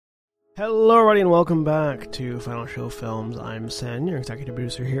Hello, everybody, and welcome back to Final Show Films. I'm Sen, your executive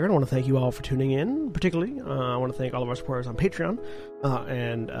producer here, and I want to thank you all for tuning in. Particularly, I want to thank all of our supporters on Patreon,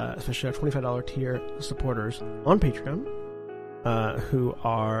 and especially our $25 tier supporters on Patreon, who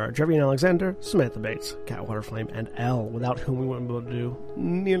are Jeremy Alexander, Samantha Bates, Cat Waterflame, and Elle, without whom we wouldn't be able to do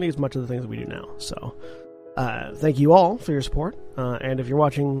nearly as much of the things that we do now. So, thank you all for your support, and if you're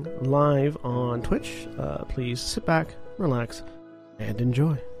watching live on Twitch, please sit back, relax, and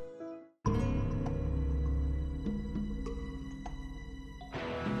enjoy.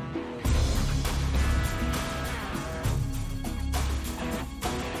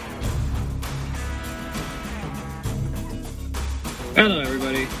 Hello,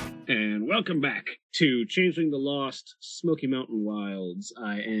 everybody, and welcome back to Changeling the Lost Smoky Mountain Wilds.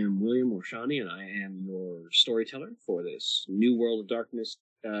 I am William Orshani, and I am your storyteller for this New World of Darkness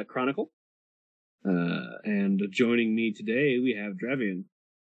chronicle. And joining me today, we have Drevian.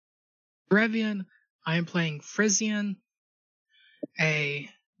 Drevian, I am playing Frisian, a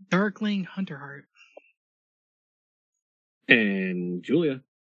Darkling Hunterheart. And Julia.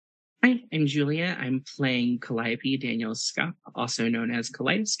 Hi, I'm Julia. I'm playing Calliope Daniel Scop, also known as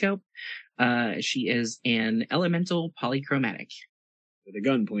Kaleidoscope. She is an elemental polychromatic. With a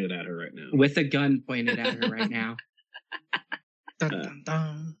gun pointed at her right now. With a gun pointed at her right now. Dun, dun,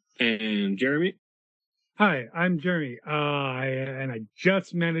 dun. And Jeremy. Hi, I'm Jeremy. I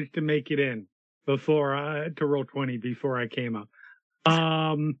just managed to make it in before to Roll20 before I came up.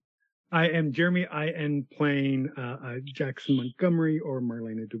 I am Jeremy. I am playing Jackson Montgomery or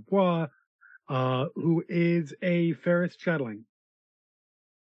Marlena Dubois, who is a Ferris Changeling.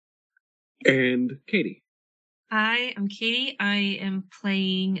 And Katie. Hi, I'm Katie. I am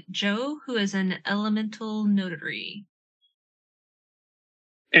playing Joe, who is an elemental notary.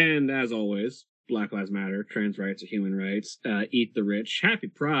 And as always, Black Lives Matter, trans rights are human rights, eat the rich, happy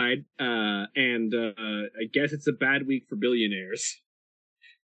Pride, and I guess it's a bad week for billionaires.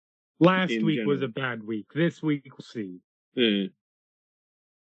 Last In week general. was a bad week. This week we'll see.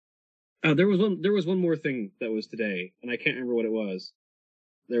 There was one more thing that was today, and I can't remember what it was.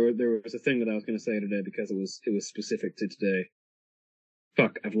 There was a thing that I was going to say today because it was specific to today.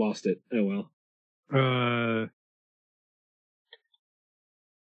 Fuck, I've lost it. Oh well.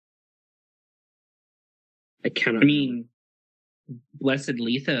 I cannot. I mean, blessed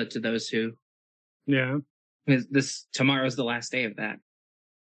Letha to those who. Yeah. Tomorrow's the last day of that.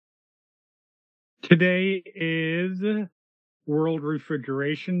 Today is World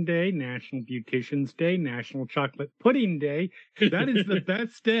Refrigeration Day, National Beauticians Day, National Chocolate Pudding Day. That is the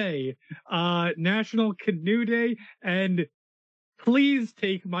best day. National Canoe Day, and Please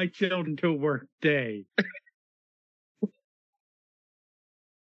Take My Children to Work Day.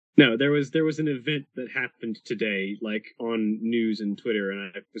 No, there was an event that happened today, like on news and Twitter,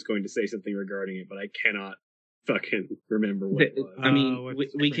 and I was going to say something regarding it, but I cannot fucking remember what it was. I mean,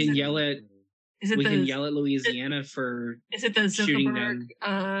 we can yell at. Can yell at Louisiana for Is it the shooting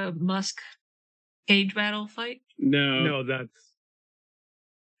Zuckerberg Musk cage battle fight? No, that's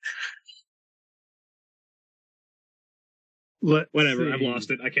whatever. I've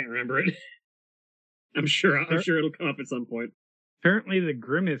lost it. I can't remember it. I'm sure it'll come up at some point. Apparently the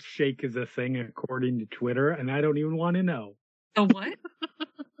Grimace Shake is a thing according to Twitter, and I don't even want to know. The what?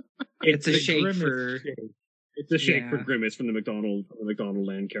 It's a the shake Grimace for. Shake. It's a shake for Yeah. Grimace from the McDonald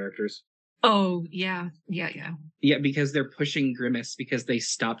Land characters. Oh, yeah. Yeah, because they're pushing Grimace because they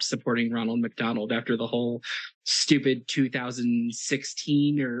stopped supporting Ronald McDonald after the whole stupid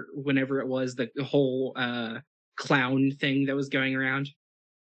 2016 or whenever it was, the whole clown thing that was going around.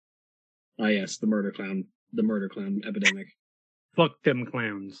 Ah, yes, the murder clown epidemic. Fuck them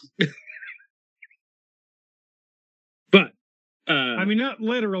clowns. But I mean, not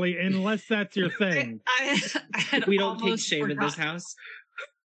literally, unless that's your thing. I had We don't take almost shame in this forgotten. house.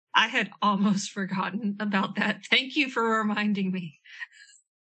 I had almost forgotten about that. Thank you for reminding me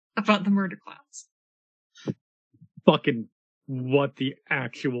about the murder clowns. Fucking what the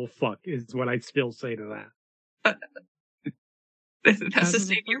actual fuck is what I still say to that. That's the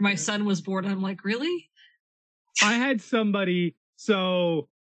same year my son was born. I'm like, really? I had somebody, so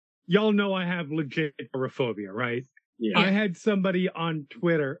y'all know I have legit agoraphobia, right? yeah. I had somebody on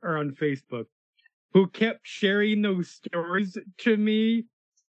Twitter or on Facebook who kept sharing those stories to me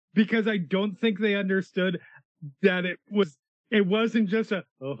because I don't think they understood that it wasn't just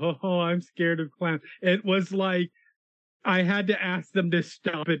I'm scared of clowns. It was like I had to ask them to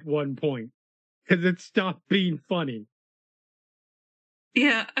stop at one point because it stopped being funny.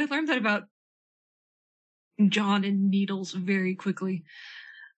 Yeah, I learned that about John and needles very quickly.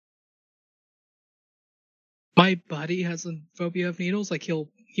 My buddy has a phobia of needles. Like, he'll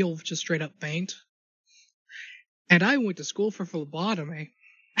he'll just straight up faint. And I went to school for phlebotomy.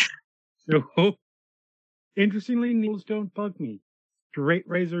 Oh, interestingly, needles don't bug me. Straight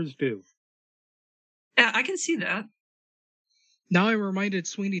razors do. Yeah, I can see that. Now I'm reminded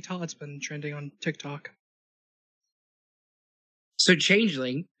Sweeney Todd's been trending on TikTok. So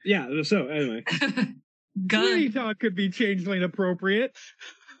Changeling, Yeah. So anyway, Sweeney Gun. Todd could be changeling appropriate.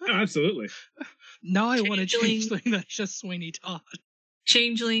 oh, absolutely. Now I want to change Changeling. something that's just Sweeney Todd.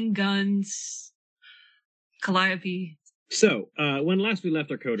 Changeling, guns, Calliope. So when last we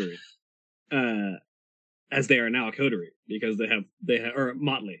left our coterie, as they are now a coterie because they have or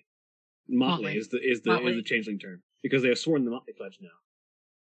Motley. Motley is the changeling term because they have sworn the Motley pledge now.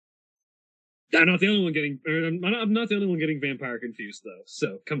 I'm not the only one getting. I'm not the only one getting vampire confused though.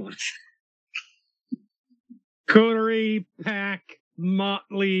 So come on. Coterie, Pack,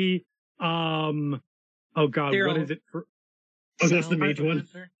 Motley, oh god, They're what all- is it for? Oh, that's the Sound mage one.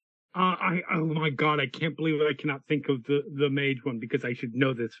 Hunter. Oh my god, I can't believe I cannot think of the mage one because I should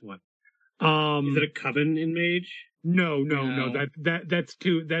know this one. Is it a coven in mage? No. No. That's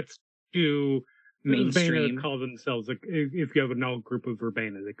too Mainstream. Verbena call themselves if you have an old group of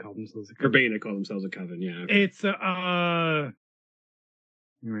Verbena, they call themselves a coven. Urbana call themselves a coven. Yeah. Okay. It's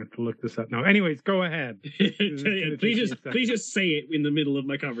you have to look this up now. Anyways, go ahead. please just say it in the middle of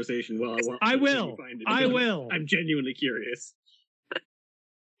my conversation while I I will. find it, I because will. I'm genuinely curious.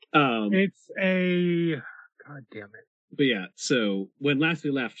 It's a god damn it. But yeah, so when last we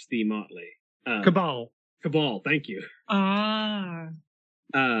left the Motley, Cabal. thank you. Ah.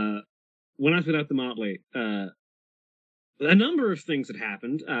 When last we left the Motley, a number of things had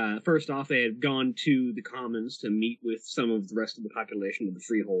happened. First off, they had gone to the Commons to meet with some of the rest of the population of the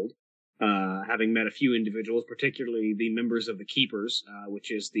Freehold, having met a few individuals, particularly the members of the Keepers,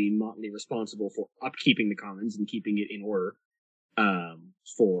 which is the Motley responsible for upkeeping the Commons and keeping it in order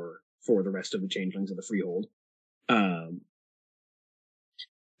for the rest of the changelings of the Freehold.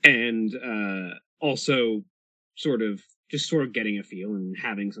 And also sort of getting a feel and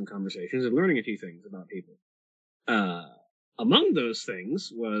having some conversations and learning a few things about people. Among those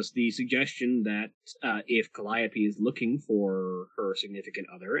things was the suggestion that if Calliope is looking for her significant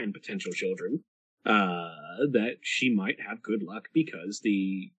other and potential children, that she might have good luck because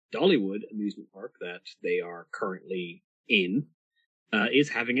the Dollywood amusement park that they are currently in is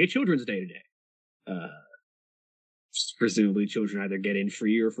having a children's day today. Presumably children either get in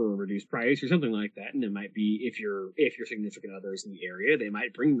free or for a reduced price or something like that. And it might be if your significant other is in the area, they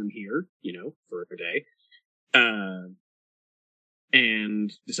might bring them here, for a day. And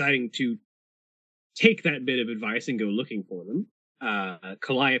deciding to take that bit of advice and go looking for them,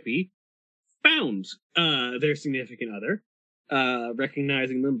 Calliope found their significant other,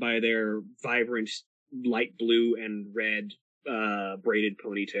 recognizing them by their vibrant light blue and red braided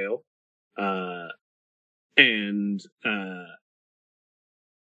ponytail, and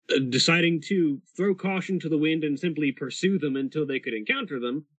deciding to throw caution to the wind and simply pursue them until they could encounter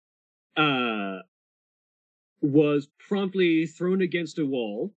them, was promptly thrown against a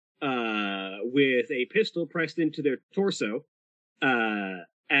wall with a pistol pressed into their torso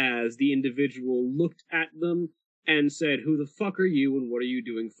as the individual looked at them and said, "Who the fuck are you and what are you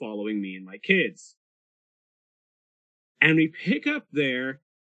doing following me and my kids?" And we pick up there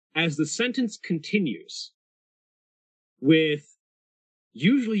as the sentence continues with,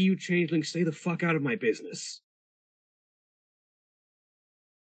 "Usually you changelings stay the fuck out of my business."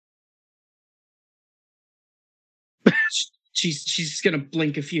 she's gonna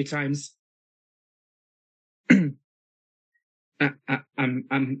blink a few times. I'm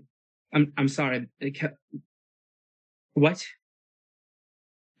sorry. What?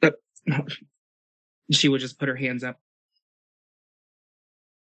 No. She would just put her hands up.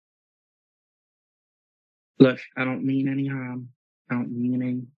 Look, I don't mean any harm. I don't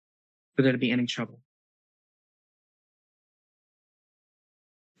mean for there to be any trouble.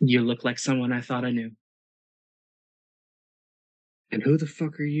 You look like someone I thought I knew. And who the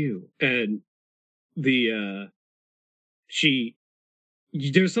fuck are you? And there's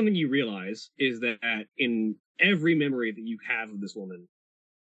something you realize is that in every memory that you have of this woman,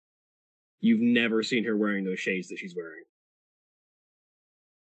 you've never seen her wearing those shades that she's wearing.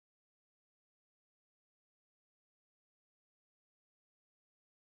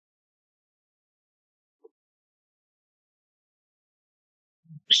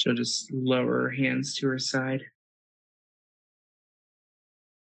 She'll just lower her hands to her side.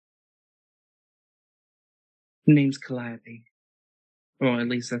 Name's Calliope. Or at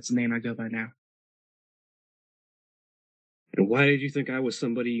least that's the name I go by now. And why did you think I was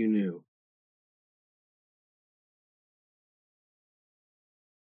somebody you knew?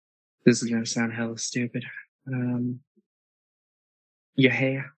 This is gonna sound hella stupid. Your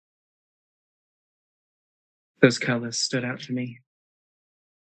hair. Those colors stood out to me.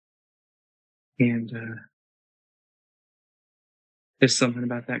 And there's something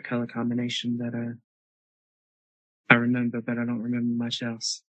about that color combination that I remember, but I don't remember much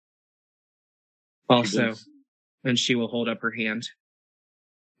else. Also, and she will hold up her hand.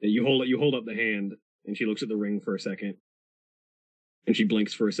 You hold up the hand, and she looks at the ring for a second, and she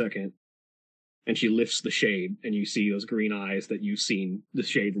blinks for a second, and she lifts the shade, and you see those green eyes that you've seen, the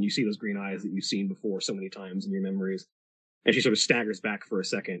shade, and you see those green eyes that you've seen before so many times in your memories. And she sort of staggers back for a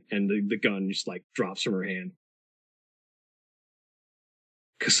second, and the gun just like drops from her hand.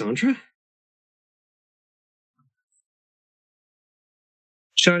 Cassandra?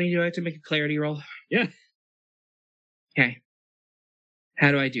 Shawnee, do I have to make a clarity roll? Yeah. Okay.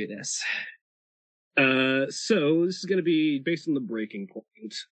 How do I do this? So this is going to be based on the breaking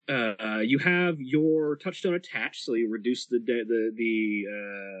point. You have your touchstone attached, so you reduce the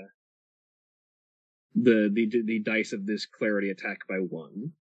dice of this clarity attack by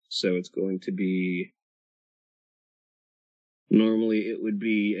 1. So it's going to be, normally it would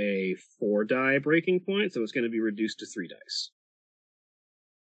be a 4 die breaking point, so it's going to be reduced to 3 dice.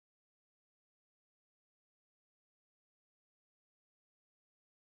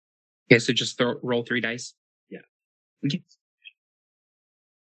 Okay, so just roll 3 dice. Yeah. Okay.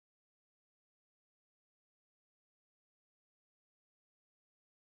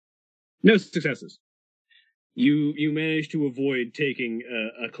 No successes. You managed to avoid taking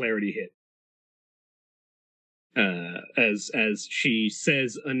a clarity hit. As she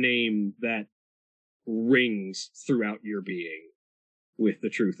says a name that rings throughout your being with the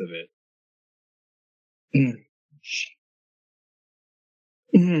truth of it. Mm.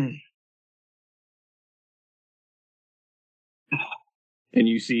 Mm. And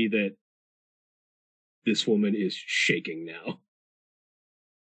you see that this woman is shaking now.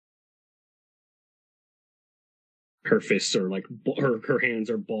 Her fists are like, her hands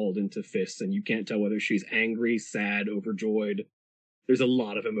are balled into fists, and you can't tell whether she's angry, sad, overjoyed. There's a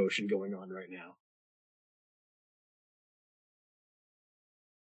lot of emotion going on right now.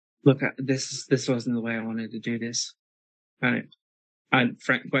 Look, this wasn't the way I wanted to do this. Quite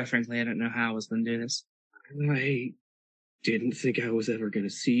frankly, I don't know how I was going to do this. I didn't think I was ever going to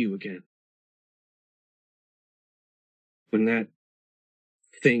see you again. When that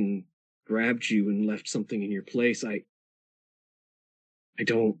thing grabbed you and left something in your place, I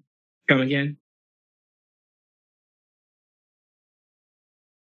don't... Come again?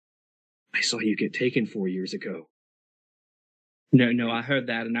 I saw you get taken 4 years ago. No, I heard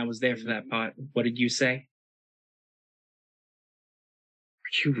that, and I was there for that part. What did you say?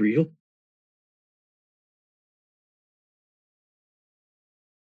 Are you real?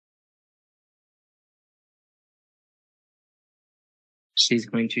 She's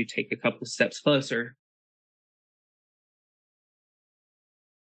going to take a couple steps closer.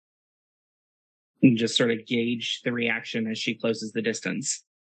 And just sort of gauge the reaction as she closes the distance.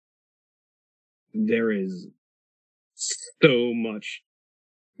 There is so much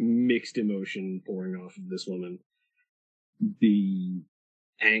mixed emotion pouring off of this woman. The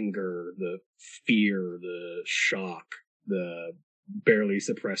anger, the fear, the shock, the barely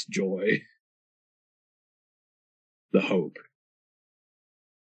suppressed joy, the hope.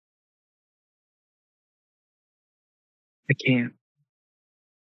 I can't.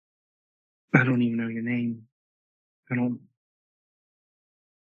 I don't even know your name. I don't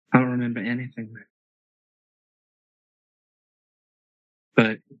remember anything.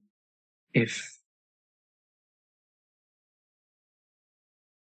 But if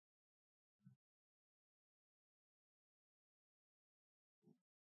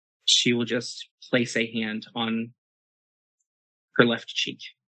she will just place a hand on her left cheek.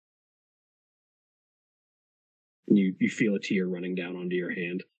 And you feel a tear running down onto your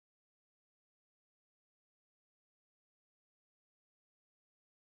hand.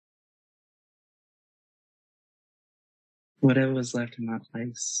 Whatever was left in my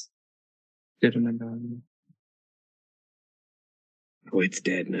place did remember me. Oh, it's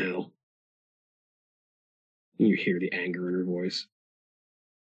dead now. And you hear the anger in her voice.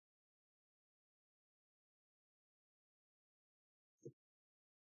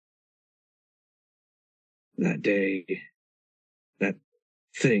 That day, that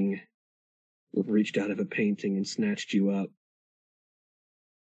thing reached out of a painting and snatched you up.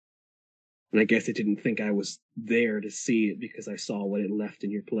 And I guess it didn't think I was there to see it because I saw what it left in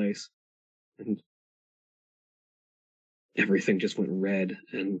your place. And everything just went red,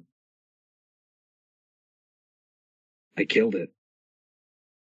 and I killed it.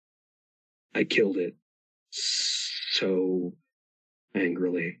 I killed it so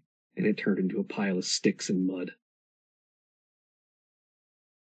angrily, and it turned into a pile of sticks and mud.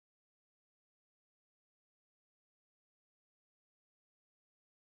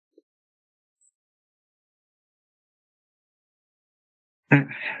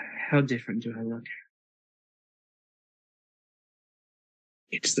 How different do I look?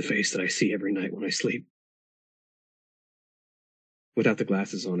 It's the face that I see every night when I sleep. Without the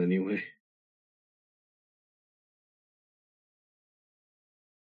glasses on, anyway.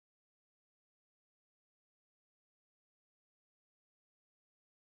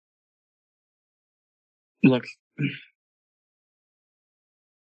 Look,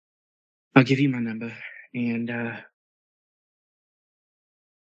 I'll give you my number, and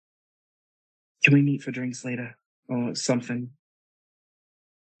can we meet for drinks later or something?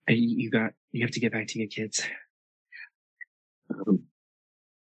 You have to get back to your kids.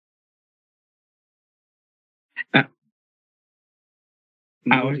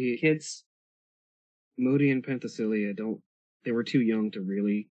 Our kids? Modi and Penthesilea they were too young to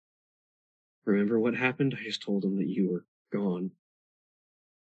really remember what happened. I just told them that you were gone.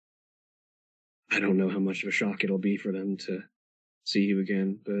 I don't know how much of a shock it'll be for them to see you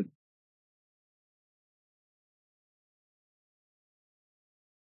again, but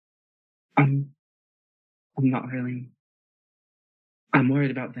I'm not really. I'm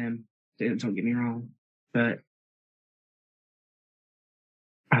worried about them. Don't get me wrong, but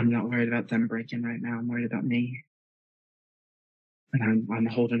I'm not worried about them breaking right now. I'm worried about me, and I'm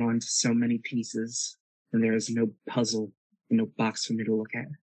holding on to so many pieces, and there is no puzzle, no box for me to look at.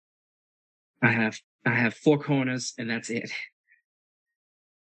 I have four corners, and that's it.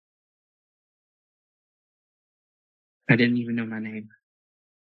 I didn't even know my name.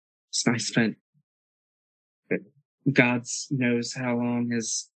 So I spent God knows how long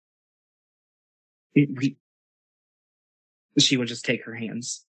she would just take her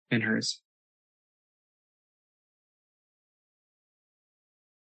hands in hers.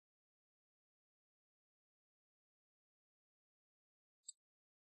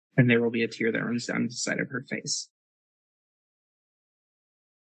 And there will be a tear that runs down the side of her face.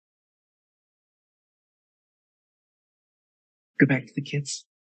 Go back to the kids.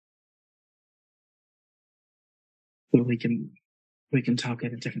 But we can talk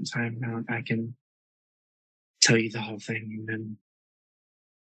at a different time now. I can tell you the whole thing, and then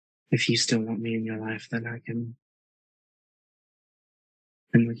if you still want me in your life, then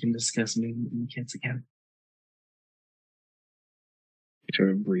we can discuss me and the kids again. he sort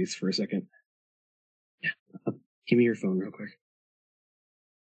of breathes for a second. Give me your phone real quick.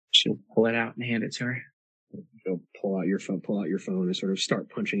 She'll pull it out and hand it to her. She'll pull out your phone and sort of start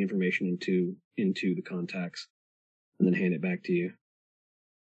punching information into the contacts, and then hand it back to you.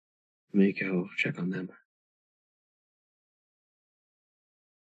 Let me go check on them.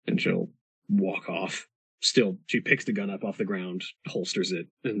 And she'll walk off. Still, she picks the gun up off the ground, holsters it,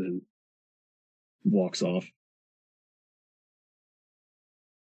 and then walks off.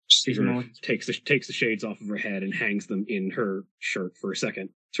 She sort of takes the shades off of her head and hangs them in her shirt for a second,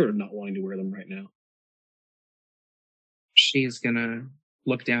 sort of not wanting to wear them right now. She's gonna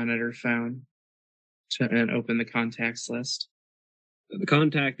look down at her phone and open the contacts list. The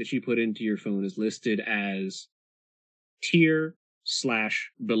contact that she put into your phone is listed as Tier/Bellona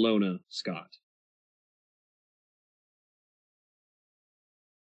Scott.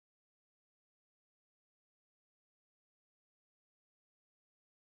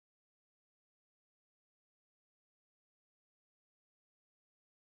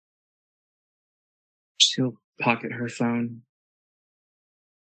 She'll pocket her phone.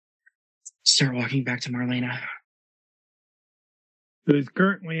 Start walking back to Marlena. Who's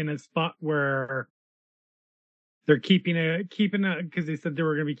currently in a spot where they're keeping because they said they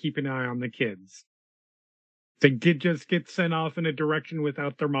were going to be keeping an eye on the kids. They did just get sent off in a direction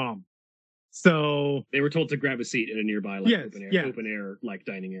without their mom. So they were told to grab a seat in a nearby open air like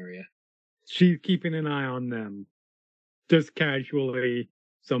dining area. She's keeping an eye on them, just casually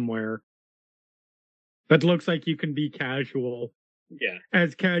somewhere. That looks like you can be casual. Yeah,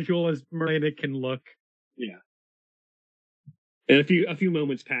 as casual as Marlena can look. Yeah. And a few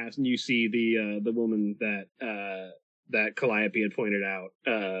moments pass, and you see the woman that Calliope had pointed out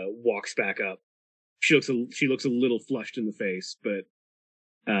walks back up. She looks a little flushed in the face, but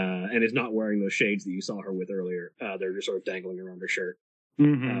and is not wearing those shades that you saw her with earlier. They're just sort of dangling around her shirt.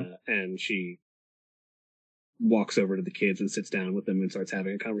 Mm-hmm. And she walks over to the kids and sits down with them and starts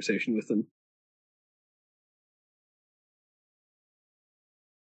having a conversation with them.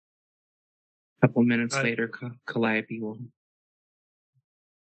 A couple minutes later, Calliope will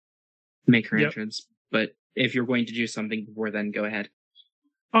make her Yep. entrance. But if you're going to do something before then, go ahead.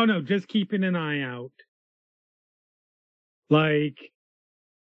 Oh no, just keeping an eye out. Like,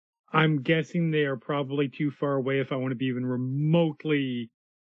 I'm guessing they are probably too far away if I want to be even remotely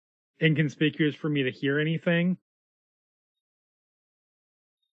inconspicuous for me to hear anything.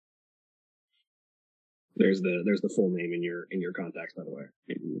 There's the full name in your contacts, by the way.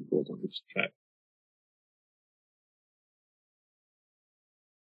 In the chat.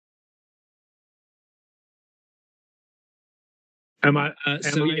 Am I?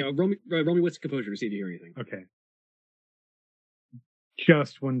 Roll me what's composure to see if you hear anything. Okay.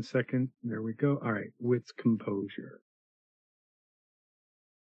 Just 1 second. There we go. All right. Wits composure.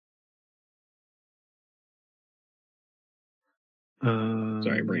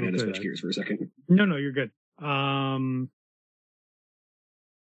 Sorry, brain had to okay, switch gears for a second. No, you're good. I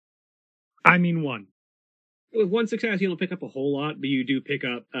mean 1. With 1 success, you don't pick up a whole lot, but you do pick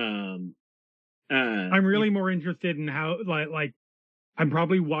up. I'm really more interested in how, like, I'm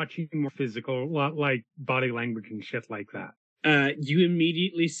probably watching more physical, like body language and shit like that. You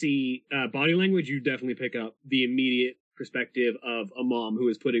immediately see body language. You definitely pick up the immediate perspective of a mom who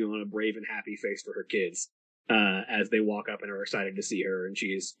is putting on a brave and happy face for her kids as they walk up and are excited to see her. And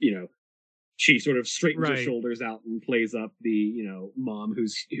she's, she sort of straightens her shoulders out and plays up the, mom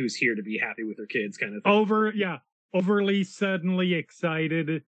who's here to be happy with her kids kind of thing. Overly suddenly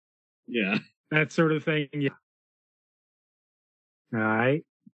excited. Yeah. That sort of thing. Yeah. All right.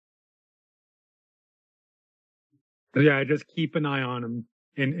 Yeah, I just keep an eye on him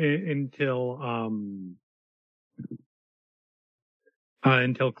until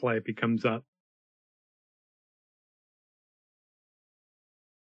Calliope comes up.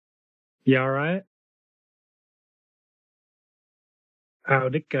 You all right?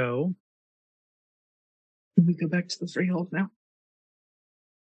 How'd it go? Can we go back to the freehold now?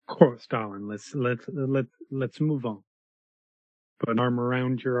 Of course, darling. Let's move on. Put an arm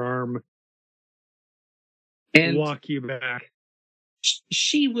around your arm And walk you back.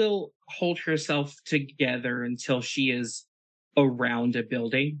 She will hold herself together until she is around a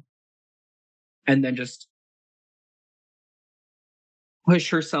building, and then just push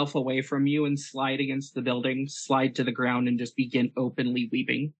herself away from you and slide against the building, slide to the ground, and just begin openly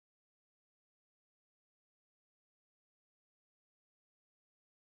weeping.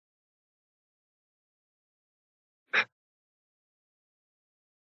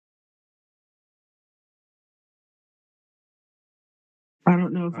 I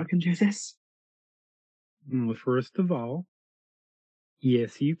don't know if I can do this. Well, first of all,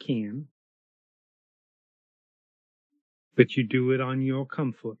 yes, you can. But you do it on your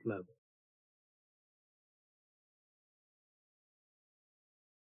comfort level.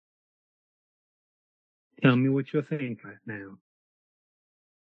 Tell me what you're thinking right now.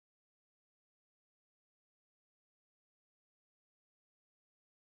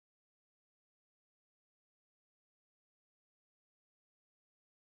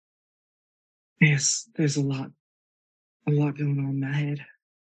 Yes, there's a lot going on in my head.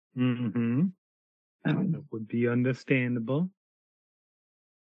 Mm-hmm. That would be understandable.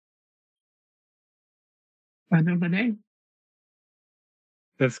 I know my name.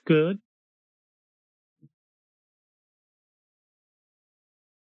 That's good.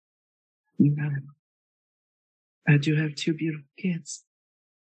 I do have 2 beautiful kids.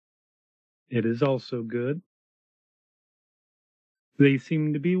 It is also good. They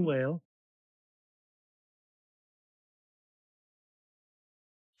seem to be well.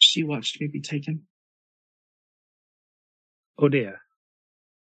 She watched me be taken. Oh dear.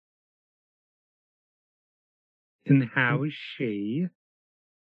 And how is she?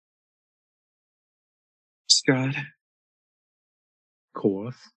 God. Of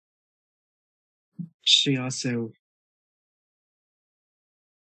course. She also...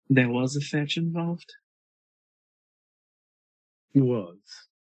 There was a fetch involved. Was.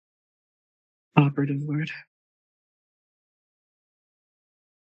 Operative word.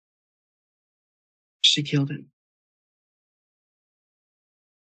 She killed it.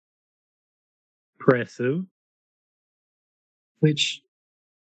 Impressive. Which,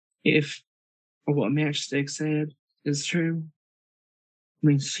 if what Matchstick said is true, I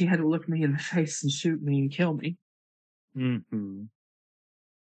mean, she had to look me in the face and shoot me and kill me. Mm-hmm.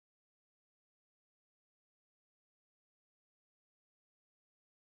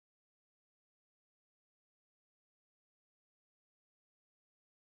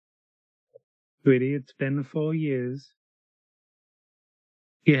 Sweetie, it's been 4 years.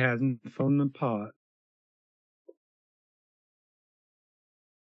 He hasn't fallen apart.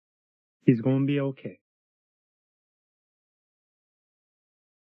 He's going to be okay.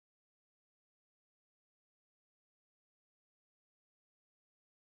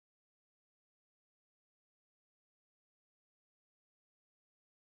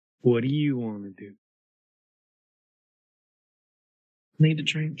 What do you want to do? Need a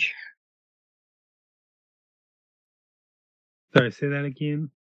drink. Sorry, say that again.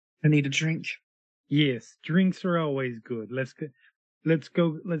 I need a drink. Yes, drinks are always good. Let's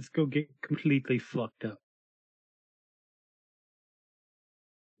go get completely fucked up.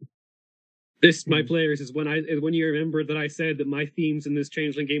 This, my players, is when you remembered that I said that my themes in this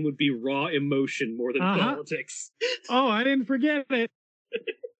Changeling game would be raw emotion more than politics. Oh, I didn't forget it.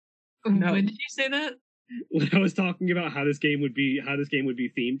 No. When did you say that? When I was talking about how this game would be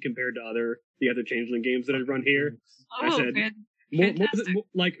themed compared to the other Changeling games that I run here, I Oh, said fantastic.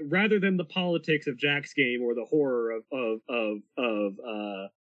 like rather than the politics of Jack's game or the horror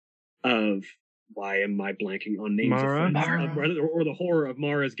of why am I blanking on names Mara? of friends? Mara. Or the horror of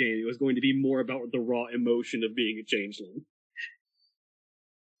Mara's game. It was going to be more about the raw emotion of being a Changeling.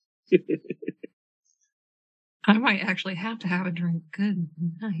 I might actually have to have a drink. Good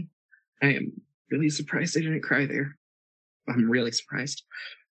night. I am really surprised I didn't cry there. I'm really surprised.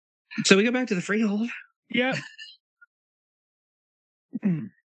 So we go back to the freehold. Yep.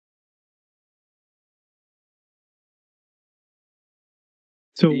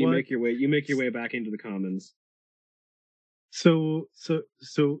 So you what? make your way back into the commons. So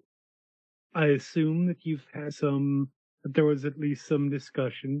I assume that that there was at least some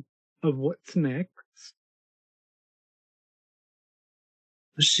discussion of what's next.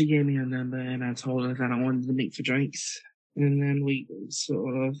 She gave me a number and I told her that I wanted to meet for drinks. And then we're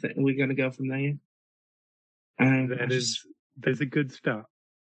going to go from there. That's a good start.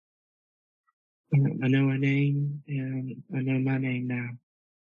 I know her name and I know my name now.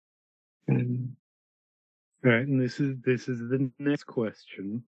 All right, and this is the next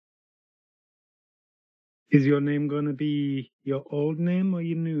question. Is your name going to be your old name or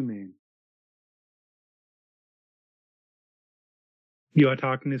your new name? You are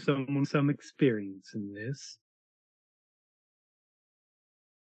talking to someone with some experience in this.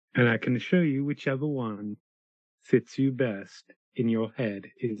 And I can show you whichever one fits you best in your head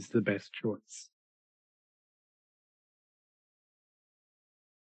is the best choice.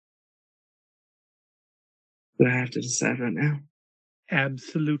 Do I have to decide right now?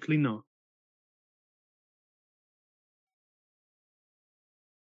 Absolutely not.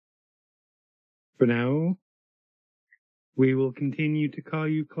 For now, we will continue to call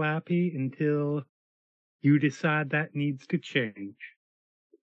you Clappy until you decide that needs to change.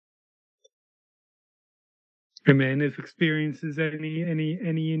 And then if experience is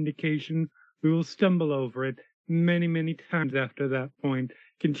any indication, we will stumble over it many, many times after that point,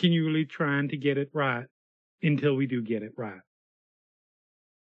 continually trying to get it right until we do get it right.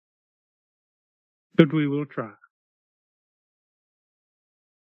 But we will try.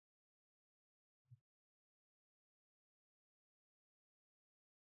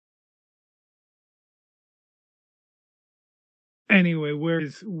 Anyway, where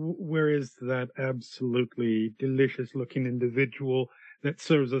is that absolutely delicious looking individual that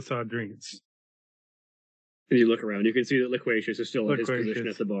serves us our drinks? And you look around, you can see that Liquatius is still in his position Liquatius.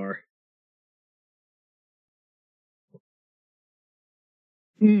 at the bar.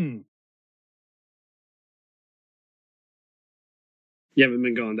 Hmm. You haven't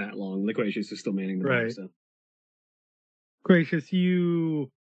been gone that long. Liquatius is still manning the bar. Right. So. Gracious,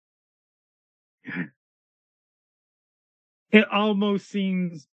 it almost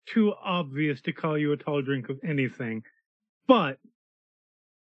seems too obvious to call you a tall drink of anything, but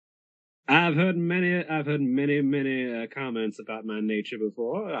I've heard many comments about my nature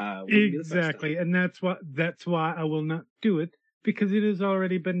before. exactly, and that's why I will not do it, because it has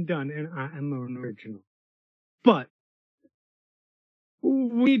already been done, and I am an original. But we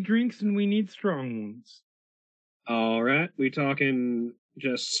need drinks, and we need strong ones. All right, we talking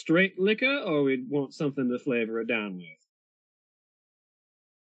just straight liquor, or we want something to flavor it down with?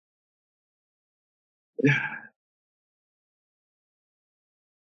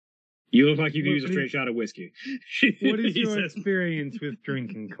 You look like you could use a straight shot of whiskey. What is your experience with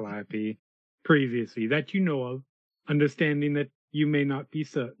drinking, Clappy, previously, that you know of, understanding that you may not be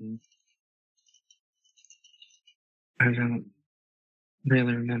certain? I don't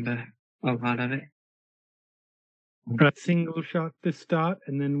really remember a lot of it. A single shot to start,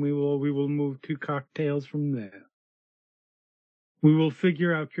 and then we will move to cocktails from there. We will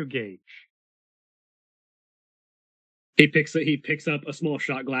figure out your gauge. He picks up a small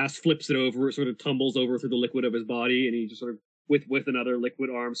shot glass, flips it over, it sort of tumbles over through the liquid of his body, and he just sort of with another liquid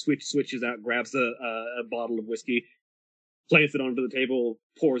arm switches out, grabs a bottle of whiskey, plants it onto the table,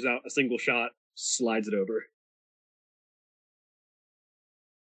 pours out a single shot, slides it over.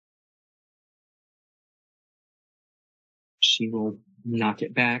 She will Knock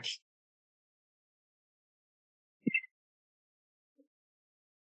it back.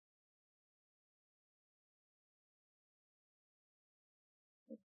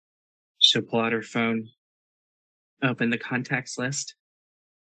 She'll pull out her phone, open the contacts list,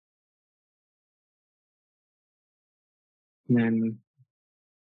 and then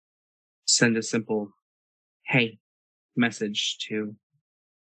send a simple "Hey" message to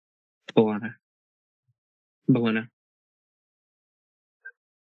Bologna.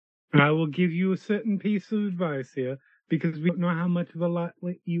 I will give you a certain piece of advice here, because we don't know how much of a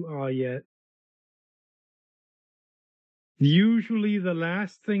lightweight you are yet. Usually the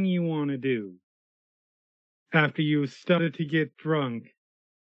last thing you want to do after you've started to get drunk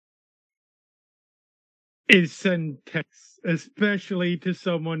is send texts, especially to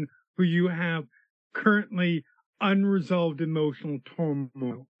someone who you have currently unresolved emotional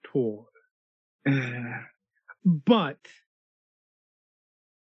turmoil toward. But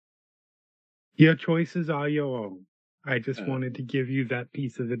your choices are your own. I just wanted to give you that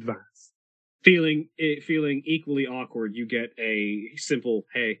piece of advice. Feeling equally awkward, you get a simple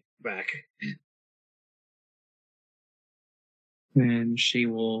 "Hey" back. And she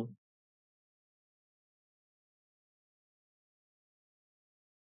will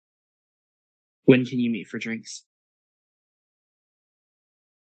When can you meet for drinks?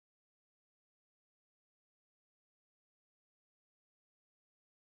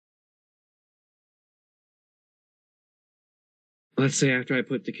 Let's say after I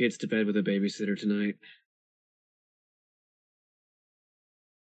put the kids to bed with a babysitter tonight.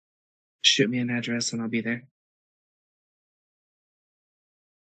 Shoot me an address and I'll be there.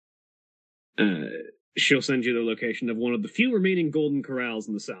 She'll send you the location of one of the few remaining golden corrals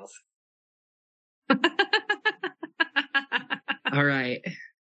in the south. All right.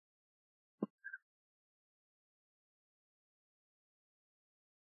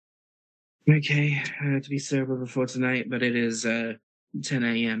 Okay, I have to be sober before tonight, but it is 10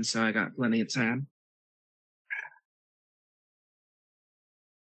 a.m., so I got plenty of time.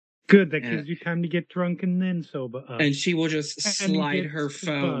 Good, that gives you time to get drunk and then sober up. And she will just slide her the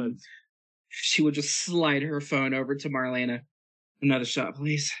phone. buzz. She will just slide her phone over to Marlena. Another shot,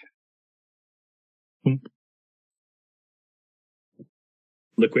 please.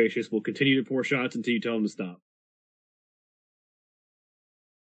 Loquacious will continue to pour shots until you tell him to stop.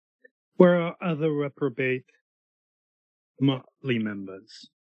 Where are other reprobate Motley members?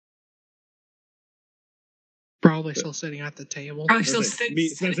 Probably still sitting at the table. Probably still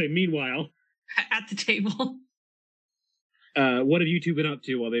meanwhile, at the table. what have you two been up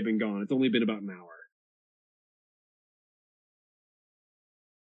to while they've been gone? It's only been about an hour.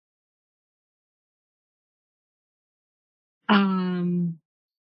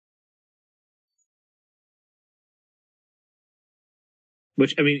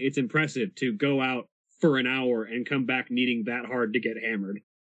 Which, I mean, it's impressive to go out for an hour and come back needing that hard to get hammered.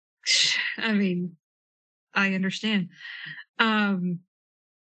 I mean, I understand.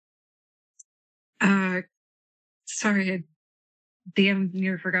 Sorry, I damn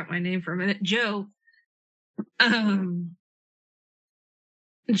near forgot my name for a minute. Joe.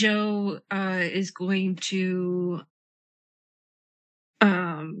 Joe is going to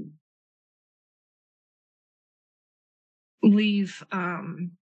leave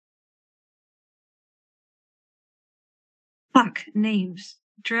names.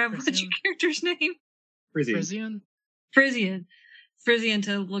 Trev, what's your character's name? Frisian? Frisian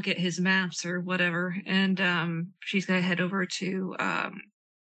to look at his maps or whatever, and she's gonna head over to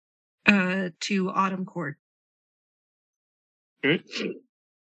Autumn Court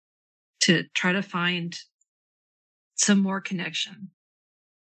to try to find some more connection.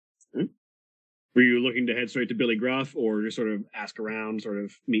 Were you looking to head straight to Billy Gruff, or just sort of ask around, sort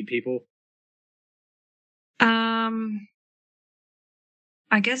of meet people?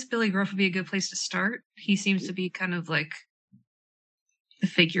 I guess Billy Gruff would be a good place to start. He seems to be kind of like the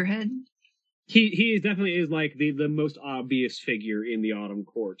figurehead. He definitely is like the most obvious figure in the Autumn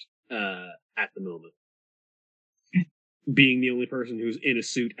Court at the moment. Being the only person who's in a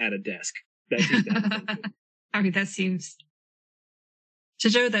suit at a desk. I mean, that seems to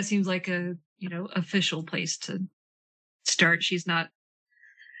Joe, that seems like a, official place to start. She's not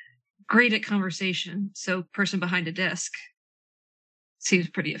great at conversation, so person behind a desk seems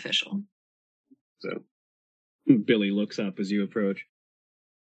pretty official. So Billy looks up as you approach.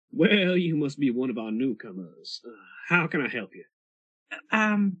 Well, you must be one of our newcomers. How can I help you?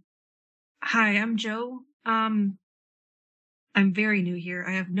 Hi, I'm Joe. I'm very new here.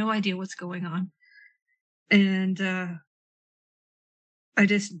 I have no idea what's going on. And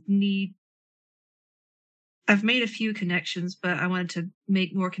I I've made a few connections, but I wanted to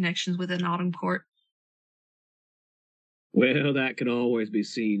make more connections within Autumn Court. Well, that can always be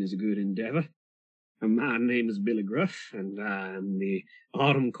seen as a good endeavor. My name is Billy Gruff, and I'm the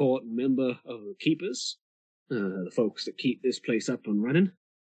Autumn Court member of the Keepers, the folks that keep this place up and running.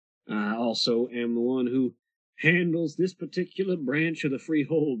 I also am the one who handles this particular branch of the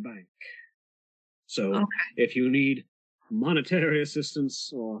Freehold Bank. So, Okay. if you need monetary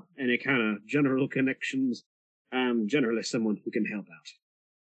assistance or any kind of general connections, I'm generally someone who can help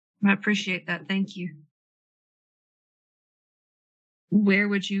out. I appreciate that. Thank you. Where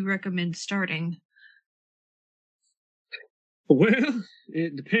would you recommend starting? Well,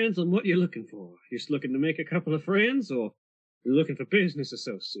 it depends on what you're looking for. You're just looking to make a couple of friends, or you're looking for business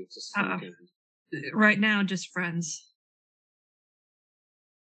associates of some kind? Right now, just friends.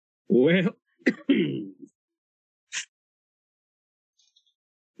 Well,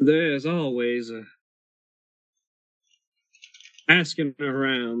 there's always asking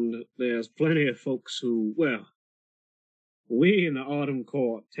around. There's plenty of folks who, well, we in the Autumn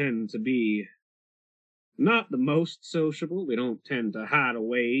Court tend to be not the most sociable. We don't tend to hide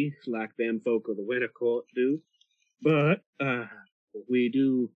away like them folk of the Winter Court do. But we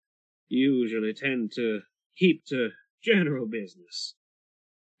do usually tend to keep to general business.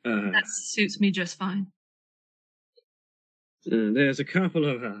 That suits me just fine. There's a couple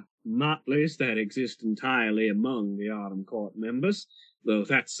of motleys that exist entirely among the Autumn Court members, though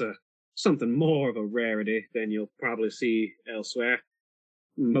that's something more of a rarity than you'll probably see elsewhere.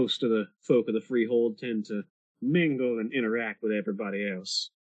 Most of the folk of the Freehold tend to mingle and interact with everybody else.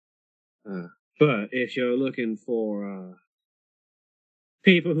 But if you're looking for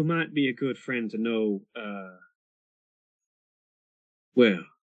people who might be a good friend to know, well,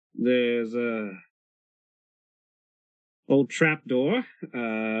 there's old Trapdoor,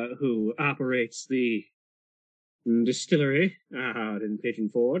 who operates the distillery out in Pigeon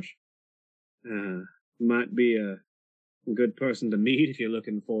Forge. Might be a good person to meet if you're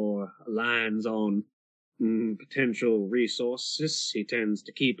looking for lines on potential resources. He tends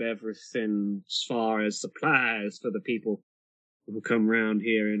to keep everything as far as supplies for the people who come round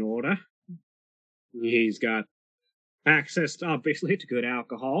here in order. He's got access, obviously, to good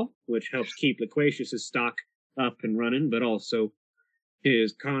alcohol, which helps keep Loquacious' stock up and running, but also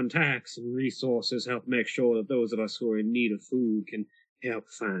his contacts and resources help make sure that those of us who are in need of food can help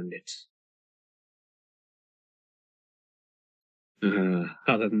find it.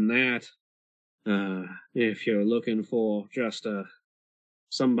 Other than that, if you're looking for just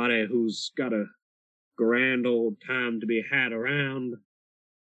somebody who's got a grand old time to be had around,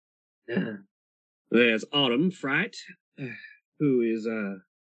 there's Autumn Fright, who is,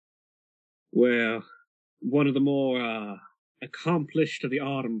 well, one of the more accomplished of the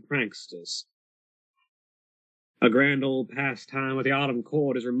Autumn pranksters. A grand old pastime with the Autumn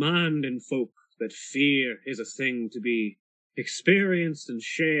Court is reminding folk that fear is a thing to be experienced and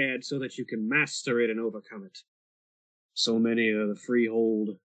shared so that you can master it and overcome it. So many of the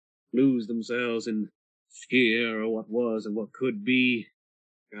Freehold lose themselves in fear of what was and what could be.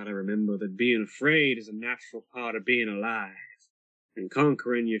 Gotta remember that being afraid is a natural part of being alive, and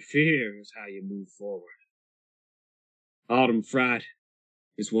conquering your fear is how you move forward. Autumn Fright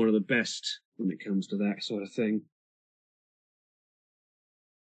is one of the best when it comes to that sort of thing.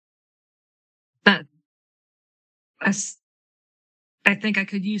 I think I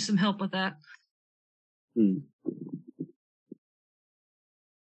could use some help with that.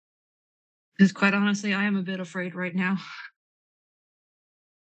 Because quite honestly, I am a bit afraid right now.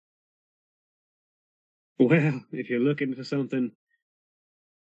 Well, if you're looking for something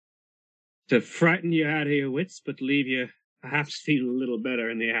to frighten you out of your wits, but leave you perhaps feel a little better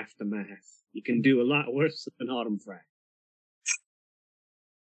in the aftermath, you can do a lot worse than Autumn Fright.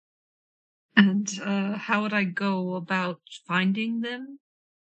 And how would I go about finding them?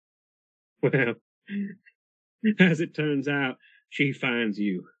 Well, as it turns out, she finds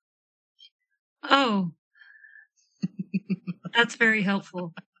you. Oh. That's very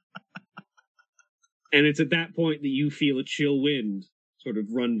helpful. And it's at that point that you feel a chill wind sort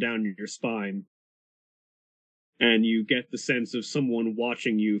of run down your spine. And you get the sense of someone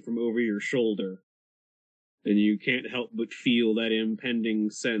watching you from over your shoulder. And you can't help but feel that impending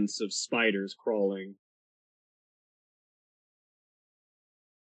sense of spiders crawling.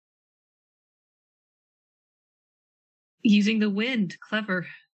 Using the wind. Clever.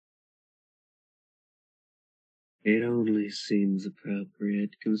 It only seems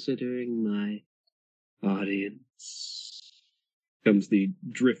appropriate considering my audience. Comes the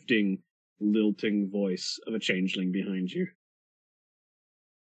drifting, lilting voice of a changeling behind you.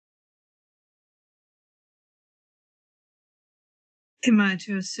 Am I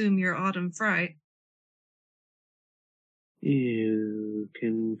to assume you're Autumn Fright? You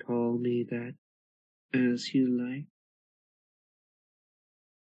can call me that as you like.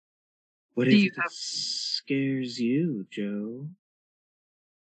 What Do is you it that scares you, Joe?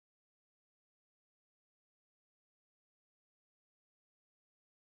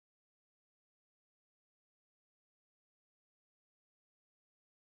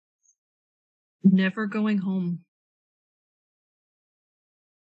 never going home?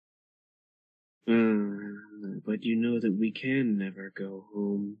 But you know that we can never go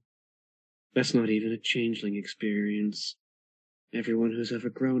home. That's not even a changeling experience. Everyone who's ever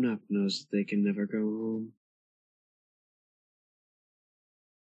grown up knows that they can never go home.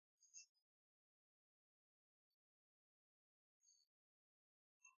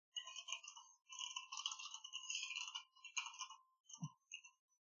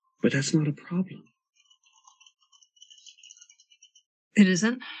 But that's not a problem. It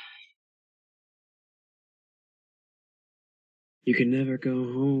isn't? You can never go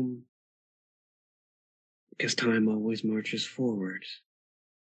home. Because time always marches forward.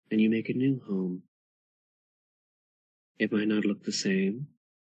 And you make a new home. It might not look the same.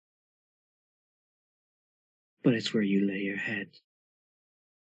 But it's where you lay your head.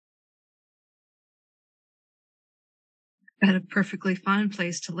 I had a perfectly fine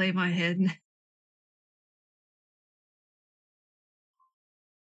place to lay my head.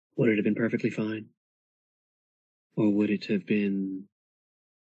 Would it have been perfectly fine? Or would it have been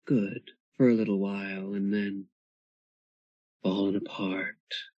good for a little while and then fallen apart?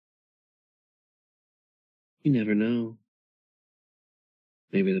 You never know.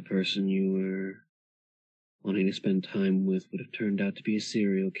 Maybe the person you were wanting to spend time with would have turned out to be a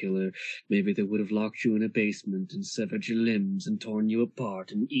serial killer. Maybe they would have locked you in a basement and severed your limbs and torn you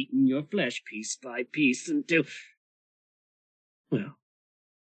apart and eaten your flesh piece by piece until... Well,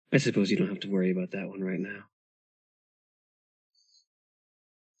 I suppose you don't have to worry about that one right now.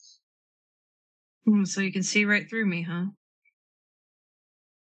 So you can see right through me, huh?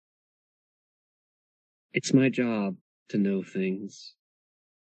 It's my job to know things.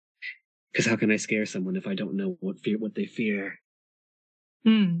 Because how can I scare someone if I don't know what they fear?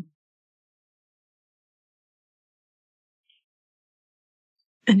 And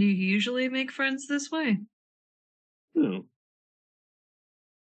you usually make friends this way? No.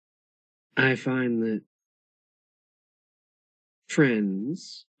 I find that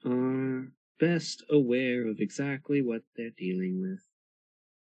friends are best aware of exactly what they're dealing with.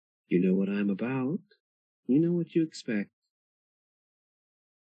 You know what I'm about. You know what you expect.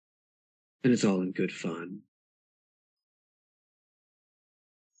 And it's all in good fun.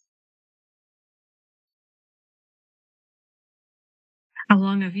 How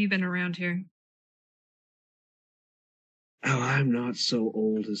long have you been around here? Oh, I'm not so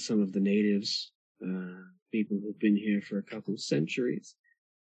old as some of the natives. People who've been here for a couple of centuries.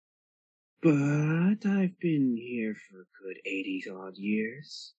 But I've been here for a good 80-odd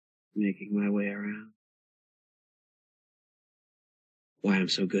years, making my way around. Why I'm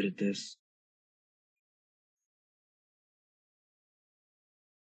so good at this?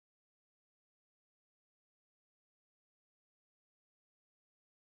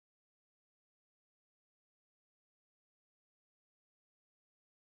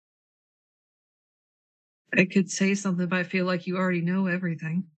 I could say something, but I feel like you already know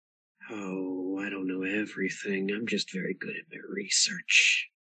everything. Oh, I don't know everything. I'm just very good at my research.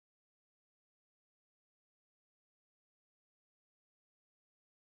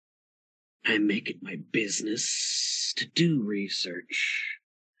 I make it my business to do research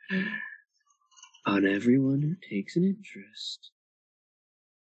on everyone who takes an interest.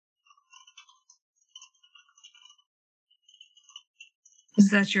 Is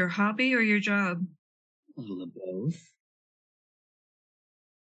that your hobby or your job? All of both.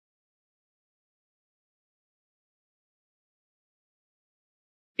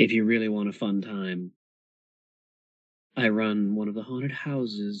 If you really want a fun time, I run one of the haunted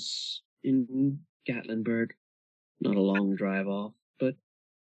houses in Gatlinburg. Not a long drive off, but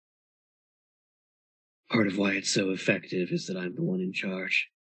part of why it's so effective is that I'm the one in charge.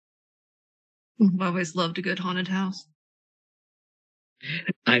 I've always loved a good haunted house.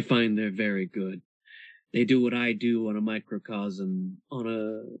 I find they're very good. They do what I do on a microcosm, on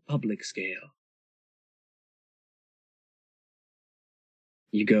a public scale.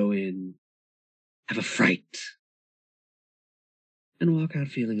 You go in, have a fright, and walk out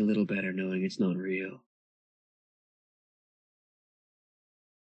feeling a little better knowing it's not real.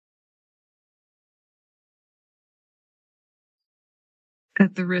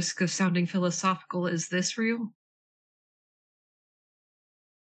 At the risk of sounding philosophical, is this real?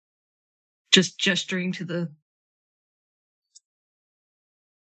 just gesturing to the...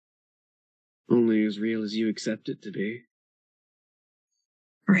 Only as real as you accept it to be.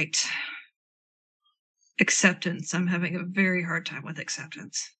 Right. Acceptance. I'm having a very hard time with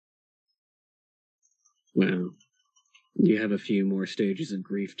acceptance. Well, you have a few more stages of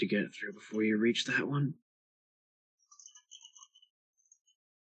grief to get through before you reach that one.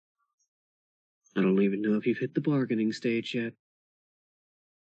 I don't even know if you've hit the bargaining stage yet.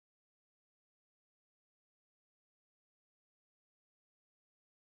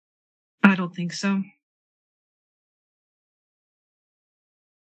 I don't think so.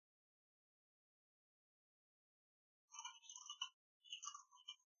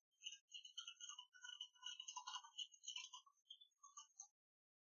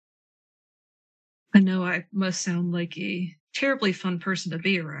 I know I must sound like a terribly fun person to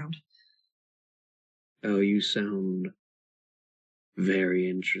be around. Oh, you sound very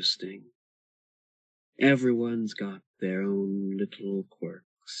interesting. Everyone's got their own little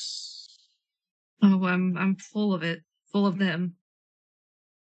quirks. Oh, I'm full of it. Full of them.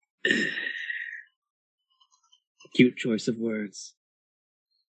 Cute choice of words.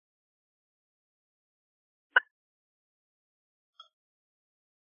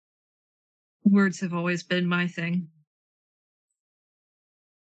 Words have always been my thing.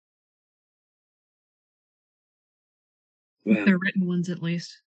 Well, The written ones, at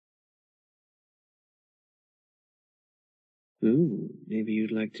least. ooh, maybe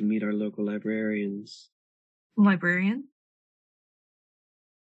you'd like to meet our local librarians. Librarian?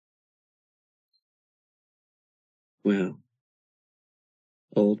 Well,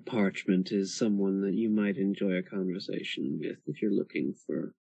 Old Parchment is someone that you might enjoy a conversation with if you're looking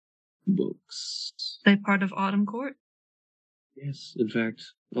for books. They part of Autumn Court? Yes, in fact,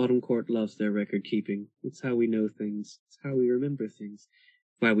 Autumn Court loves their record keeping. It's how we know things. It's how we remember things.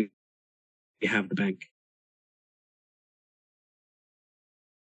 Why we have the bank.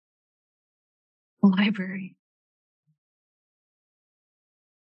 Library.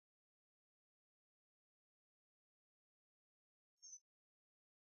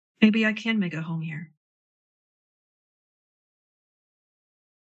 Maybe I can make a home here.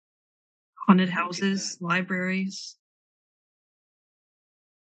 Haunted houses, libraries.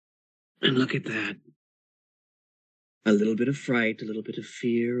 And look at that. A little bit of fright, a little bit of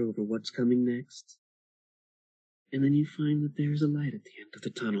fear over what's coming next. And then you find that there's a light at the end of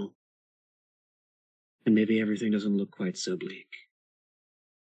the tunnel. And maybe everything doesn't look quite so bleak.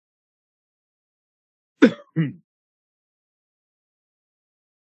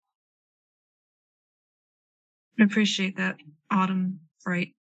 I appreciate that, Autumn.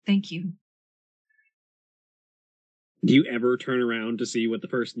 Right. Thank you. Do you ever turn around to see what the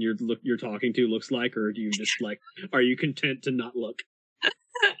person you're talking to looks like, or do you just are you content to not look?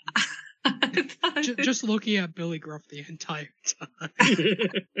 Just looking at Billy Gruff the entire time.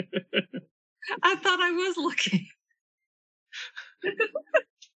 I thought I was looking.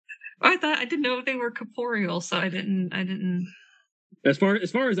 I didn't know if they were corporeal, so I didn't. As far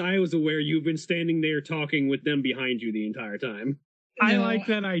as I was aware, you've been standing there talking with them behind you the entire time. I No. like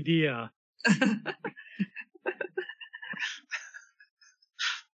that idea.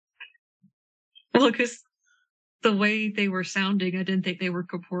 Well, because the way they were sounding, I didn't think they were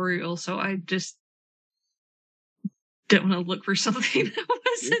corporeal, so I just didn't want to look for something that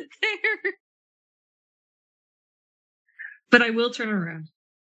wasn't there. But I will turn around.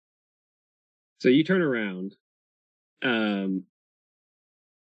 So you turn around, and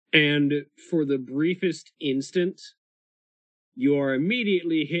for the briefest instant, you are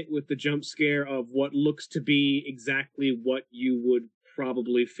immediately hit with the jump scare of what looks to be exactly what you would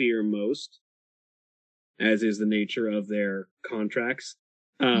probably fear most, as is the nature of their contracts.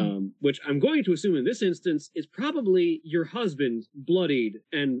 Which I'm going to assume in this instance is probably your husband, bloodied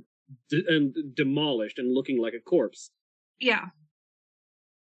and demolished and looking like a corpse. Yeah.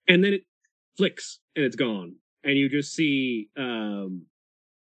 And then it flicks and it's gone, and you just see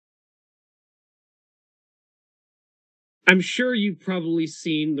I'm sure you've probably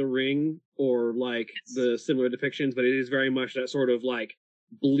seen The Ring or the similar depictions, but it is very much that sort of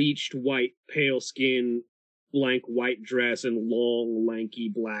bleached white, pale skin, blank white dress, and long, lanky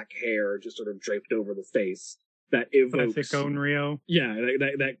black hair just sort of draped over the face that evokes Classic Onryo. Yeah,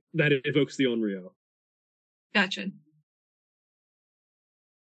 that evokes the Onryo. Gotcha.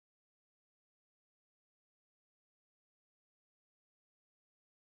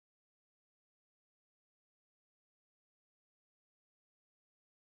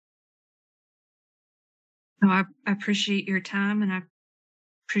 No, I appreciate your time and I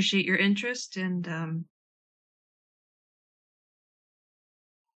appreciate your interest, and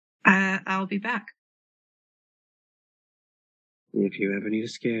I'll be back. If you ever need a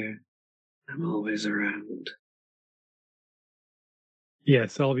scare, I'm always around.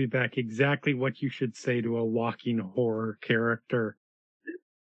 Yes, I'll be back. Exactly what you should say to a walking horror character.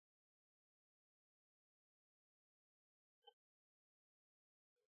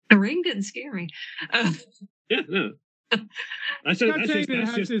 The ring didn't scare me. Yeah, no. I'm not saying it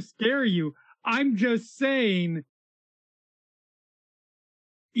has to scare you. I'm just saying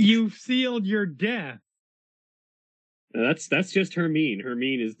you've sealed your death. That's just her mien. Her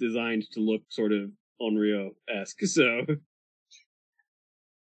mien is designed to look sort of Onryo-esque, so...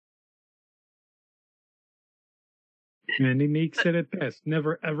 Randy Meek said it best.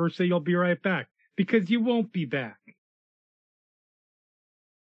 Never ever say you'll be right back, because you won't be back.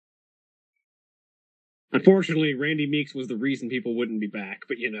 Unfortunately, Randy Meeks was the reason people wouldn't be back,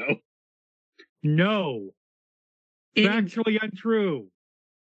 but you know. No. Factually untrue.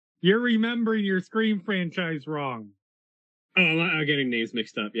 You're remembering your Scream franchise wrong. Oh, I'm getting names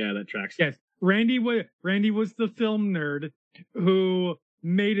mixed up. Yeah, that tracks. Yes, Randy was the film nerd who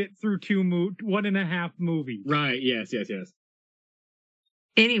made it through 1.5 movies. Right, yes.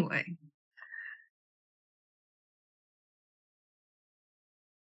 Anyway.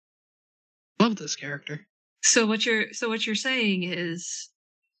 Love this character. So what you're saying is...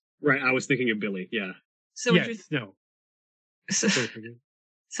 Right, I was thinking of Billy, yeah. So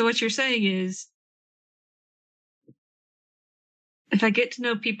what you're saying is, if I get to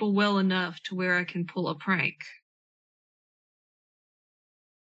know people well enough to where I can pull a prank,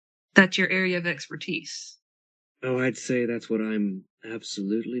 that's your area of expertise. Oh, I'd say that's what I'm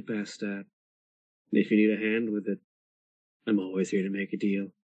absolutely best at. If you need a hand with it, I'm always here to make a deal.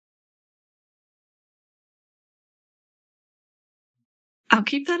 I'll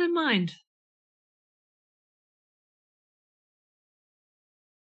keep that in mind.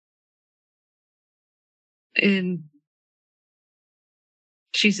 And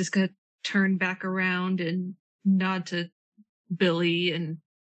she's just gonna turn back around and nod to Billy and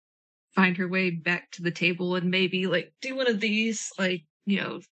find her way back to the table and maybe like do one of these, like, you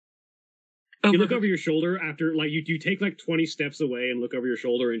know. You look over your shoulder after, like, you take like 20 steps away and look over your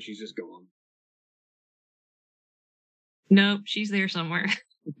shoulder and she's just gone. Nope, she's there somewhere.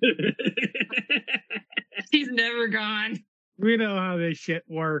 She's never gone. We know how this shit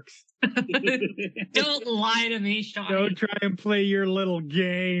works. Don't lie to me, Sean. Don't try and play your little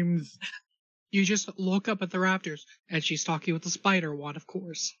games. You just look up at the raptors, and she's talking with the spider one, of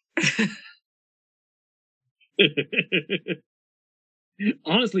course.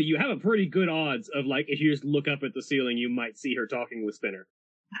 Honestly, you have a pretty good odds of, like, if you just look up at the ceiling, you might see her talking with Spinner.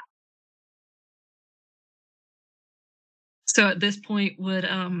 So at this point, would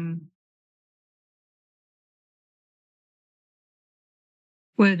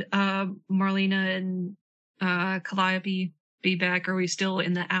Marlena and Calliope be back? Are we still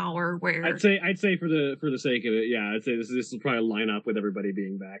in the hour where... I'd say for the sake of it, yeah, I'd say this will probably line up with everybody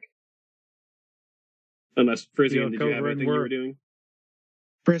being back. Unless Frisian, did you have anything you were doing?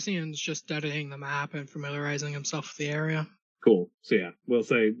 Frisian's just editing the map and familiarizing himself with the area. Cool. So yeah, we'll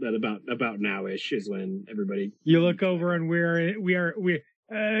say that about now-ish is when everybody... You look over and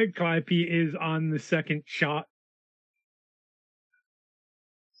Calliope is on the second shot.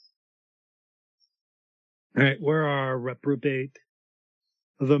 All right, where are reprobate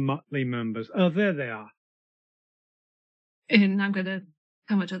the motley members? Oh, there they are. And I'm gonna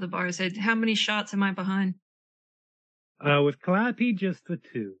come up to the bar and say, how many shots am I behind? With Calliope, just the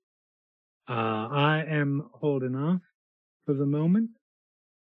 2. I am holding off for the moment.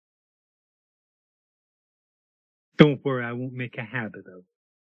 Don't worry, I won't make a habit of it.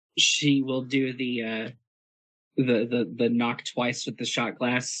 She will do the knock twice with the shot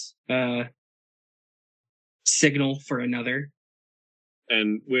glass signal for another.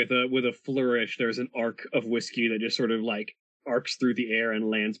 And with a flourish, there's an arc of whiskey that just sort of like arcs through the air and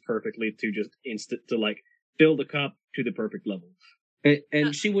lands perfectly to just like fill the cup to the perfect level.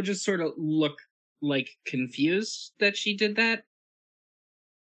 And she will just sort of look like confused that she did that.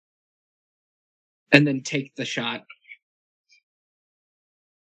 And then take the shot.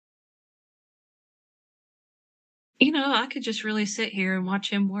 You know, I could just really sit here and watch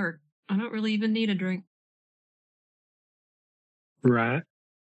him work. I don't really even need a drink. Right.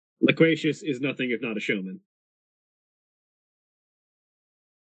 Loquacious is nothing if not a showman.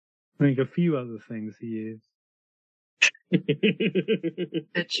 I think a few other things he is.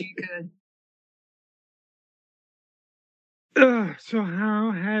 Bet you could. So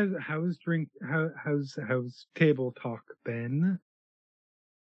how's table talk been?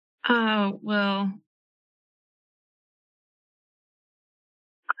 Oh, well,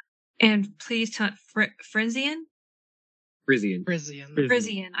 And please tell Frisian? Frisian.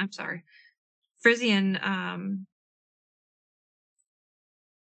 Frisian, I'm sorry. Frisian,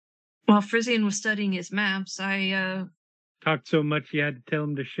 while Frisian was studying his maps, I Talked so much you had to tell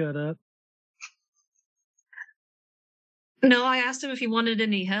him to shut up. no, I asked him if he wanted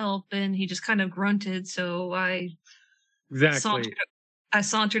any help, and he just kind of grunted, so Exactly. I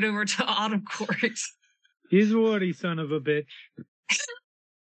sauntered over to Autumn Court. He's a wordy son of a bitch.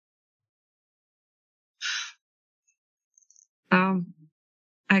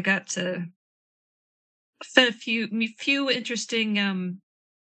 I got to fed a few interesting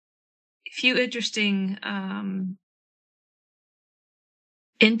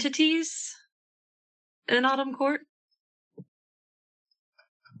entities in Autumn Court.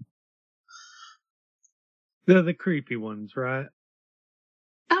 They're the creepy ones, right?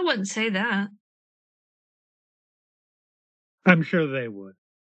 I wouldn't say that. I'm sure they would.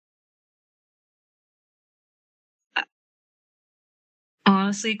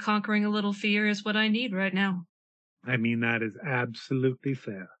 Honestly, conquering a little fear is what I need right now. I mean, that is absolutely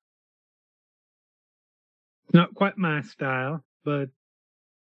fair. Not quite my style, but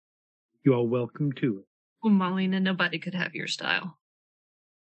you are welcome to it. Well, Marlena, nobody could have your style.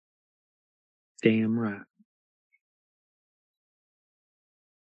 Damn right.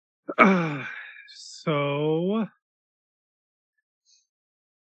 So,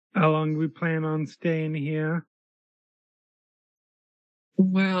 how long do we plan on staying here?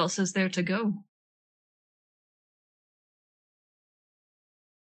 Where else is there to go?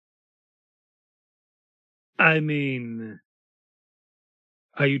 I mean,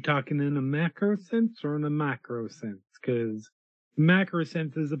 are you talking in a macro sense or in a macro sense? Because macro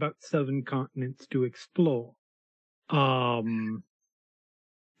sense is about 7 continents to explore.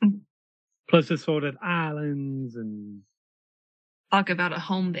 Plus assorted islands and... Talk about a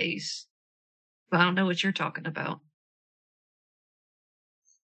home base. But I don't know what you're talking about.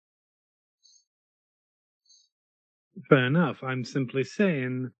 Fair enough. I'm simply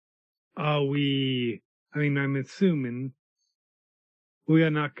saying, I'm assuming we are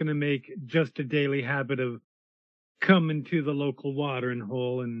not going to make just a daily habit of coming to the local watering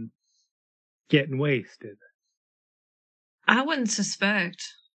hole and getting wasted. I wouldn't suspect.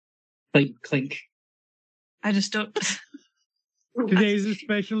 Clink, clink. I just don't. Today's a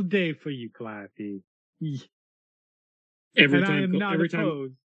special day for you, Calliope. Every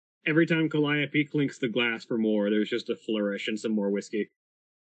time Calliope clinks the glass for more, there's just a flourish and some more whiskey.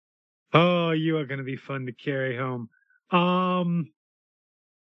 Oh, you are going to be fun to carry home.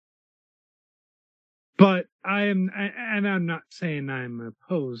 But I'm not saying I'm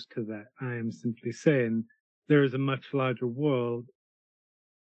opposed to that. I am simply saying there is a much larger world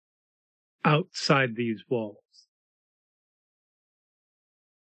outside these walls.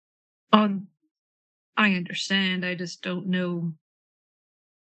 I understand. I just don't know.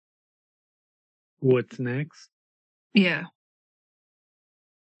 What's next? Yeah.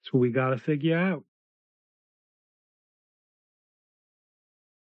 So we got to figure out.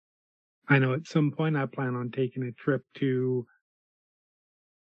 I know at some point I plan on taking a trip to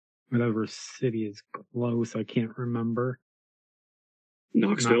whatever city is close. I can't remember.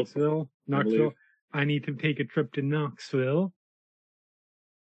 Knoxville. I need to take a trip to Knoxville.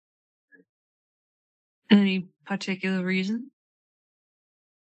 Any particular reason?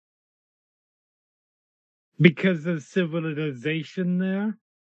 Because of civilization there.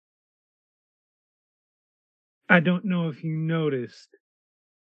 I don't know if you noticed,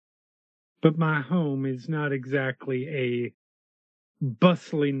 but my home is not exactly a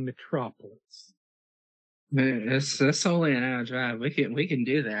bustling metropolis. That's only an hour drive. We can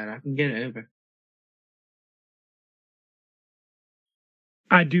do that. I can get over.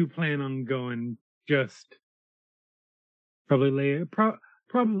 I do plan on going just probably later.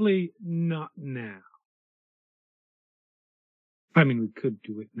 Probably not now. I mean, we could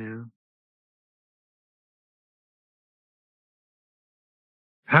do it now.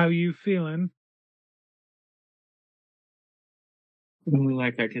 How you feeling?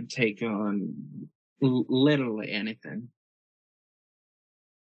 Like I could take on literally anything.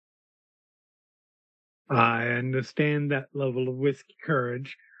 I understand that level of whiskey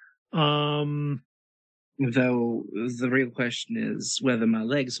courage. Though the real question is whether my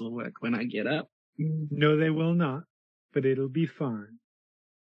legs will work when I get up. No, they will not, but it'll be fine.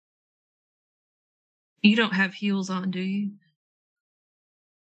 You don't have heels on, do you?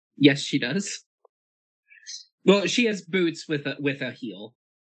 Yes, she does. Well, she has boots with a heel,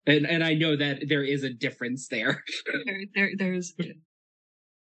 and I know that there is a difference there. There's.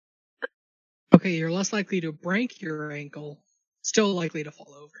 Okay, you're less likely to break your ankle, still likely to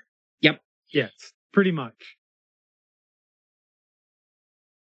fall over. Yep. Yes, pretty much.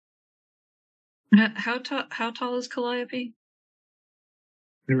 How tall is Calliope?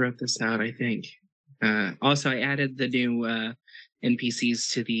 I wrote this out, I think. Also, I added the new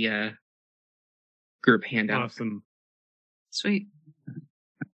NPCs to the group handout. Awesome. Sweet.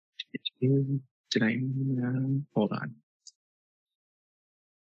 Did I? Hold on.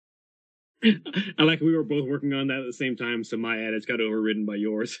 I like we were both working on that at the same time, so my edits got overridden by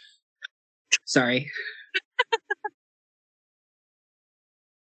yours. Sorry.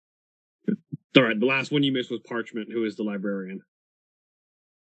 All right, the last one you missed was Parchment, who is the librarian.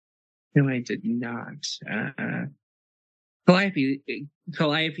 No, I did not.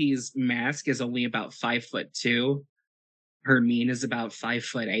 Calliope's mask is only about 5'2". Her mean is about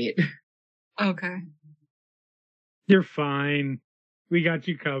 5'8". Okay. You're fine. We got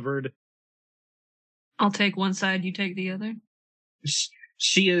you covered. I'll take one side, you take the other.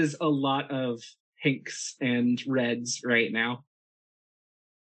 She is a lot of pinks and reds right now.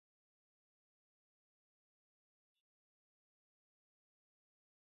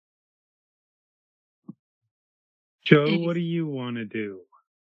 Joe, what do you want to do?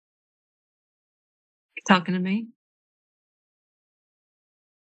 Talking to me?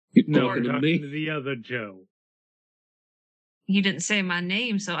 No, Talking we're to me? talking to the other Joe. You didn't say my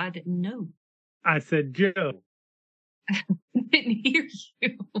name, so I didn't know. I said Joe. I didn't hear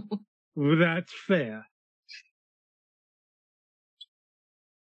you. Well, that's fair.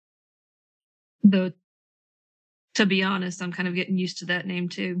 Though, to be honest, I'm kind of getting used to that name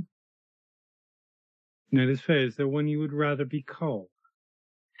too. That is fair. Is there one you would rather be called?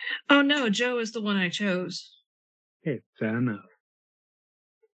 Oh no, Joe is the one I chose. Hey, fair enough.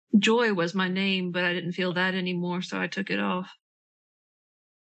 Joy was my name, but I didn't feel that anymore, so I took it off.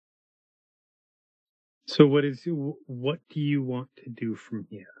 So what do you want to do from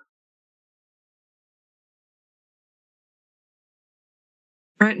here?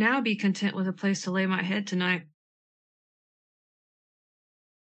 Right now, be content with a place to lay my head tonight.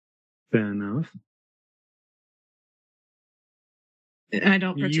 Fair enough. I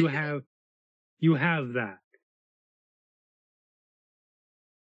don't particularly. You have that.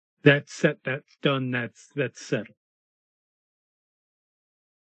 That's set, that's done, that's settled.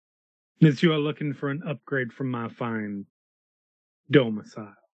 As you are looking for an upgrade from my fine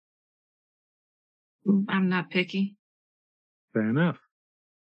domicile. I'm not picky. Fair enough.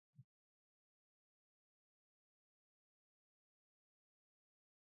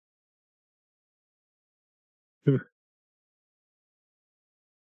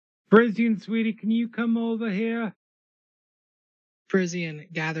 Frisian, sweetie, can you come over here? Frisian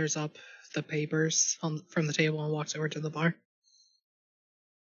gathers up the papers from the table and walks over to the bar.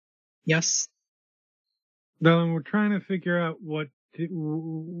 Yes. Darling, we're trying to figure out what's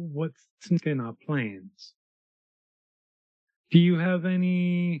in our plans. Do you have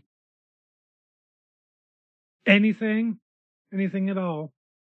anything at all?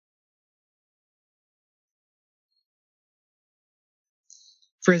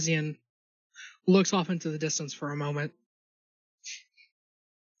 Frisian looks off into the distance for a moment.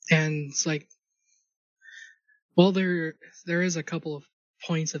 And it's like, well, there is a couple of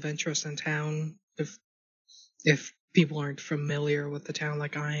points of interest in town if people aren't familiar with the town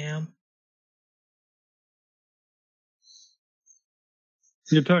like I am.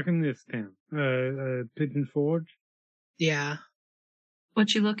 You're talking this town, Pigeon Forge? Yeah.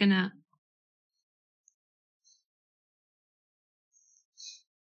 What you looking at?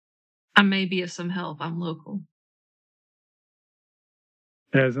 I may be of some help. I'm local.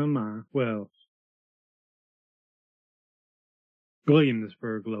 As am I. Well,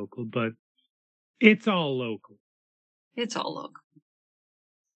 Williamsburg local, but it's all local. It's all local.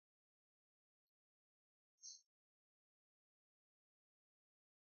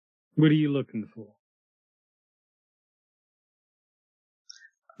 What are you looking for?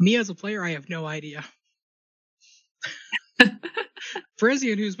 Me as a player, I have no idea.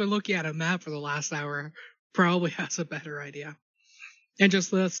 Frisian, who's been looking at a map for the last hour, probably has a better idea. And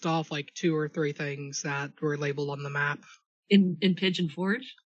just list off like 2 or 3 things that were labeled on the map. In Pigeon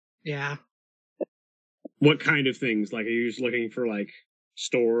Forge? Yeah. What kind of things? Like, are you just looking for like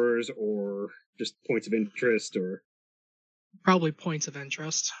stores or just points of interest, or Probably points of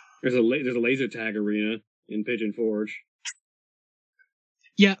interest. there's a laser tag arena in Pigeon Forge.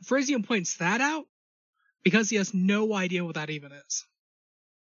 Yeah, Frisian points that out because he has no idea what that even is.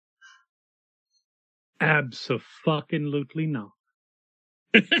 Abso-fucking-lutely not.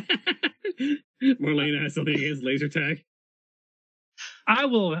 Marlena has something against laser tag.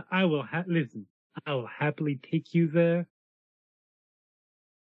 Listen, I will happily take you there.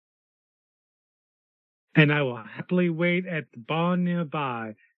 And I will happily wait at the bar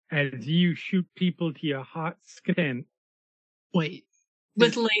nearby as you shoot people to your heart's content. Wait.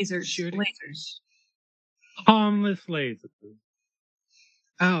 With lasers. Shooting? Lasers. Harmless lasers.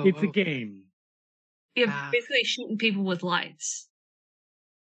 Oh, It's a okay. game. Yeah, basically shooting people with lights.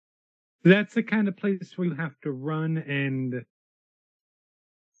 That's the kind of place where you have to run, and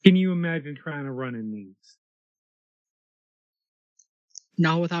can you imagine trying to run in these?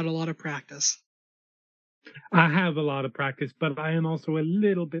 Not without a lot of practice. I have a lot of practice, but I am also a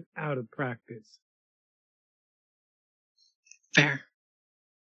little bit out of practice. Fair.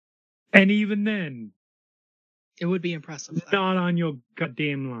 And even then, It would be impressive. Though. not on your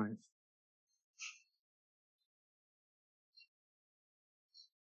goddamn life.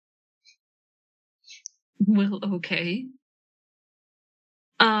 Well, okay.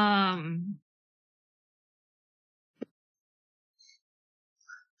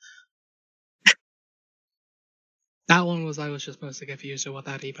 That one was I was just mostly confused with what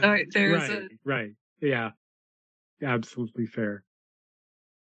that even. All right, there's Right. Yeah. Absolutely fair.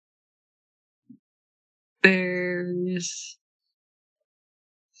 there's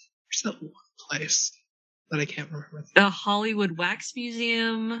There's that one place that I can't remember. the Hollywood Wax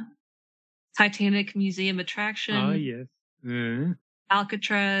Museum, Titanic Museum attraction, Ah, yes.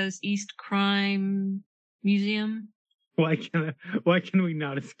 Alcatraz East Crime Museum. Why can we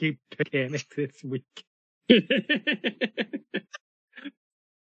not escape Titanic this week?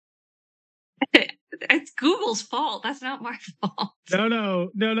 It's Google's fault. That's not my fault. No,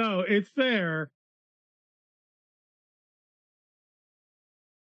 it's fair.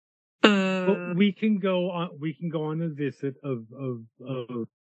 But we can go on a visit of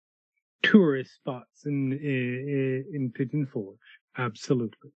tourist spots in Pigeon Forge.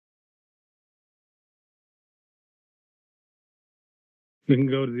 Absolutely. We can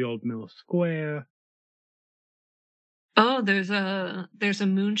go to the old Mill Square. Oh, there's a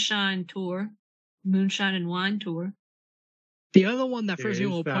moonshine tour, moonshine and wine tour. The other one that There first thing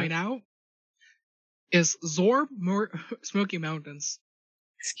is will that. point out is Zorb Smoky Mountains.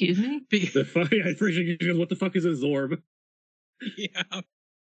 Excuse me? The fuck? I appreciate you. What the fuck is a Zorb? Yeah.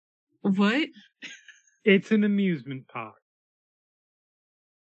 What? It's an amusement park.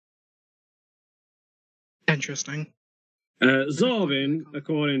 Interesting. Zorbing,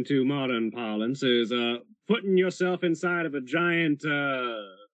 according to modern parlance, is putting yourself inside of a giant,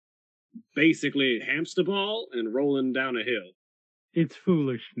 basically hamster ball and rolling down a hill. It's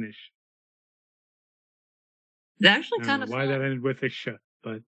foolishness. It's actually I kind don't of know why fun. that ended with a shut,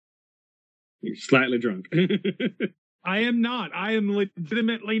 but You're slightly drunk. I am not. I am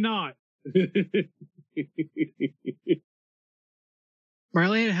legitimately not.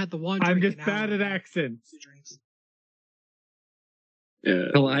 Marlene had the one. I'm drink just an bad hour at ago. accents. Two drinks.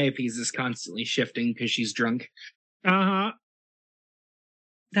 Calliope's is constantly shifting because she's drunk. Uh-huh.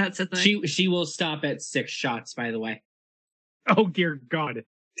 That's a thing. She will stop at 6 shots, by the way. Oh, dear God.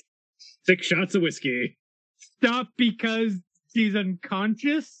 6 shots of whiskey. Stop because she's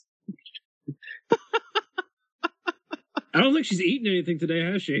unconscious? I don't think she's eaten anything today,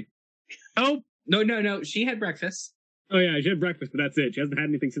 has she? Oh, No. She had breakfast. Oh yeah, she had breakfast, but that's it. She hasn't had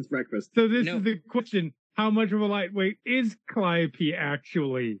anything since breakfast. so this No. is the question. How much of a lightweight is Calliope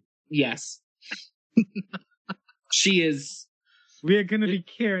actually? Yes. She is. We are going to be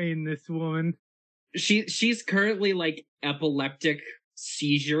carrying this woman. She's currently like epileptic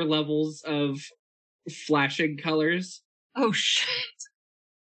seizure levels of flashing colors. Oh shit!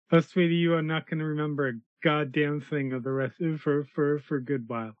 Oh, sweetie, you are not going to remember a goddamn thing of the rest for a good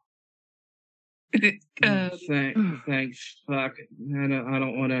while. Thanks. Fuck. I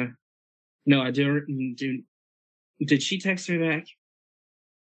don't want to. No, I don't. Did she text her back?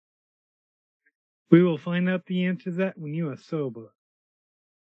 We will find out the answer to that when you are sober.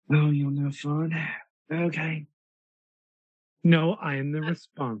 Oh, you'll know fun. Okay. No, I am the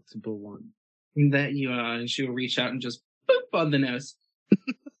responsible one. That you and she will reach out and just boop on the nose.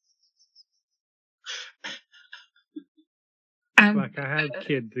 Like I have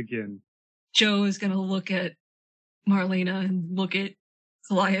kids again. Joe is gonna look at Marlena and look at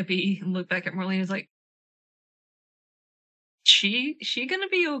Calliope and look back at Marlena. Is like, she gonna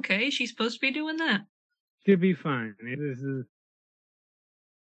be okay? She's supposed to be doing that. She'll be fine.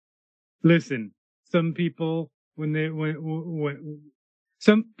 Listen, some people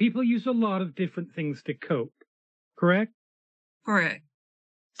some people use a lot of different things to cope. Correct? Correct.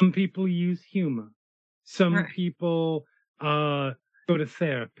 Some people use humor. Some Right. people go to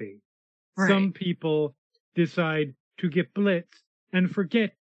therapy. Right. Some people decide to get blitzed and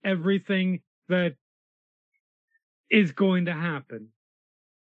forget everything that is going to happen.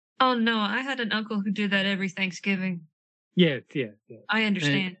 Oh no, I had an uncle who did that every Thanksgiving. Yes. I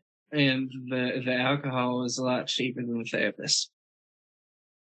understand. And the alcohol is a lot cheaper than the therapist.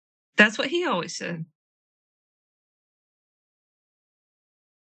 That's what he always said.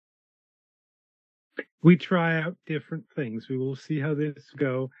 We try out different things. We will see how this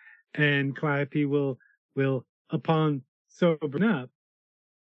go, and Calliope will upon sobering up,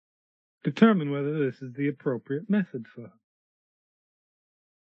 determine whether this is the appropriate method for her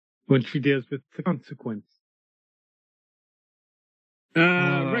when she deals with the consequence.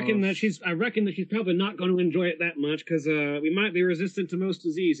 I reckon that she's probably not going to enjoy it that much because we might be resistant to most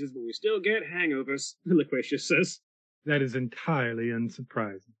diseases, but we still get hangovers. Loquacious says. That is entirely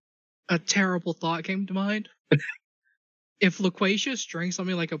unsurprising. A terrible thought came to mind. If Loquacious drank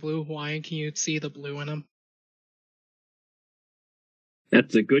something like a blue Hawaiian, can you see the blue in him?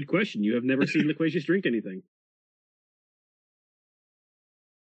 That's a good question. You have never seen Loquacious drink anything.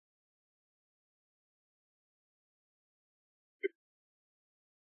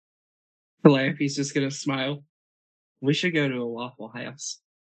 Calliope's just gonna smile. We should go to a Waffle House.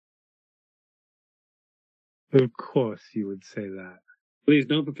 Of course, you would say that. Please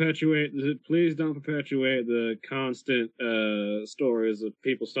don't perpetuate the constant stories of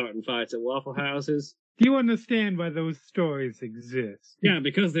people starting fights at Waffle Houses. Do you understand why those stories exist? Yeah,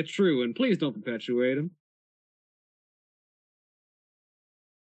 because they're true, and please don't perpetuate them.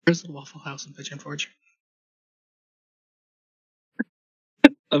 There's the Waffle House in Pigeon Forge.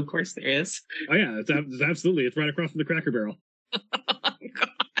 Of course there is. Oh yeah, it's absolutely. It's right across from the Cracker Barrel. Oh, God.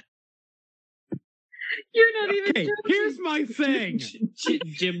 You're not even Okay, joking. here's my thing.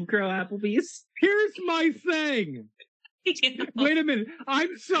 Jim Crow Applebee's. Here's my thing. Wait a minute.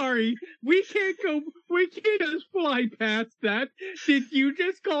 I'm sorry. We can't just fly past that. Did you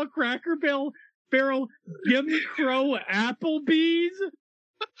just call Cracker Barrel Jim Crow Applebee's?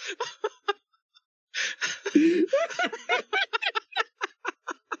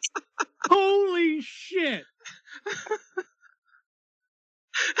 Holy shit.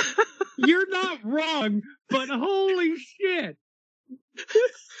 You're not wrong, but holy shit.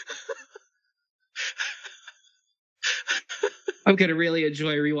 I'm gonna really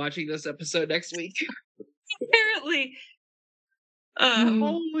enjoy rewatching this episode next week. Apparently.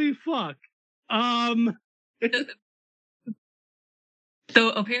 Holy fuck. So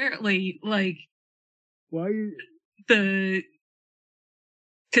apparently, like, Why? the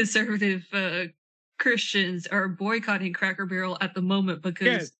conservative Christians are boycotting Cracker Barrel at the moment because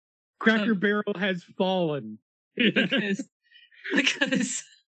Yes, Cracker Barrel has fallen. because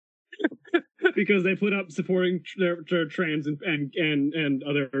Because they put up supporting their trans and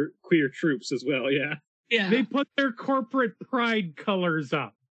other queer troops as well. Yeah. yeah, They put their corporate pride colors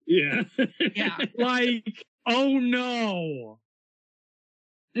up. Yeah. yeah. Like, oh no.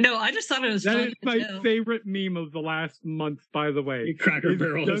 No, I just thought it was That fun. is my favorite meme of the last month, by the way. Cracker It's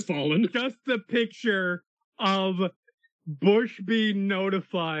Barrel has just- fallen. Just the picture of Bush being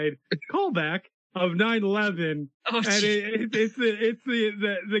notified, callback, of 9/11, Oh, and it's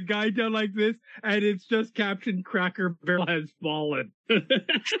the guy done like this, and it's just captioned "Cracker Barrel has fallen."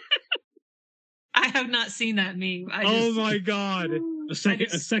 I have not seen that meme. Oh my god! A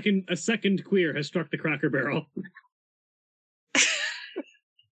second queer has struck the Cracker Barrel.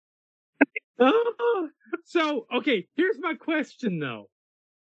 So, okay, here's my question though.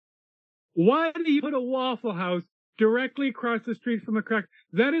 Why do you put a Waffle House directly across the street from a cracker?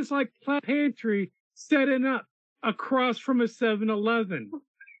 That is like Plaid Pantry setting up across from a 7-Eleven.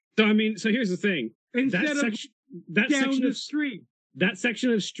 So I mean, so here's the thing. Instead That of section, that down section the of street. that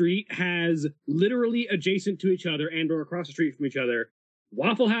section of street has literally adjacent to each other and or across the street from each other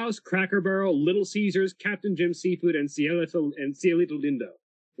Waffle House, Cracker Barrel, Little Caesars, Captain Jim's Seafood, and Cielito Lindo,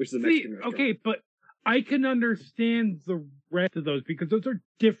 which is a Mexican restaurant. Okay, but I can understand the rest of those because those are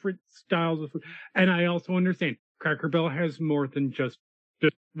different styles of food. And I also understand Cracker Barrel has more than just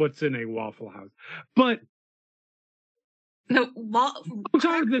what's in a Waffle House. But No, those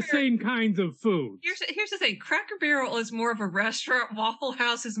are the same kinds of food. Here's the thing. Cracker Barrel is more of a restaurant. Waffle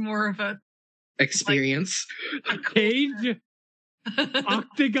House is more of a Experience. Cage,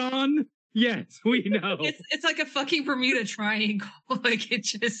 octagon. Yes, we know. It's like a fucking Bermuda Triangle. Like it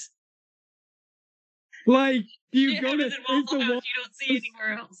just. Like you go to than Waffle House, you don't see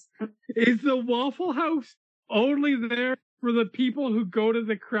anywhere else. Is the Waffle House only there for the people who go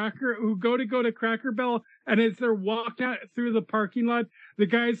to Cracker Barrel, and as they're walking out through the parking lot, the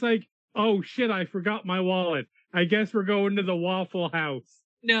guy's like, "Oh shit, I forgot my wallet. I guess we're going to the Waffle House."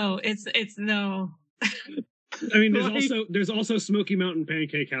 No, it's no. I mean, there's also Smoky Mountain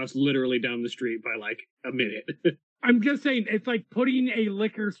Pancake House literally down the street by like a minute. I'm just saying, it's like putting a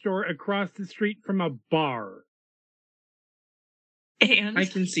liquor store across the street from a bar. And I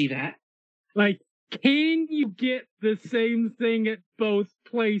can see that. Like, can you get the same thing at both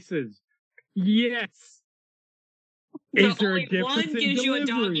places? Yes. Is there a only difference one in gives you a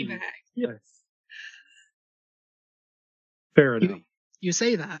doggy delivery? bag. Yes. Fair enough. You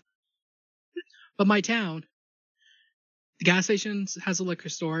say that. But my town, the gas station has a liquor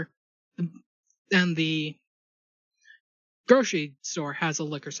store, and the grocery store has a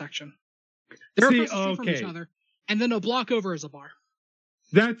liquor section. They're See, across the street from each okay. other, and then a block over is a bar.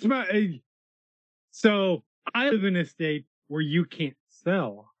 That's my. So I live in a state where you can't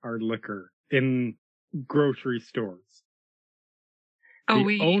sell hard liquor in grocery stores. Oh,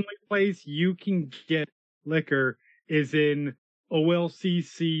 The only place you can get liquor is in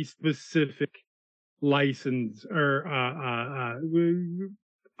OLCC specific license or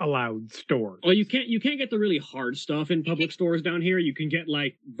allowed stores. Well, you can't get the really hard stuff in public stores down here. You can get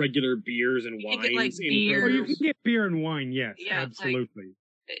like regular beers and You wines. can get, like, in beer. Or you groceries. can get beer and wine, yes, Yeah, like- absolutely.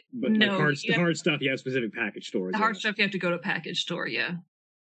 But No, like you have- hard stuff, you have specific package stores. The hard yeah. stuff you have to go to a package store, yeah.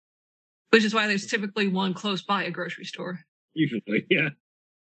 Which is why there's typically one close by a grocery store. Usually, yeah.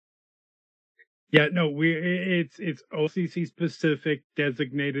 Yeah, no, it's OCC specific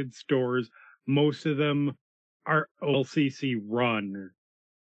designated stores. Most of them are OLCC run,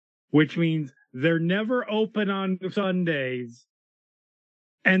 which means they're never open on Sundays,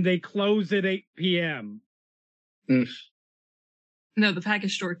 and they close at 8 p.m. No, the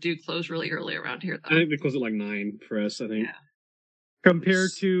package store do close really early around here, I though. think they close at like 9 for us. I think. Yeah.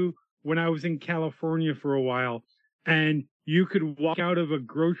 Compared to when I was in California for a while, and you could walk out of a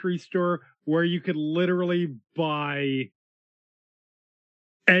grocery store where you could literally buy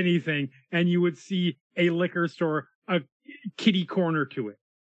anything, and you would see a liquor store, a kitty corner to it.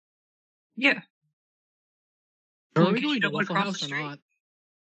 Yeah. Are Well, we in case going you to don't wanna Waffle cross House the or street. not?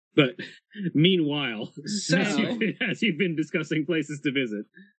 But meanwhile, So- as you've been discussing places to visit,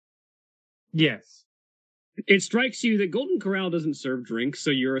 Yes. it strikes you that Golden Corral doesn't serve drinks,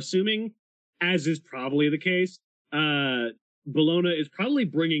 so you're assuming, as is probably the case, Bologna is probably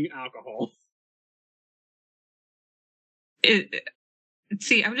bringing alcohol.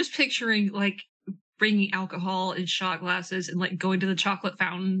 See, I'm just picturing, like, bringing alcohol in shot glasses and, like, going to the chocolate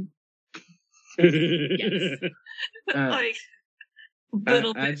fountain. Yes. Like,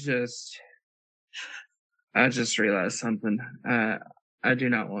 little I bit. just realized something. I do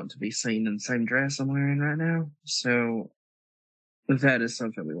not want to be seen in the same dress I'm wearing right now. So that is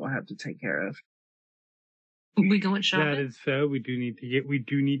something we will have to take care of. We going That shopping? is fair. We do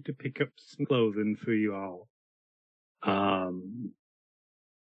need to pick up some clothing for you all. I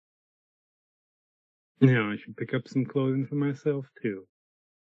should pick up some clothing for myself too.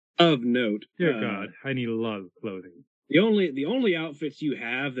 Of note, Dear God, I need a lot of clothing. the only outfits you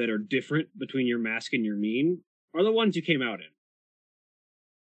have that are different between your mask and your mien are the ones you came out in.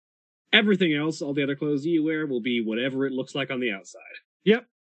 Everything else, all the other clothes you wear, will be whatever it looks like on the outside. Yep.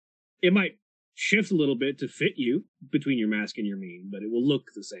 It might shift a little bit to fit you between your mask and your mien, but it will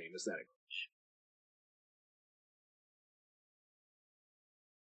look the same aesthetically.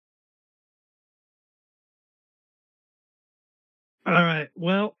 All right.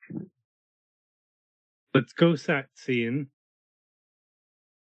 Well, let's go sightseeing.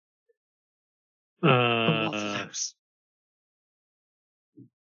 The Waffle House.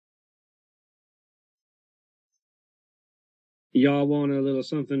 Y'all want a little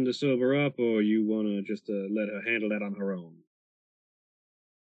something to sober up, or you want to just let her handle that on her own?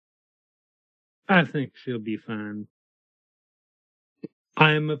 I think she'll be fine.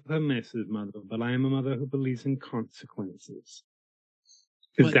 I am a permissive mother, but I am a mother who believes in consequences.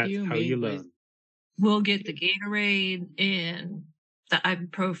 Because What do that's you how mean you by- learn. We'll get the Gatorade and the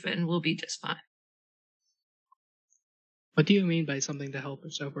ibuprofen. We'll be just fine. What do you mean by something to help her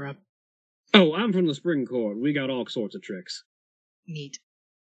sober up? Oh, I'm from the Spring Court. We got all sorts of tricks. Neat.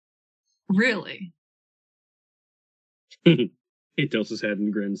 Really? He tilts his head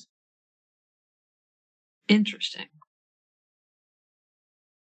and grins. Interesting.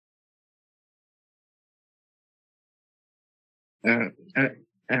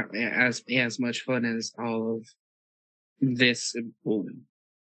 As much fun as all of this,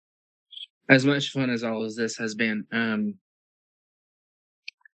 as much fun as all of this has been,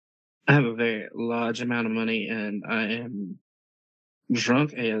 I have a very large amount of money, and I am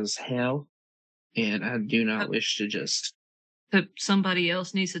drunk as hell, and I do not wish to just. That somebody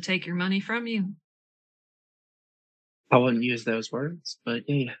else needs to take your money from you. I wouldn't use those words, but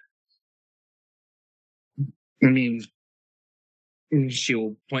yeah. I mean, she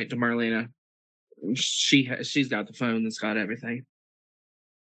will point to Marlena. She's got the phone that's got everything.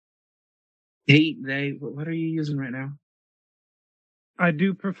 What are you using right now? I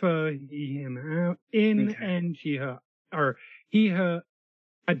do prefer he, him, out, in, Okay. and she, her. Or he, her,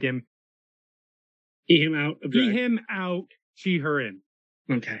 goddamn. He, him out. He, him, out, she, her, in.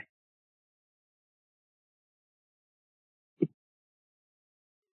 Okay.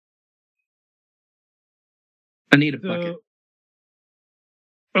 I need a bucket.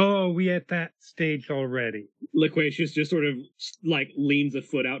 Oh, we at that stage already. Liquatius just sort of like leans a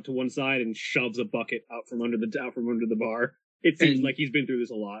foot out to one side and shoves a bucket out from under the bar. It seems like he's been through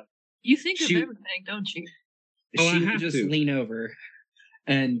this a lot. You think of everything, don't you? Oh, I She have would just to. lean over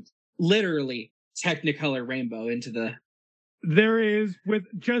and literally Technicolor rainbow into the. There is, with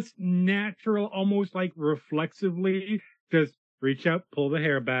just natural, almost like reflexively, just reach out, pull the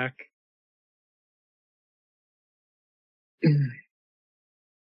hair back.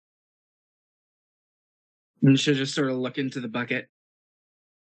 And she'll just sort of look into the bucket.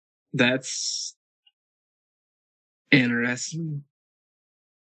 That's interesting.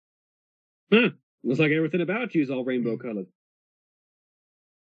 Huh. Looks like everything about you is all rainbow colored.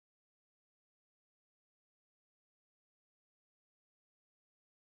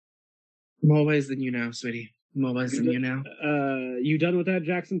 More ways than you know, sweetie. More ways than you know. You done with that,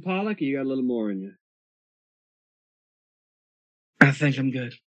 Jackson Pollock? Or you got a little more in you? I think I'm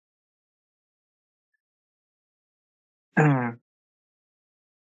good.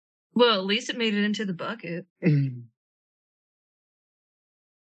 Well, at least it made it into the bucket.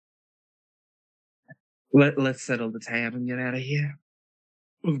 Let's settle the tab and get out of here.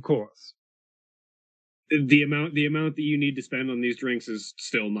 Of course. The amount that you need to spend on these drinks is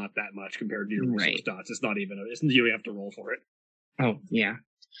still not that much compared to your resource dots. It's not even. You have to roll for it. Oh yeah.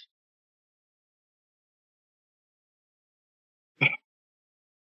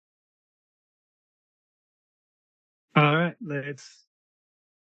 All right, let's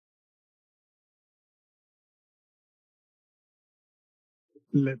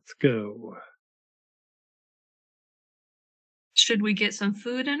go. Should we get some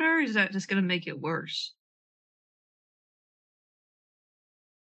food in her, or is that just going to make it worse?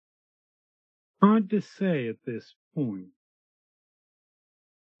 Hard to say at this point.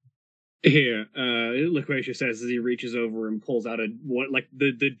 Here, Liquatia says as he reaches over and pulls out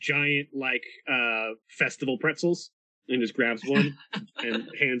the giant festival pretzels and just grabs one and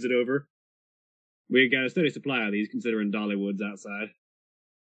hands it over. We got a steady supply of these considering Dollywood's outside.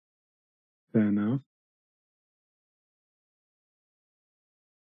 Fair enough.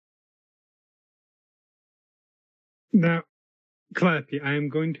 Now, Clappy, I am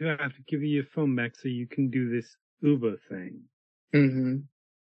going to have to give you your phone back so you can do this Uber thing. Mm-hmm.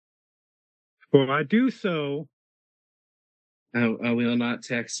 Before I do so... I will not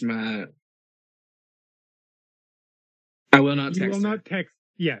text my... I will not text You will not text...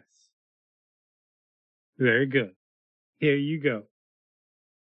 Yes. Very good. Here you go.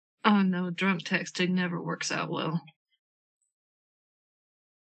 Oh no, drunk texting never works out well.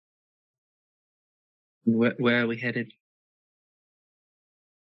 Where are we headed?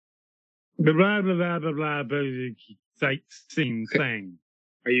 Blah, blah, blah, blah, blah, blah, sightseeing thing.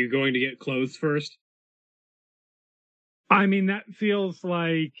 Are you going to get clothes first? I mean, that feels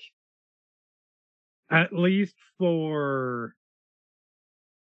like, at least for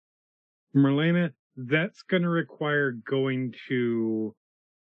Marlena, that's going to require going to...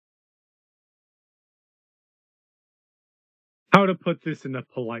 How to put this in a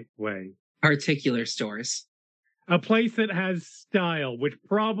polite way? Particular stores. A place that has style, which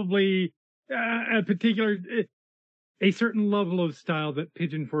probably a certain level of style that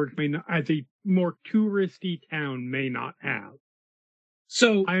Pigeon Forge may not, as a more touristy town, may not have.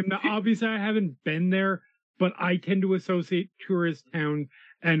 So obviously I haven't been there, but I tend to associate tourist town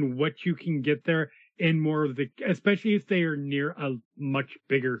and what you can get there in more of the, especially if they are near a much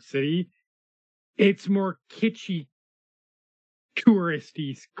bigger city. It's more kitschy,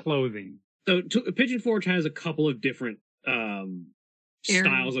 touristy clothing. So Pigeon Forge has a couple of different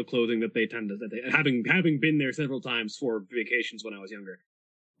styles of clothing that they tend to, having been there several times for vacations when I was younger.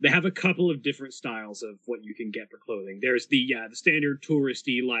 They have a couple of different styles of what you can get for clothing. There's the standard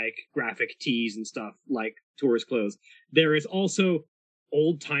touristy like graphic tees and stuff like tourist clothes. There is also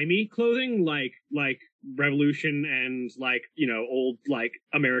old timey clothing like Revolution and old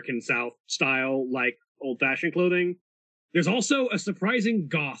American South style like old fashioned clothing. There's also a surprising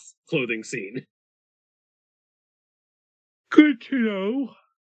goth clothing scene. Good to know.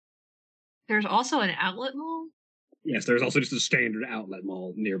 There's also an outlet mall? Yes, there's also just a standard outlet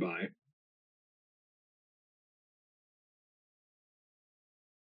mall nearby.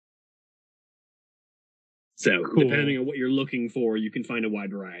 So, Cool. depending on what you're looking for, you can find a wide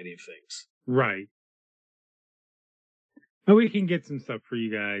variety of things. Right. And we can get some stuff for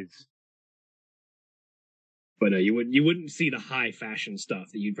you guys. But you wouldn't see the high fashion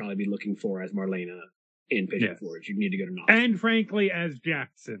stuff that you'd probably be looking for as Marlena in Pigeon Forge. You'd need to go to Knoxville. And frankly, as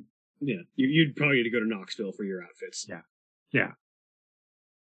Jackson. Yeah, you'd probably need to go to Knoxville for your outfits. Yeah. Yeah.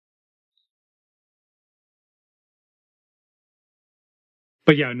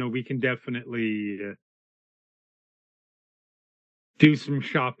 But yeah, no, we can definitely do some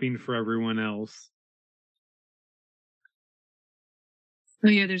shopping for everyone else. Oh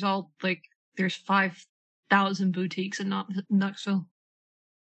yeah, there's 5,000 boutiques in Knoxville.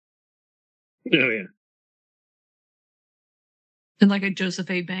 Oh yeah. And like a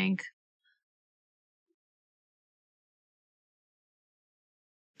Joseph A. Bank.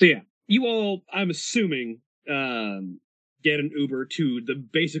 So yeah, you all, I'm assuming, get an Uber to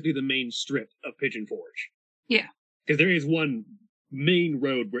basically the main strip of Pigeon Forge. Yeah. Because there is one main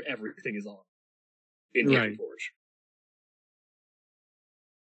road where everything is on in Pigeon Right. Forge.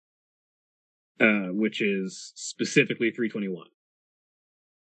 Which is specifically 321.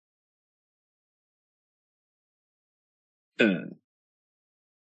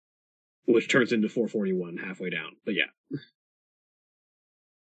 Which turns into 441 halfway down. But yeah.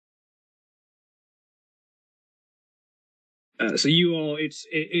 So you all, it's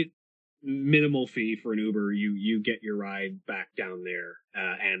minimal fee for an Uber. You get your ride back down there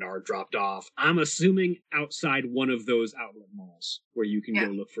and are dropped off. I'm assuming outside one of those outlet malls where you can go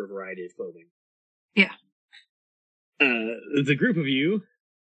look for a variety of clothing. Yeah. The group of you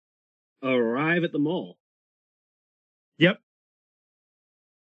arrive at the mall. Yep.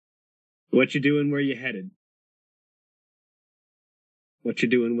 What you doing? Where you headed? What you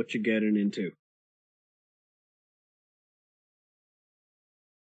doing? What you getting into?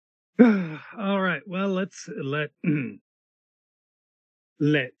 All right. Well, let's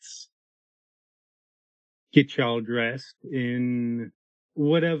get y'all dressed in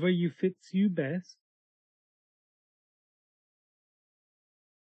whatever fits you best.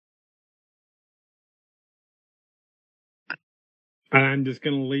 And I'm just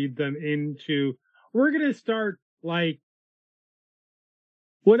going to lead them into, we're going to start like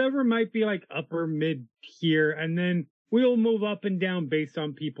whatever might be like upper mid here, and then we'll move up and down based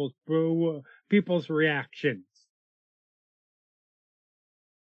on people's reactions.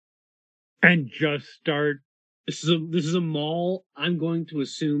 And just start. This is a mall. I'm going to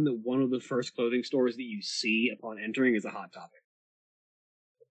assume that one of the first clothing stores that you see upon entering is a Hot Topic.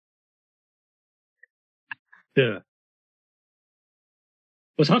 Yeah.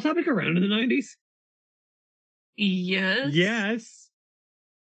 Was Hot Topic around in the 90s? Yes. Yes.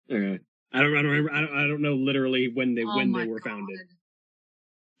 Okay. I don't remember. I don't know literally when they were founded.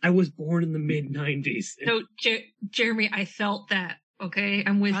 I was born in the mid 90s. So Jeremy, I felt that. Okay,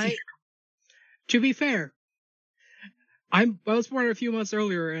 I'm with you. To be fair, I was born a few months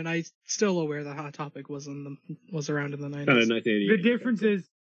earlier, and I still aware that Hot Topic was around in the 90s. 1988. The difference is,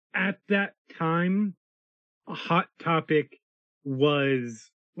 at that time, a Hot Topic was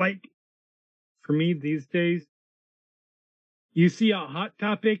like, for me these days, you see a Hot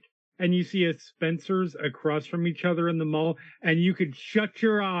Topic and you see a Spencer's across from each other in the mall, and you could shut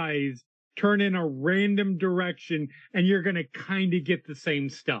your eyes, turn in a random direction, and you're going to kind of get the same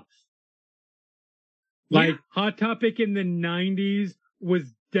stuff. Like, Hot Topic in the 90s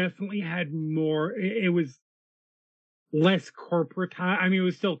was definitely had more, it was less corporate. I mean, it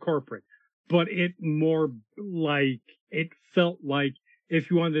was still corporate, but it felt like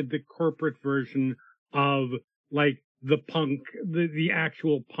if you wanted the corporate version of like the punk, the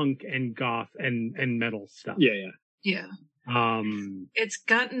actual punk and goth and metal stuff. Yeah. It's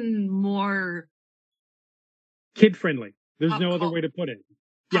gotten more kid friendly. There's no other way to put it.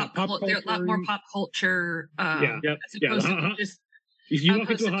 Pop culture. There's a lot more pop culture. You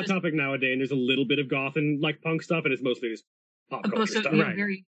walk into a Hot Topic nowadays, and there's a little bit of goth and like punk stuff, and it's mostly just pop culture stuff.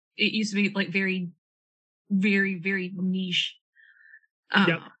 Right. It used to be like very, very, very niche.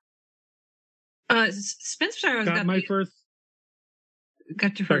 Spencer, got my first.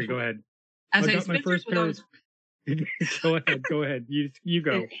 Got your Sorry, first. go ahead. I got my first pair of. Go ahead. You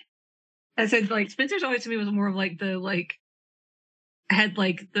go. I said, like, Spencer's always to me was more of like had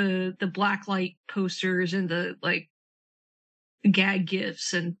like the black light posters and the like gag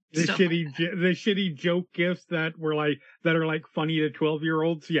gifts and the stuff shitty joke gifts that are like funny to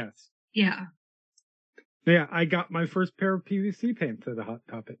 12-year-olds. Yes. Yeah. Yeah, I got my first pair of PVC pants at a Hot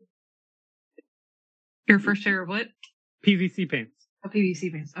Topic. Your first pair of what? PVC pants. Oh,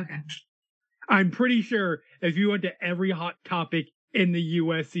 PVC pants. Okay. I'm pretty sure if you went to every Hot Topic in the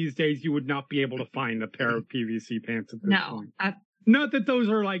US these days, you would not be able to find a pair of PVC pants at this No, point. Not that those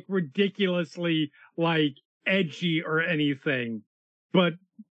are like ridiculously like edgy or anything, but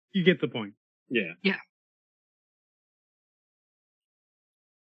you get the point. Yeah. Yeah.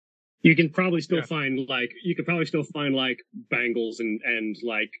 You can probably still Yeah. find like bangles and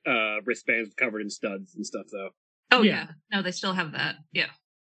like wristbands covered in studs and stuff though. Oh Yeah. yeah. No, they still have that. Yeah.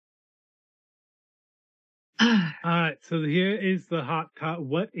 Alright, so here is the hot top.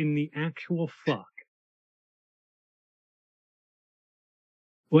 What in the actual fuck?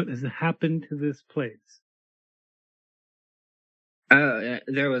 What has happened to this place?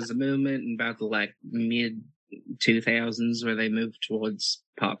 There was a movement in about the like mid 2000s where they moved towards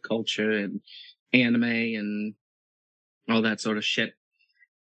pop culture and anime and all that sort of shit.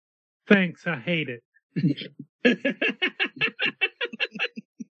 Thanks, I hate it.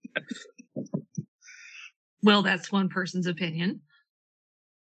 Well, that's one person's opinion.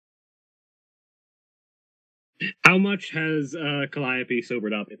 How much has Calliope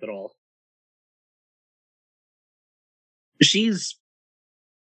sobered up, if at all? She's,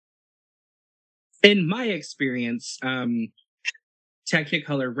 in my experience,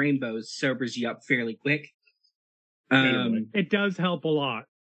 Technicolor Rainbows sobers you up fairly quick. It does help a lot.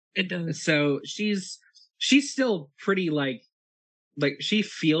 It does. So she's still pretty like she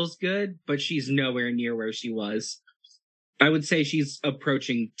feels good, but she's nowhere near where she was. I would say she's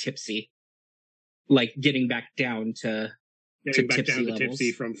approaching tipsy, like getting back down to Getting back tipsy down to levels.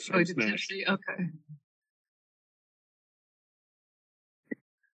 tipsy from Oh, Smash. tipsy. Okay.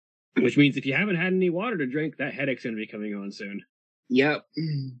 Which means if you haven't had any water to drink, that headache's going to be coming on soon. Yep.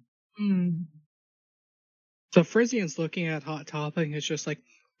 Mm. So Frisian's looking at Hot Topic and it's just like,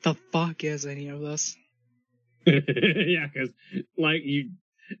 the fuck is any of this? Yeah, because like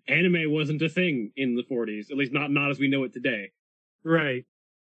anime wasn't a thing in the 40s, at least not as we know it today. Right.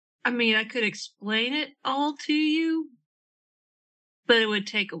 I mean, I could explain it all to you, but it would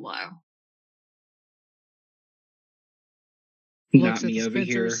take a while. Looks Not at me the over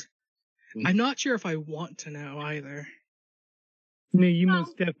here. Spencers. I'm not sure if I want to know either. No, you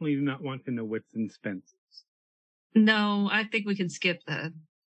most definitely do not want to know what's in Spencer's. No, I think we can skip that.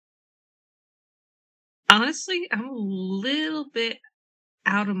 Honestly, I'm a little bit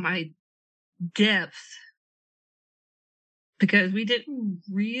out of my depth because we didn't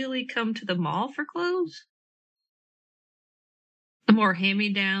really come to the mall for clothes. More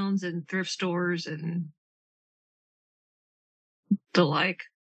hand-me-downs and thrift stores and the like.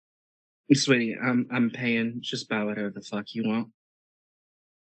 Sweetie, I'm paying. Just buy whatever the fuck you want.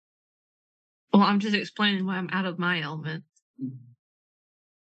 Well, I'm just explaining why I'm out of my element.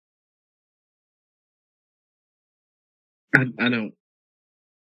 I don't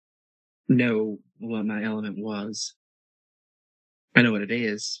know what my element was. I know what it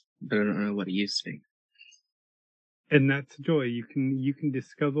is, but I don't know what it used to be. And that's joy. You can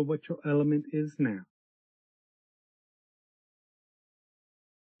discover what your element is now.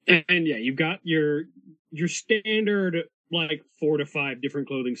 And yeah, you've got your standard like 4 to 5 different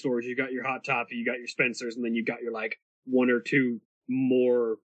clothing stores. You got your Hot Topic, you got your Spencer's, and then you got your like 1 or 2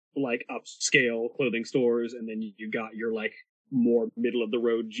 more like upscale clothing stores, and then you got your like more middle of the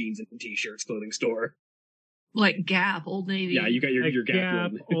road jeans and t-shirts clothing store. Like Gap, Old Navy. Yeah, you got your Like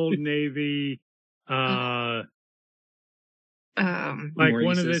Gap, Old Navy, like one of the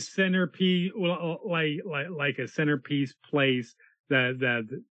Maurice's. centerpiece, well, like a centerpiece place that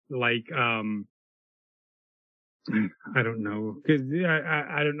like I don't know, because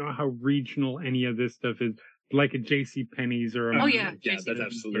I don't know how regional any of this stuff is. Like a J.C. Penney's or a Oh, yeah, yeah, JC. that's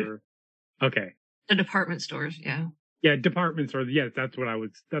absolutely. Okay. The department stores, yeah. Yeah, department stores. Yes, that's the word I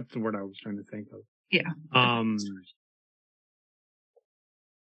was trying to think of. Yeah.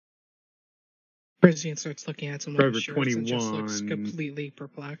 Frisian starts looking at some of Forever the shirts and just 21. looks completely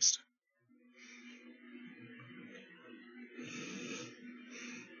perplexed.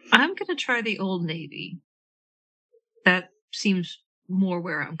 I'm going to try the Old Navy. That seems more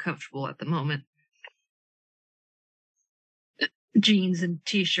where I'm comfortable at the moment. Jeans and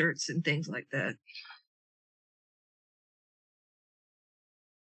t-shirts and things like that.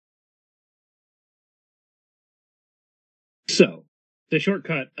 So, to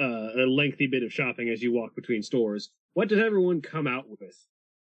shortcut a lengthy bit of shopping as you walk between stores, what does everyone come out with?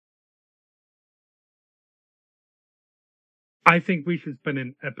 I think we should spend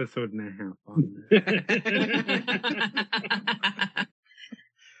an episode and a half on this.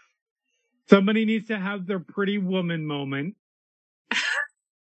 Somebody needs to have their pretty woman moment.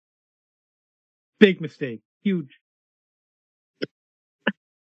 Big mistake. Huge.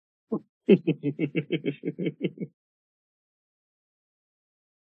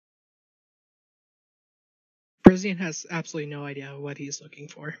 Frisian has absolutely no idea what he's looking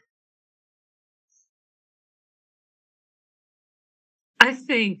for. I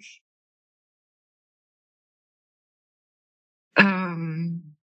think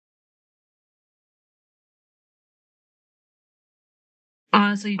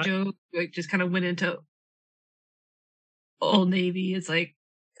honestly, Joe just kind of went into Old Navy. It's like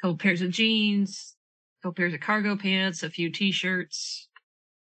a couple pairs of jeans, a couple pairs of cargo pants, a few t-shirts,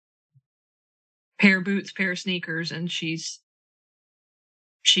 pair of boots, pair of sneakers, and she's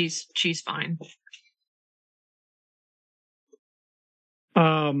fine.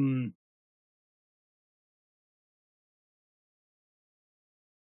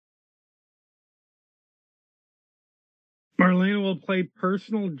 Marlena will play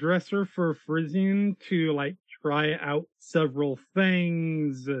personal dresser for Frisian to like try out several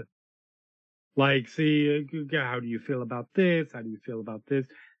things. Like, see, how do you feel about this? How do you feel about this?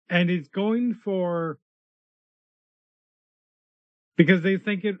 And it's going for, because they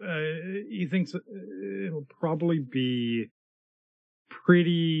think he thinks it'll probably be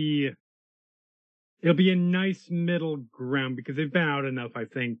it'll be a nice middle ground because they've been out enough, I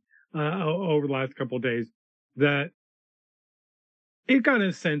think, over the last couple of days that it got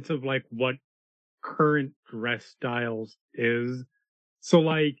a sense of like what current dress styles is. So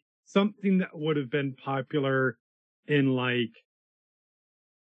like something that would have been popular in like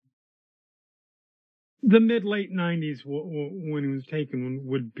the mid-late 90s when it was taken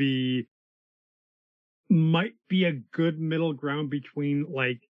might be a good middle ground between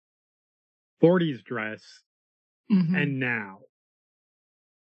like 40s dress and now.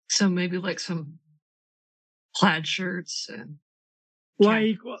 So maybe like some plaid shirts and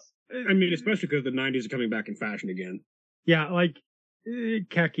like, I mean, especially because the 90s are coming back in fashion again. Yeah, like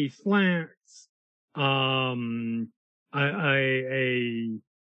khaki slacks, like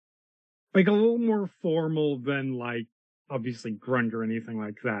a little more formal than like obviously grunge or anything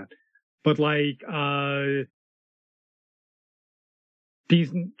like that, but like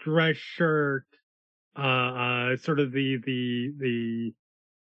decent dress shirt, sort of the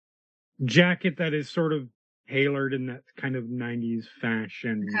jacket that is sort of tailored in that kind of 90s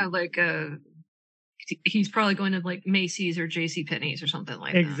fashion. kind of like he's probably going to like Macy's or JCPenney's or something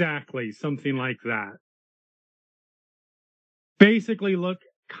like exactly, something like that. Basically look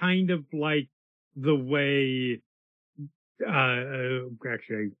kind of like the way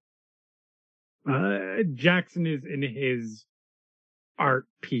Jackson is in his art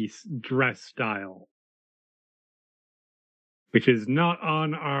piece dress style, which is not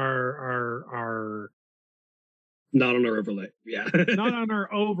on our not on our overlay. Yeah. not on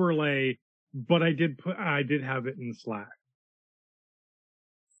our overlay, but I did have it in Slack.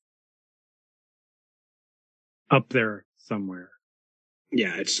 Up there somewhere.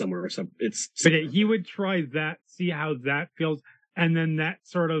 Yeah, it's somewhere. But he would try that, see how that feels, and then that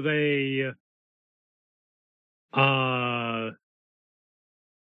sort of a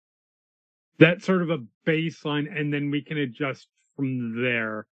that sort of a baseline, and then we can adjust from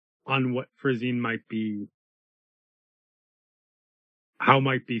there on what Frisian might be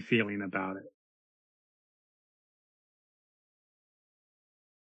feeling about it.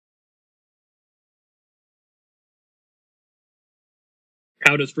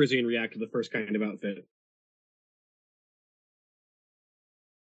 How does Frisian react to the first kind of outfit?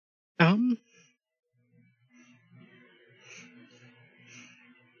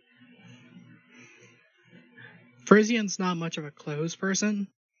 Frisian's not much of a clothes person,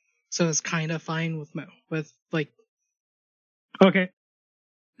 so it's kind of fine with like. Okay.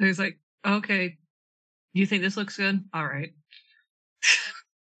 He's like, okay, you think this looks good? All right.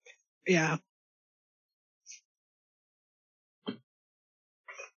 Yeah.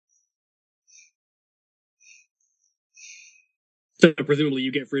 So presumably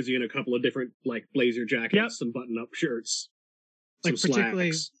you get Frisian a couple of different like blazer jackets, some button-up shirts, like some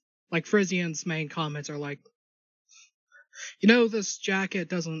particularly slacks. Like Frisian's main comments are like, you know, this jacket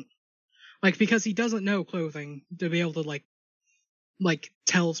doesn't like, because he doesn't know clothing to be able to like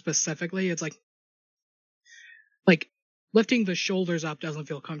tell specifically. It's like lifting the shoulders up doesn't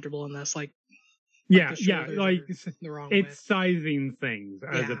feel comfortable in this. Like the wrong it's width. Sizing things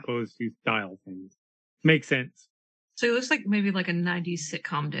as opposed to style things. Makes sense. So he looks like maybe like a 90s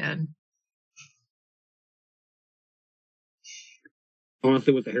sitcom dad.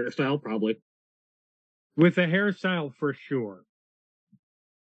 Honestly, with the hairstyle, probably. With the hairstyle, for sure.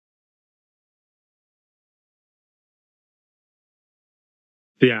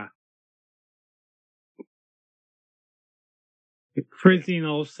 Yeah. Frisian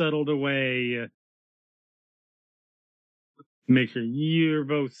all settled away. Make sure you're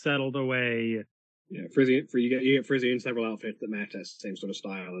both settled away. Yeah, Frizzy, you get Frizzy in several outfits that match that same sort of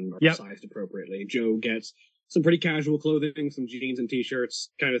style and are sized appropriately. Joe gets some pretty casual clothing, some jeans and t-shirts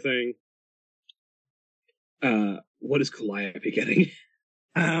kind of thing. What is Calliope getting?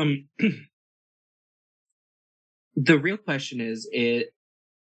 The real question is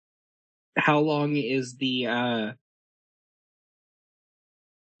how long is the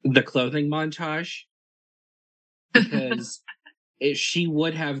clothing montage? Because she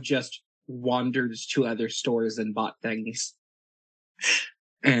would have just wandered to other stores and bought things,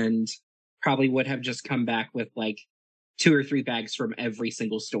 and probably would have just come back with like 2 or 3 bags from every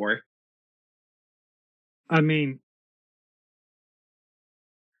single store. I mean,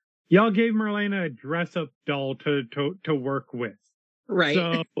 y'all gave Marlena a dress-up doll to work with, right?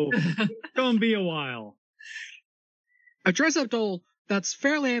 So it's gonna be a while. A dress-up doll that's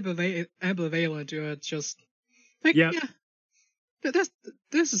fairly ambivalent to it. Just like, yeah, this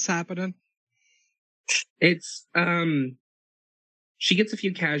is happening. It's she gets a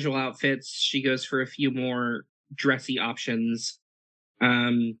few casual outfits. She goes for a few more dressy options.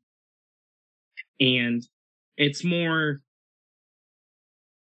 And it's more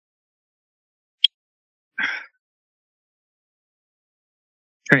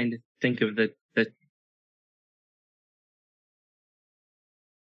trying to think of the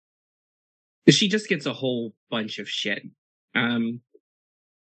she just gets a whole bunch of shit.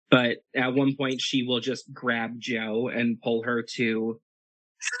 But at one point she will just grab Joe and pull her to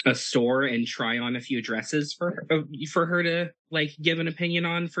a store and try on a few dresses for her to like give an opinion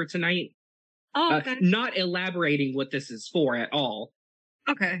on for tonight. Oh, okay. Not elaborating what this is for at all.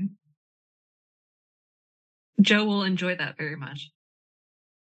 Okay. Joe will enjoy that very much.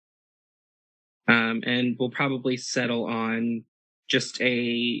 And we'll probably settle on just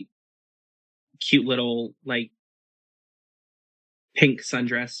a cute little like pink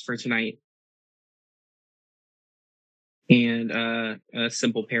sundress for tonight. And a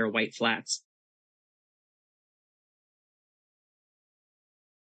simple pair of white flats.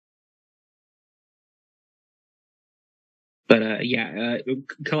 But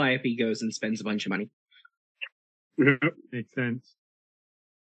Calliope goes and spends a bunch of money. Makes sense.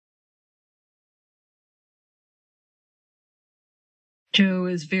 Joe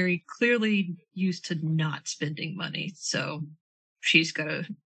is very clearly used to not spending money, so she's got to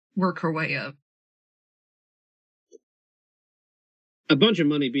work her way up. A bunch of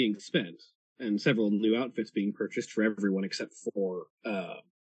money being spent and several new outfits being purchased for everyone except for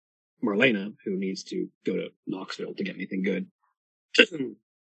Marlena, who needs to go to Knoxville to get anything good.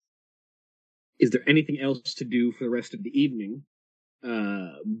 Is there anything else to do for the rest of the evening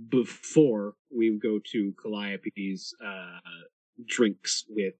before we go to Calliope's drinks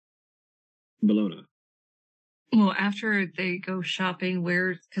with Bologna? Well, after they go shopping,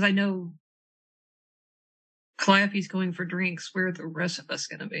 because I know Calliope's going for drinks, where are the rest of us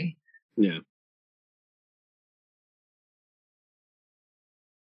going to be? Yeah.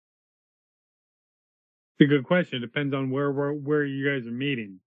 It's a good question. It depends on where you guys are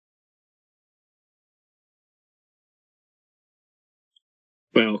meeting.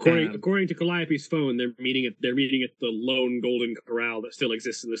 Well, according to Calliope's phone, they're meeting at the lone Golden Corral that still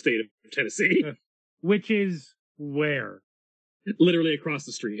exists in the state of Tennessee, which is where? Literally across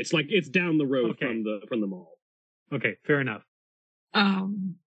the street. It's like it's down the road from the mall. Okay, fair enough.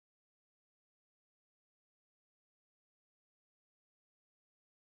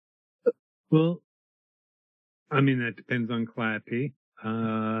 Well, I mean that depends on Calliope.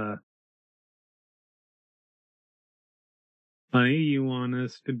 Honey, you want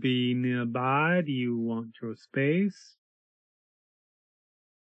us to be nearby? Do you want your space?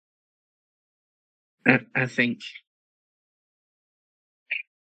 I think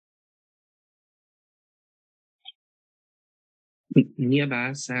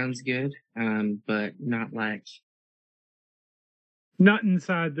nearby sounds good, but not like not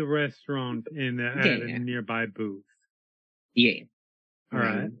inside the restaurant at a nearby booth. Yeah. All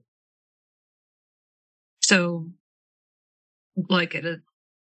right. So, like at a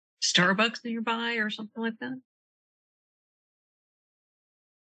Starbucks nearby or something like that?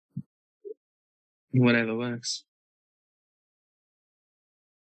 Whatever works.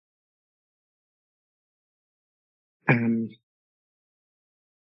 And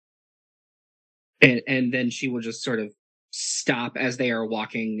then she will just sort of stop as they are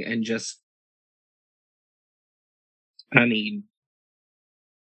walking and just, I need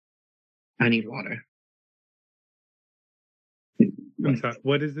water. I'm sorry,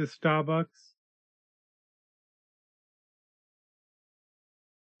 what is this Starbucks?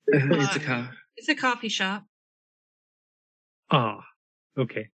 It's a coffee shop. Ah,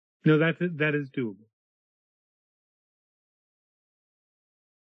 okay. No, that is doable.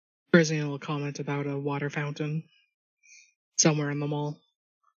 Brazilian will comment about a water fountain somewhere in the mall.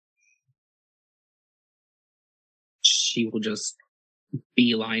 She will just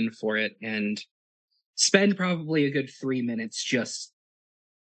beeline for it and spend probably a good 3 minutes just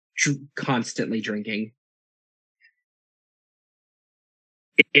constantly drinking.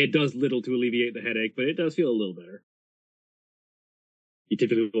 It does little to alleviate the headache, but it does feel a little better. You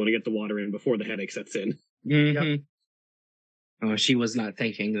typically want to get the water in before the headache sets in. Mm-hmm. Yep. Oh, she was not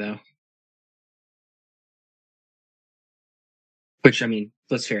thinking, though. Which, I mean,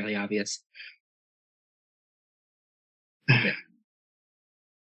 was fairly obvious.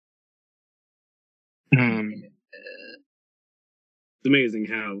 It's amazing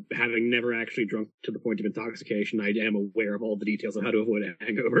how, having never actually drunk to the point of intoxication, I am aware of all the details of how to avoid a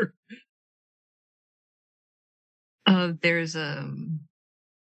hangover. There's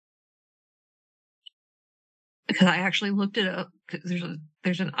because I actually looked it up.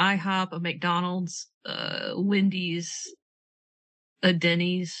 There's an IHOP, a McDonald's, Wendy's, a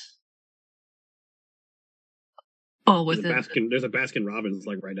Denny's. All within. There's a Baskin Robbins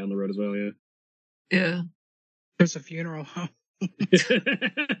like right down the road as well. Yeah. Yeah. There's a funeral home.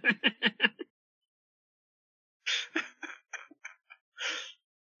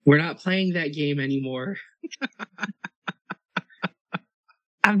 We're not playing that game anymore.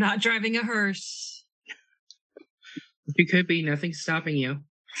 I'm not driving a hearse. You could be. Nothing's stopping you.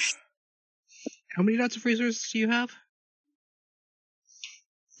 How many dots of freezers do you have?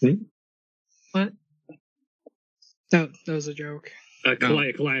 What? That was a joke.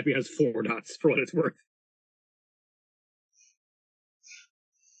 Calliope has 4 dots for what it's worth.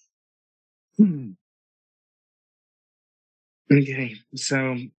 Okay,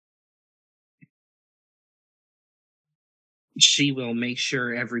 so she will make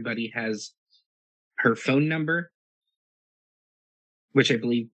sure everybody has her phone number, which I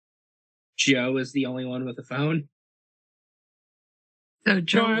believe Joe is the only one with a phone. So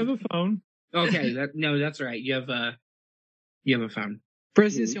Joe, No, I have a phone. Okay, that's right. You have a phone.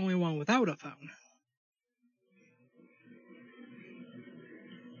 Brazilian's the only one without a phone.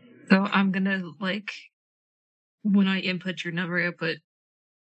 So I'm gonna when I input your number, I put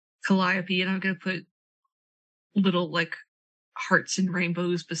Calliope, and I'm gonna put little hearts and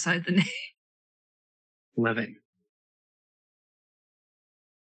rainbows beside the name. Love it.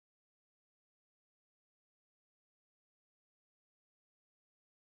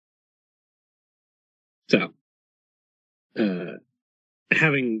 So,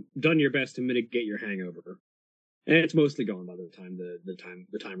 having done your best to mitigate your hangover, and it's mostly gone by the time the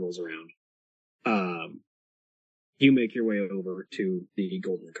time rolls around. You make your way over to the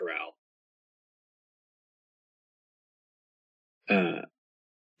Golden Corral.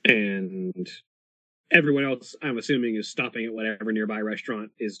 And everyone else, I'm assuming, is stopping at whatever nearby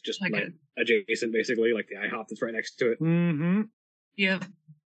restaurant is just adjacent, basically, like the IHOP that's right next to it. Mm-hmm. Yeah.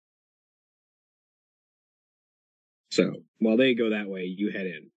 So while they go that way, you head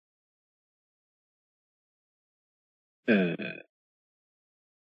in.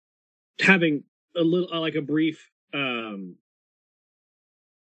 Having a little, a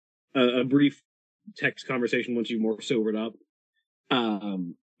brief text conversation once you've more sobered up,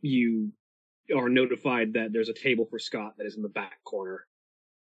 you are notified that there's a table for Scott that is in the back corner.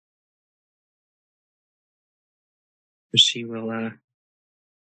 She will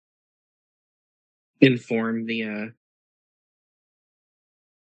inform the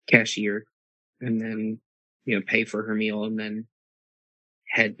cashier and then pay for her meal and then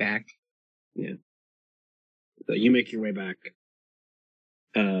head back. Yeah. So you make your way back.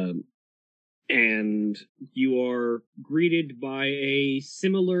 And you are greeted by a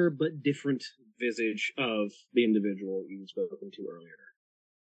similar but different visage of the individual you've spoken to earlier.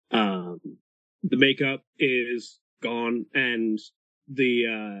 The makeup is gone, and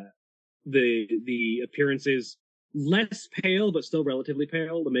the appearance is less pale, but still relatively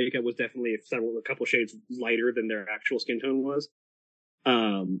pale. The makeup was definitely a couple shades lighter than their actual skin tone was.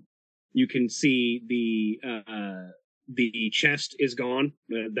 You can see the chest is gone.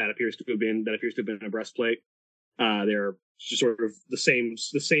 That appears to have been a breastplate. They're just sort of the same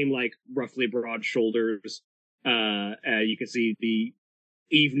roughly broad shoulders. You can see the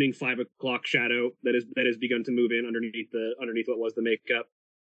evening 5 o'clock shadow that has begun to move in underneath what was the makeup.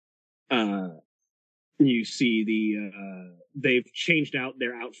 You see they've changed out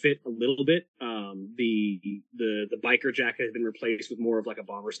their outfit a little bit. The biker jacket has been replaced with more of a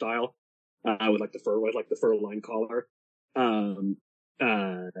bomber style, with the fur line collar.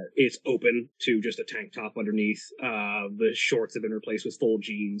 It's open to just a tank top underneath. The shorts have been replaced with full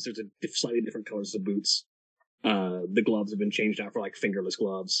jeans. There's a slightly different colors of boots. The gloves have been changed out for like fingerless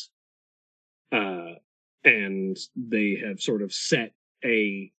gloves. And they have sort of set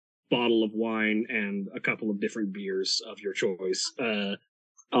a bottle of wine and a couple of different beers of your choice on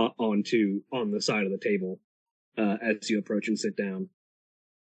the side of the table as you approach and sit down.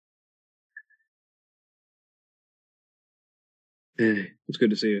 It's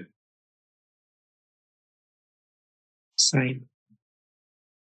good to see you. Same.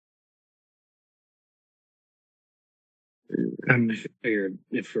 I figured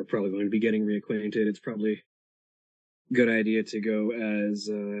if we're probably going to be getting reacquainted, it's probably a good idea to go as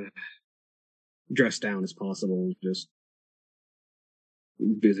dressed down as possible, just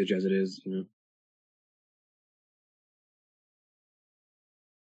visage as it is, you know.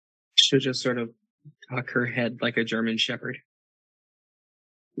 She'll just sort of tuck her head like a German Shepherd.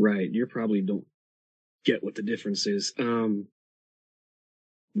 Right, you probably don't get what the difference is.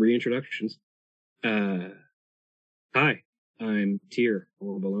 Reintroductions. Hi, I'm Tyr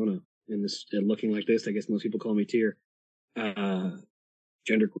or Bologna. And this looking like this, I guess most people call me Tyr.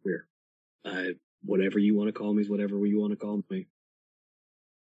 Genderqueer. Whatever you want to call me is whatever you want to call me.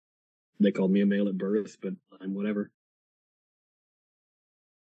 They called me a male at birth, but I'm whatever.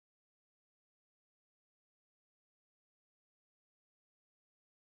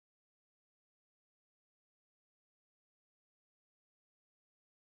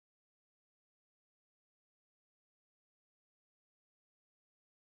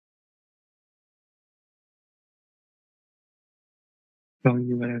 Call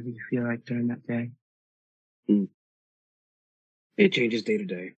you whatever you feel like during that day. It changes day to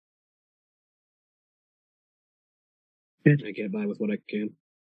day. Good. I get by with what I can.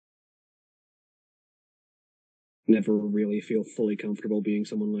 Never really feel fully comfortable being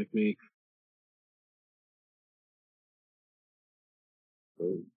someone like me.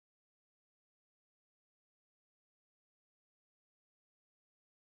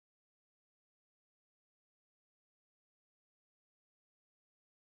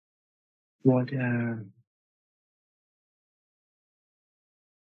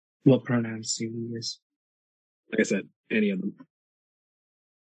 What pronouns do you use? Like I said, any of them.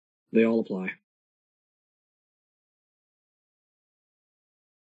 They all apply.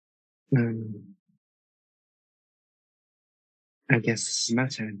 I guess this is my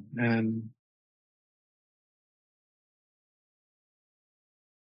turn.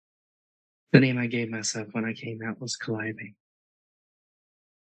 The name I gave myself when I came out was Calliope.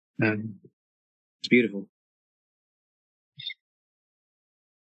 It's beautiful.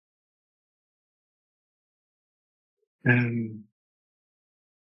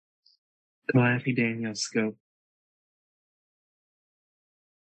 Calliope Daniel Scope.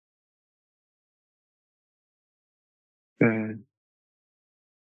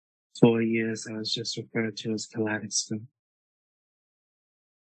 4 years, I was just referred to as Kaleidoscope.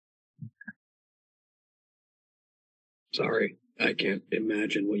 Sorry, I can't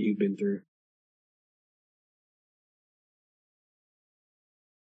imagine what you've been through.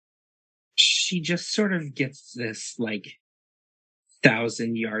 She just sort of gets this,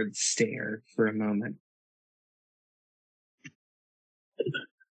 1,000-yard stare for a moment.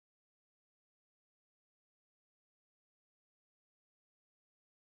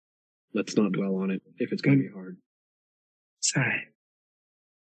 Let's not dwell on it if it's going to be hard. Sorry.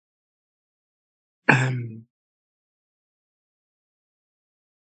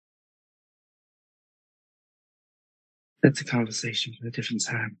 That's a conversation for a different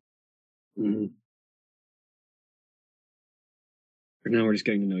time. Mm-hmm. For now, we're just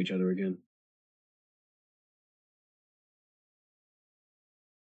getting to know each other again.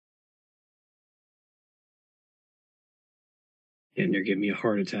 And you're giving me a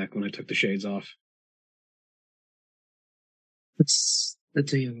heart attack when I took the shades off. What's the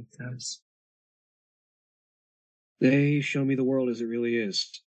deal with those? They show me the world as it really is.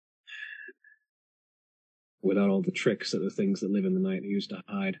 Without all the tricks that the things that live in the night use to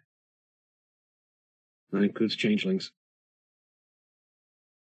hide. That includes changelings.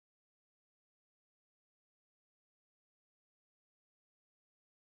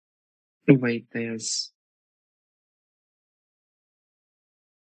 Wait, there's...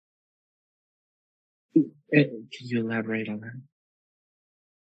 Can you elaborate on that?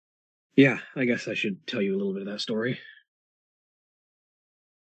 Yeah, I guess I should tell you a little bit of that story.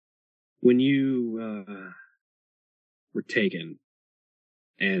 When you were taken,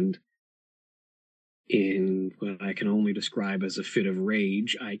 and in what I can only describe as a fit of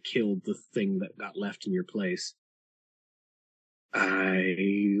rage, I killed the thing that got left in your place. I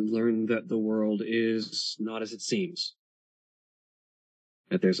learned that the world is not as it seems.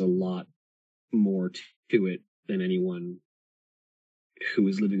 That there's a lot more to it than anyone who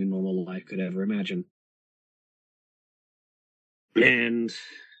is living a normal life could ever imagine. And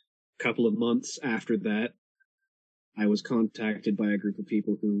a couple of months after that, I was contacted by a group of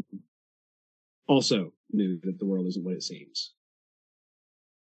people who also knew that the world isn't what it seems.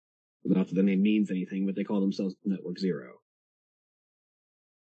 Not that the name means anything, but they call themselves Network Zero.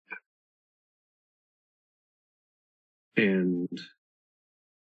 And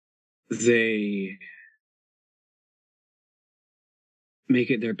they make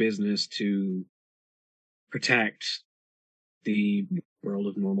it their business to protect the world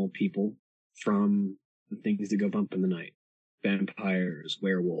of normal people from the things that go bump in the night. Vampires,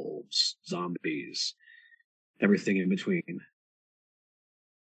 werewolves, zombies, everything in between.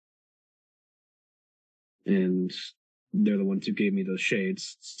 And they're the ones who gave me those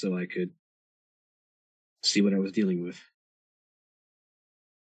shades so I could see what I was dealing with.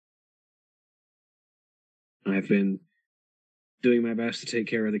 I've been doing my best to take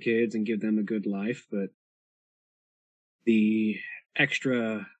care of the kids and give them a good life, but the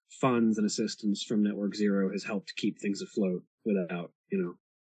extra funds and assistance from Network Zero has helped keep things afloat without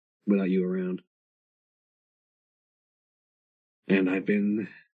you around. And I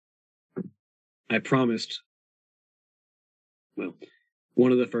promised, well,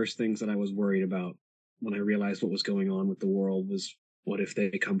 one of the first things that I was worried about when I realized what was going on with the world was, what if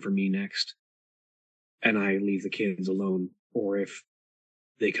they come for me next and I leave the kids alone, or if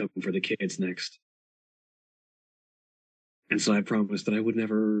they come for the kids next. And so I promised that I would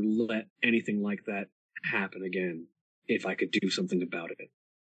never let anything like that happen again if I could do something about it.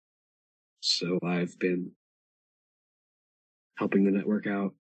 So I've been helping the network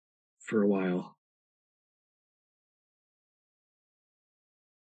out for a while.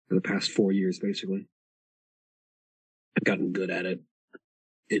 For the past 4 years, basically. I've gotten good at it.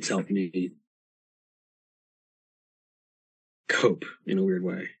 It's helped me cope in a weird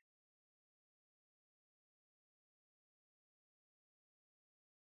way.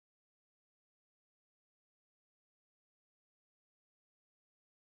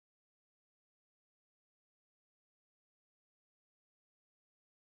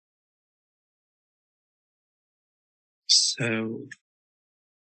 So,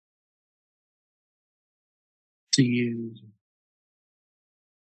 do you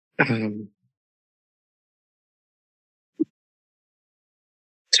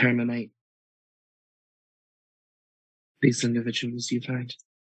terminate these individuals you find?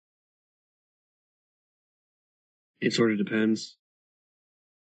 It sort of depends.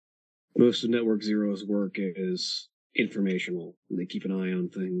 Most of Network Zero's work is informational. They keep an eye on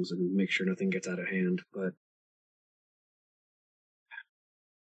things and make sure nothing gets out of hand. But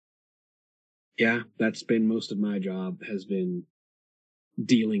yeah, that's been most of my job, has been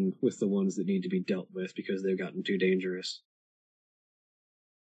dealing with the ones that need to be dealt with because they've gotten too dangerous.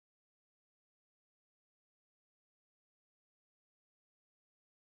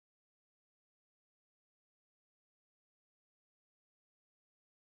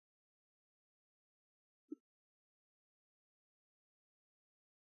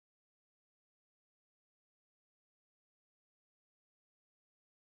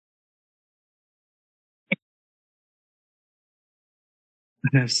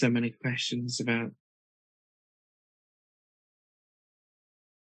 I have so many questions about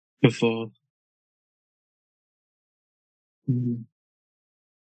before. I'm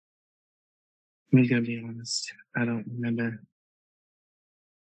gonna be honest. I don't remember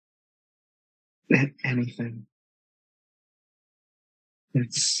anything.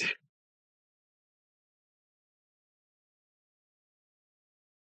 It's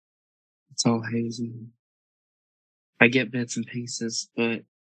all hazy. I get bits and pieces, but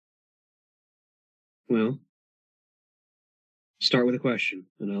Well, start with a question,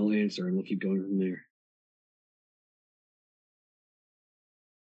 and I'll answer, and we'll keep going from there.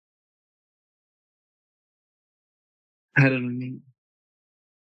 how did we meet?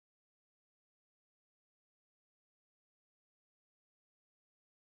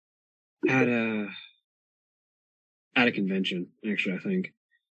 At a convention, actually, I think.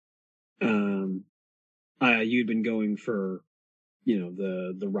 You'd been going for,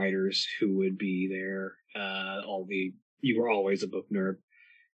 the writers who would be there. You were always a book nerd.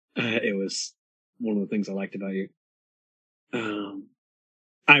 It was one of the things I liked about you.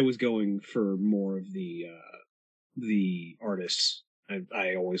 I was going for more of the artists.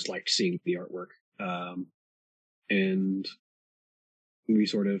 I always liked seeing the artwork. And we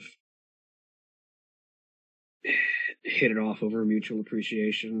sort of, hit it off over mutual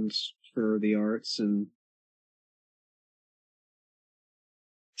appreciations for the arts and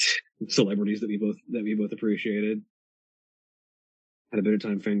celebrities that we both appreciated. Had a bit of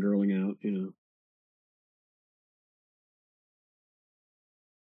time fangirling out, you know.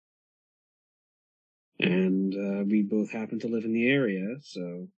 And we both happen to live in the area,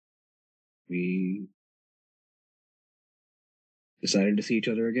 so we decided to see each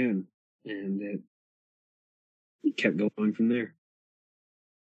other again, and it kept going from there.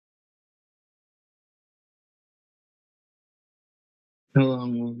 How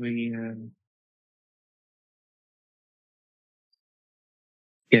long will we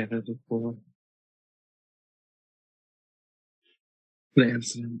gather before the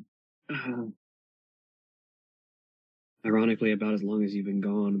incident? Ironically, about as long as you've been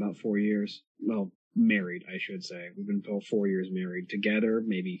gone, about 4 years. Well, married, I should say. We've been about 4 years married. Together,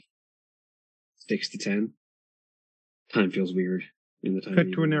 maybe 6 to 10. Time feels weird in the time.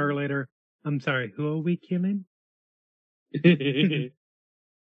 Cut to an hour later. I'm sorry, who are we killing?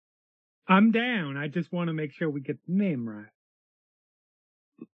 I'm down. I just want to make sure we get the name right.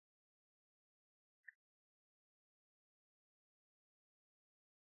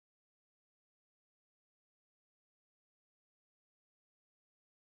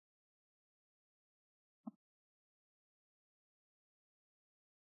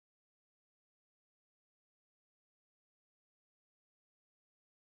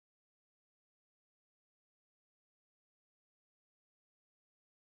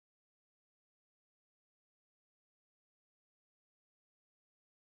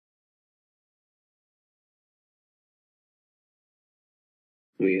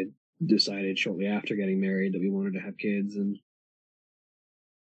 We had decided shortly after getting married that we wanted to have kids, and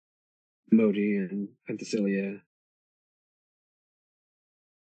Modi and Penthesilea,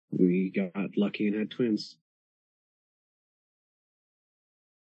 we got lucky and had twins.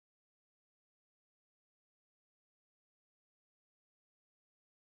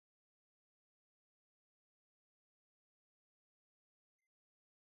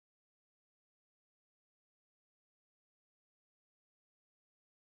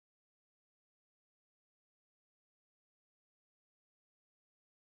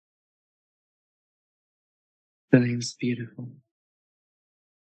 The name's beautiful.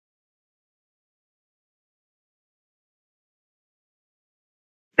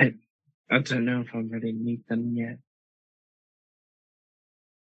 I don't know if I'm ready to meet them yet.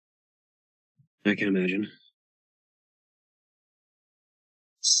 I can imagine.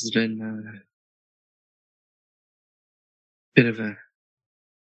 This has been a bit of a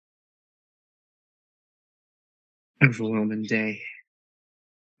overwhelming day.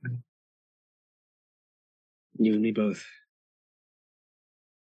 You and me both.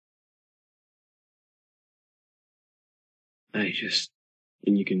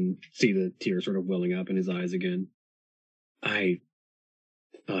 And you can see the tears sort of welling up in his eyes again. I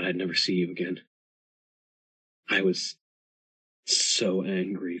thought I'd never see you again. I was so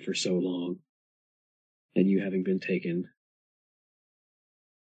angry for so long. And you having been taken.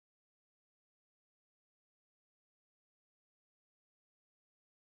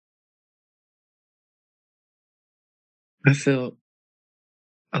 I felt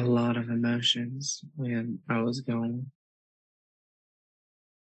a lot of emotions when I was gone.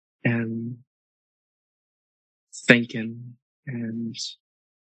 And thinking and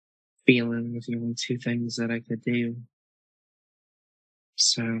feeling were the only two things that I could do.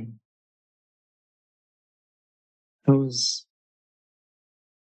 So I was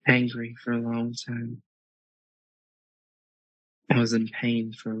angry for a long time. I was in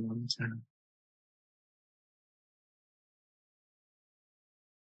pain for a long time.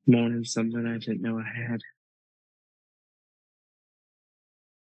 Mourning something I didn't know I had.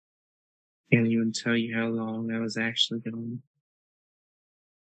 Can't even tell you how long I was actually gone.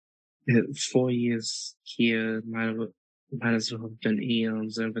 4 years here might as well have been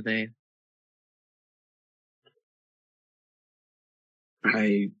eons over there.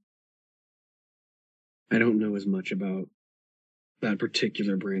 I don't know as much about that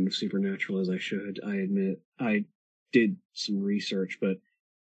particular brand of supernatural as I should, I admit. I did some research, but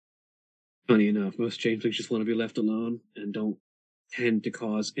funny enough, most changelings just want to be left alone and don't tend to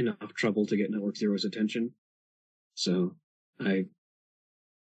cause enough trouble to get Network Zero's attention. So I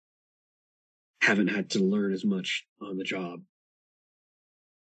haven't had to learn as much on the job.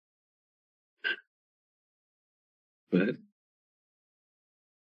 But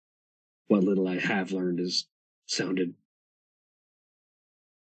what little I have learned has sounded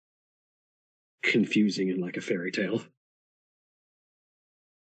confusing and like a fairy tale.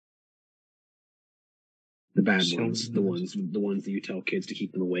 The bad Show ones, me the ones that you tell kids to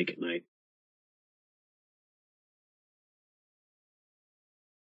keep them awake at night.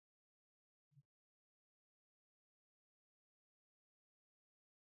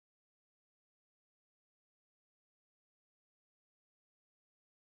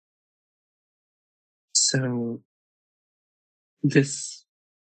 So this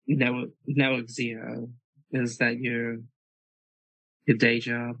Noexia, is that your day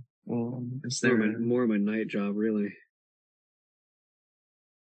job, or is there More of my night job, really.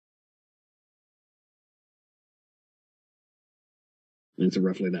 And it's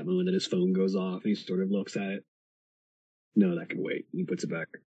roughly that moment that his phone goes off, and he sort of looks at it. No, that can wait. He puts it back.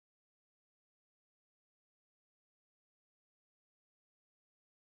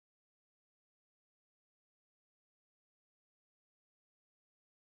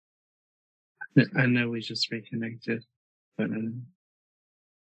 I know we just reconnected, but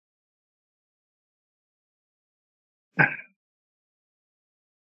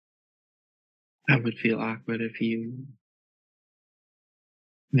I would feel awkward if you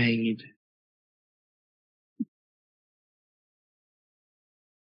made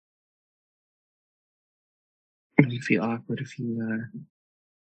I would feel awkward if you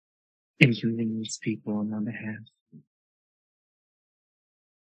inconvenience people on my behalf.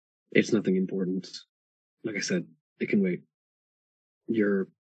 It's nothing important. Like I said, it can wait. You're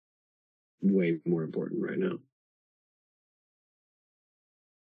way more important right now.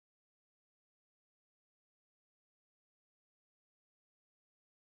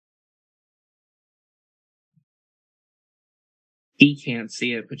 He can't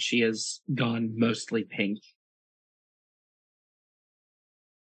see it, but she has gone mostly pink.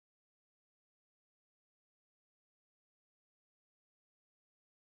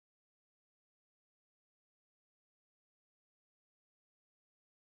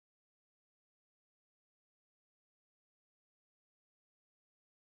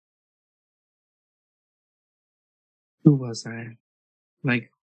 Who was I? Like,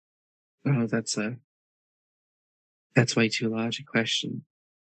 oh, that's way too large a question.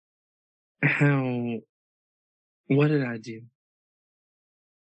 What did I do?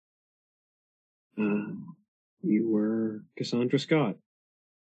 You were Cassandra Scott,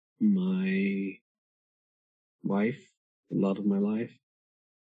 my wife, the love of my life,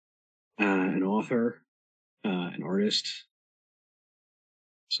 an author, an artist,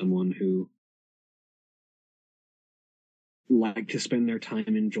 someone who liked to spend their time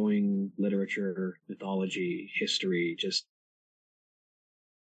enjoying literature, mythology, history, just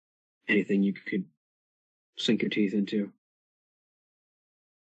anything you could sink your teeth into.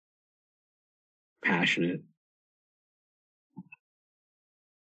 Passionate,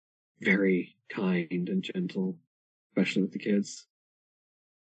 very kind and gentle, especially with the kids.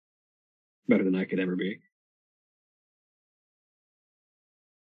 Better than I could ever be.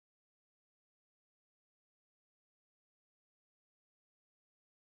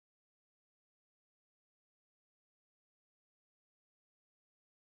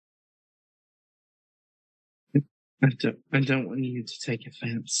 I don't want you to take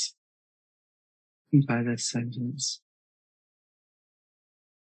offense by this sentence.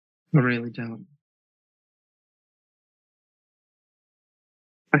 I really don't.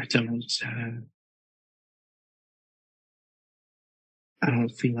 I don't, I don't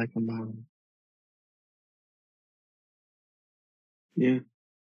feel like a mom. Yeah.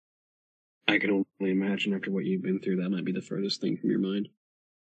 I can only imagine after what you've been through, that might be the furthest thing from your mind.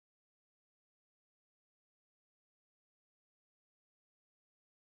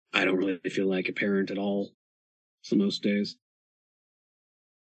 I don't really feel like a parent at all, so most days.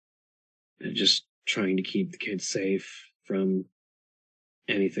 And just trying to keep the kids safe from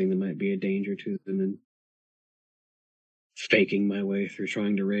anything that might be a danger to them and faking my way through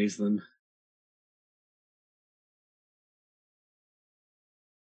trying to raise them.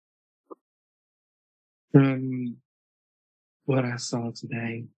 What I saw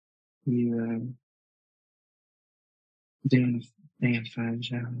today, you doing a damn fine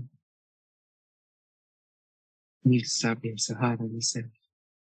job. You need to stop being so hard on yourself.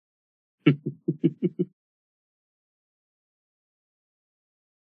 I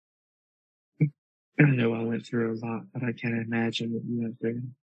know I went through a lot, but I can't imagine what you went through.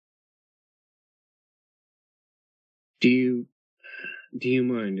 Do you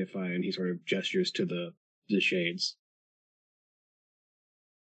mind if I, and he sort of gestures to the shades.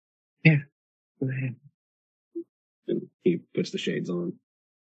 Yeah, go ahead. And he puts the shades on.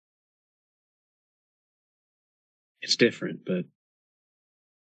 It's different, but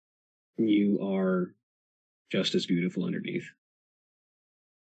you are just as beautiful underneath.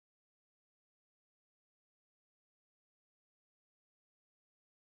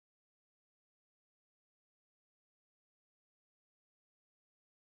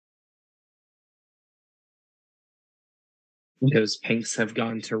 Those pinks have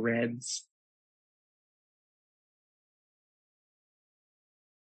gone to reds.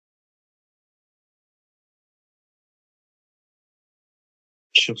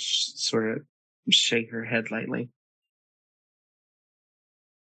 She'll sort of shake her head lightly.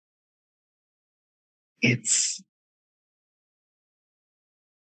 It's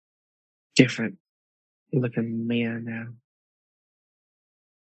different. Look at Mia now.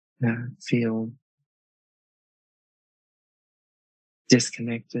 I feel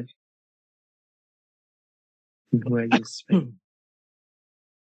disconnected from who I used to be.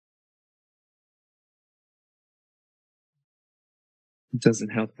 It doesn't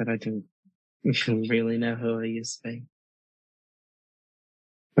help that I don't really know who I used to be.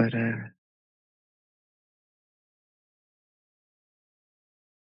 But,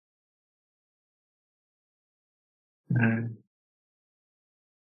 I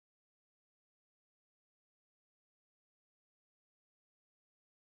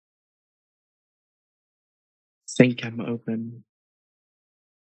think I'm open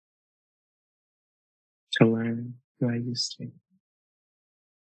to learn who I used to be.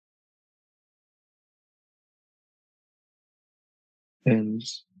 And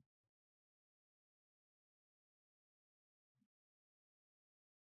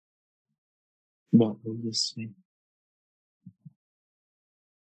what we used to be.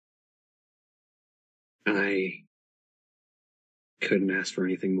 I couldn't ask for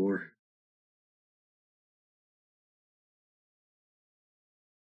anything more.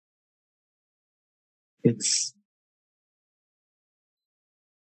 It's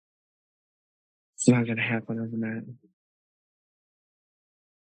not going to happen overnight. Of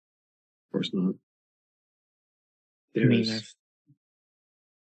course not. I mean,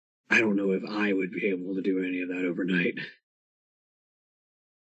 I don't know if I would be able to do any of that overnight.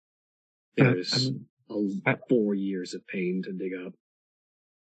 There's 4 years of pain to dig up.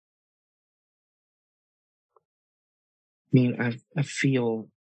 I mean, I feel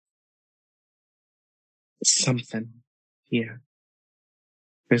something here.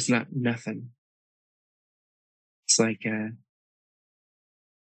 There's not nothing. It's like,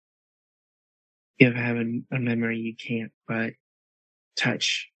 you have a memory you can't but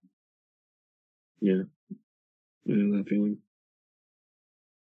touch. Yeah. I know that feeling.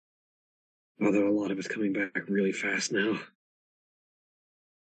 Although a lot of it's coming back really fast now.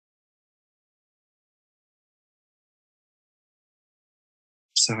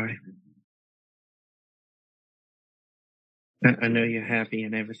 Sorry. I know you're happy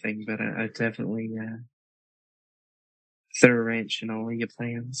and everything, but I definitely threw a wrench in all of your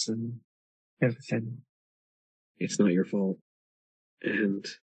plans and everything. It's not your fault. And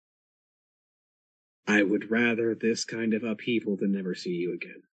I would rather this kind of upheaval than never see you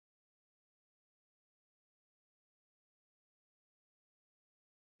again.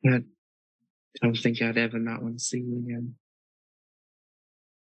 I don't think I'd ever not want to see you again.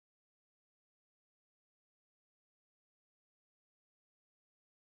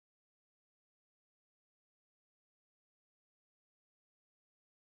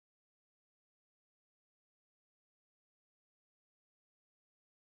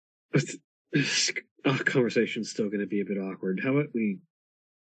 This conversation's still going to be a bit awkward. How about we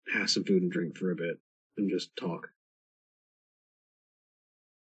have some food and drink for a bit and just talk?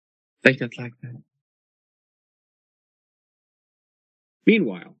 I think I'd like that.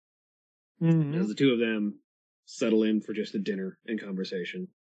 Meanwhile, as the two of them settle in for just a dinner and conversation,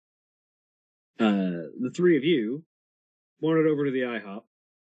 the three of you wandered over to the IHOP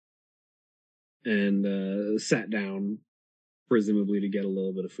and sat down, presumably to get a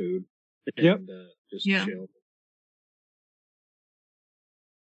little bit of food and just chill.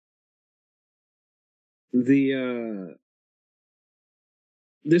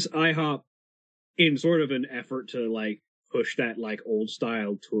 This IHOP, in sort of an effort to like push that like old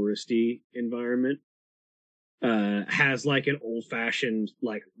style touristy environment, has like an old fashioned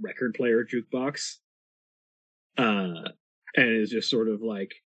like record player jukebox, and is just sort of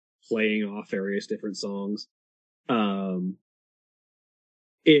like playing off various different songs.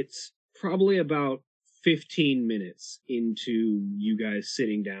 It's probably about 15 minutes into you guys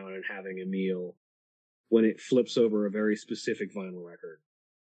sitting down and having a meal when it flips over a very specific vinyl record.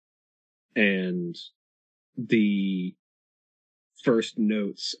 And the first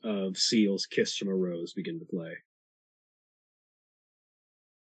notes of Seal's Kiss from a Rose begin to play.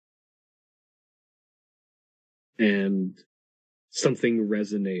 And something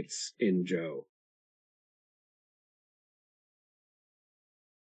resonates in Joe.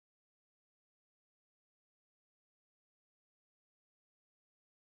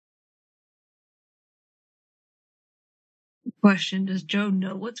 Question: does Joe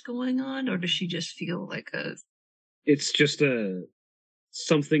know what's going on, or does she just feel like a? It's just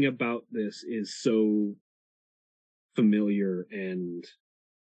something about this is so familiar and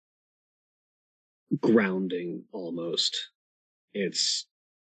grounding almost. It's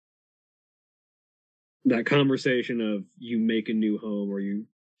that conversation of you make a new home or you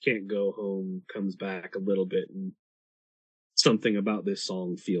can't go home comes back a little bit, and something about this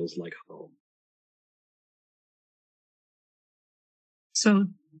song feels like home. So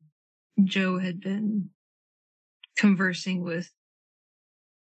Joe had been conversing with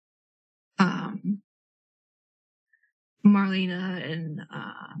Marlena and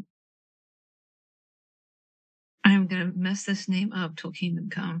I'm gonna mess this name up till Kingdom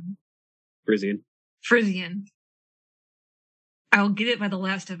Come. Frisian. I'll get it by the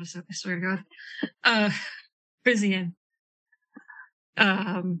last episode, I swear to God. Frisian.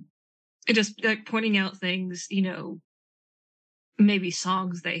 Just like pointing out things, maybe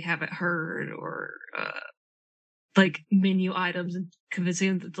songs they haven't heard or like menu items, and convincing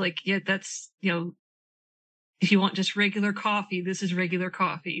them that, like, yeah, that's, if you want just regular coffee, this is regular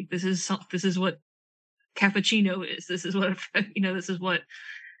coffee. This is what cappuccino is. This is what, this is what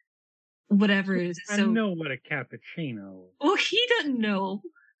whatever it is. I So know what a cappuccino is. well, he doesn't know.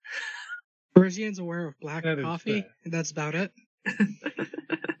 Parisian's aware of black That is coffee, fair. and that's about it.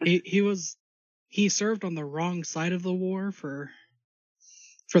 He served on the wrong side of the war for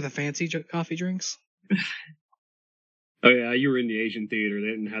the fancy coffee drinks. Oh yeah, you were in the Asian theater. They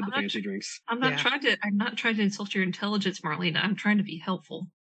didn't have the fancy drinks. I'm not trying to insult your intelligence, Marlena. I'm trying to be helpful.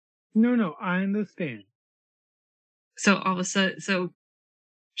 No, I understand. So all of a sudden,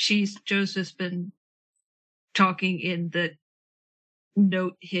 Joe's just been talking, in the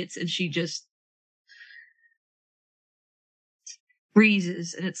note hits, and she just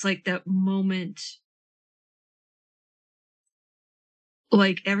freezes, and it's like that moment,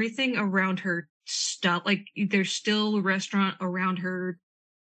 like everything around her stopped. Like there's still a restaurant around her.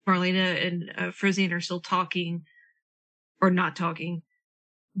 Marlena and Frisian are still talking, or not talking,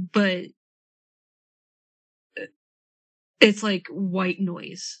 but it's like white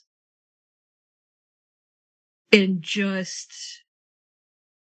noise. And just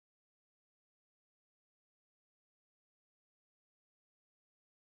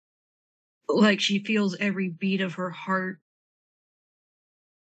like she feels every beat of her heart,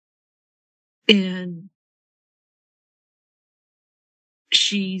 and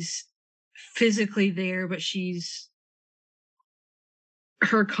she's physically there, but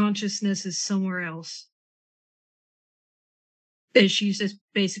her consciousness is somewhere else. And she's just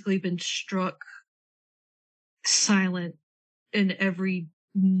basically been struck silent, and every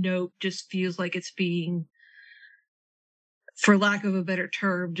note just feels like it's being, for lack of a better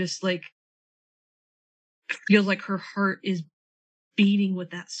term, just like feels like her heart is beating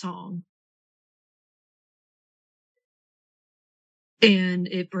with that song. And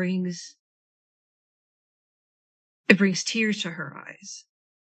it brings tears to her eyes.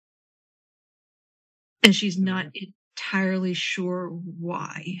 And she's not entirely sure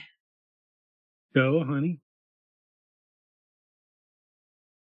why. Go, honey.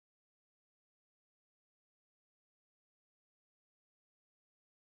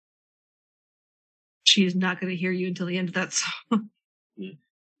 She's not going to hear you until the end of that song. Yeah.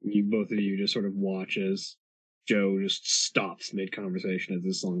 Both of you just sort of watch as Joe just stops mid-conversation as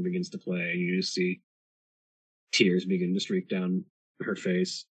this song begins to play, and you just see tears begin to streak down her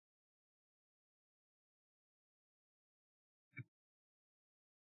face.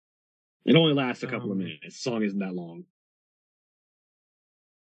 It only lasts a couple of minutes. The song isn't that long.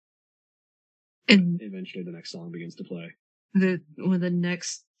 And eventually the next song begins to play. When the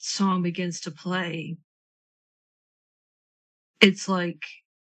next song begins to play, it's like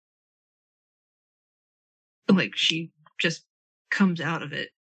she just comes out of it.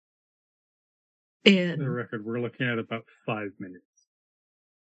 And For the record, we're looking at about 5 minutes.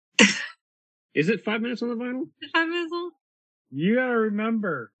 Is it 5 minutes on the vinyl? 5 minutes long? You gotta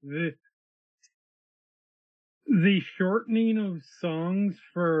remember, the shortening of songs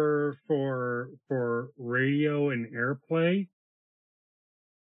for radio and airplay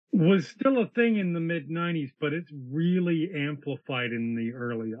was still a thing in the mid-90s, but it's really amplified in the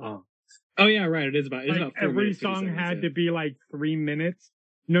early on. Oh yeah, right. It's about every song had to be like 3 minutes.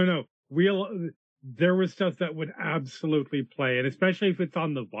 No. There was stuff that would absolutely play, and especially if it's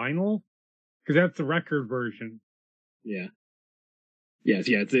on the vinyl, because that's the record version. Yeah. Yes,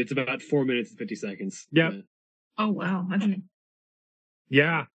 yeah. It's about 4 minutes and 50 seconds. Yep. Yeah. Oh wow!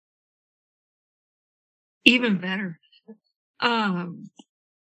 Yeah. Even better.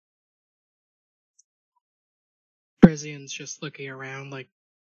 Frisian's just looking around like,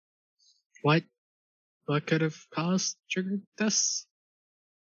 what could have triggered this?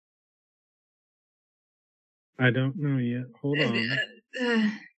 I don't know yet. Hold on. Uh,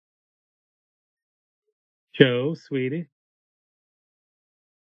 Joe, sweetie,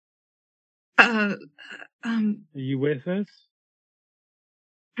 uh, are you with us?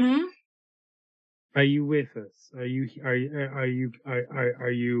 hmm? Are you with us? Are you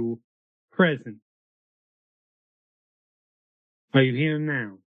present? Are you here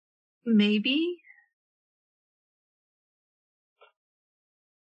now? Maybe.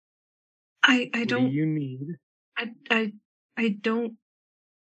 I What do don't. you need? I don't.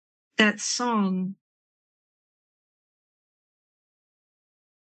 That song.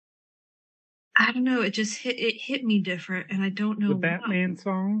 I don't know. It just hit me different, and I don't know The why. Batman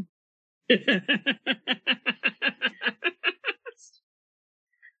song?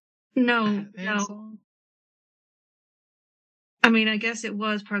 No, Batman no. song? I mean, I guess it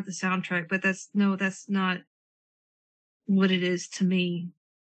was part of the soundtrack, but that's not what it is to me.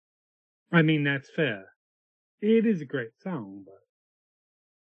 I mean, that's fair. It is a great song, but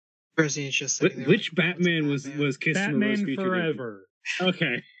Frisian's just sitting there. Which like, what's a Batman was Kiss from a Rose Batman featured in? Forever.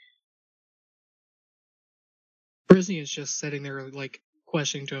 Okay. Frisian's just sitting there, like,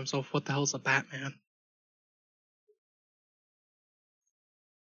 questioning to himself, what the hell's a Batman?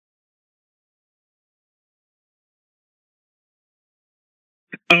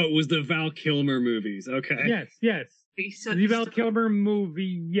 Oh, it was the Val Kilmer movies. Okay. Yes. So, The Val Kilmer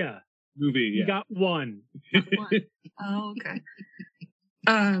movie, yeah. Movie, You yeah. got one. Oh, okay.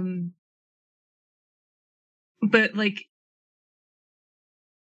 But like,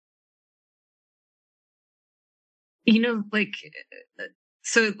 like,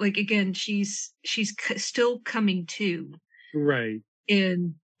 so like again, she's still coming to, Right.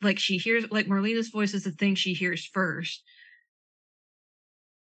 and like she hears like Marlena's voice is the thing she hears first.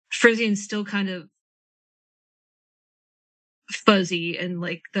 Frisian's still kind of fuzzy, and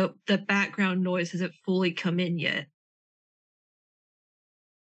like the background noise hasn't fully come in yet.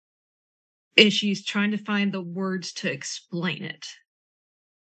 And she's trying to find the words to explain it.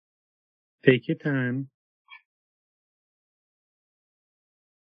 Take your time.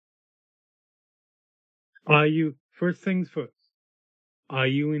 First things first, are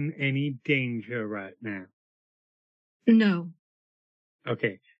you in any danger right now? No,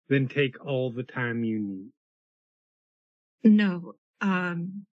 Okay, then take all the time you need. no.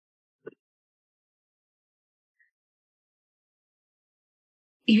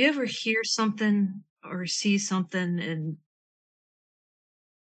 You ever hear something or see something and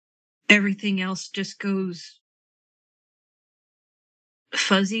everything else just goes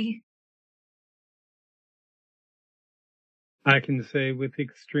fuzzy? I can say with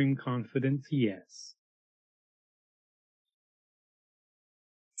extreme confidence, yes.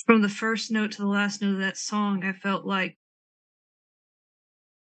 From the first note to the last note of that song, I felt like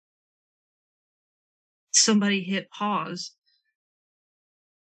somebody hit pause.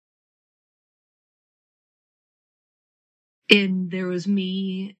 And there was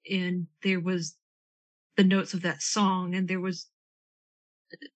me, and there was the notes of that song, and there was.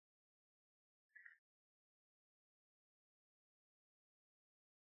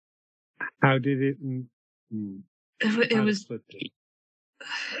 How did it? It was.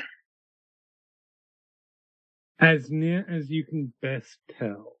 As near as you can best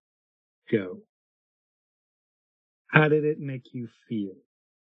tell, go. How did it make you feel?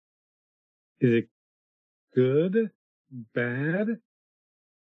 Is it good? Bad?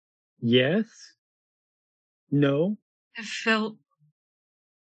 Yes? No? It felt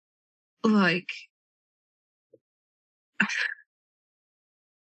like. I'm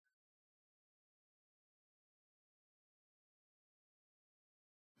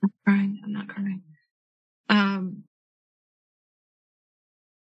crying. I'm not crying.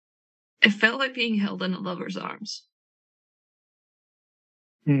 It felt like being held in a lover's arms.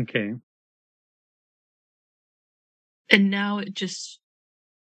 Okay. And now it just.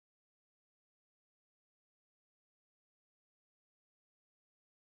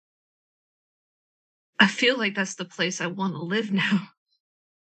 I feel like that's the place I want to live now.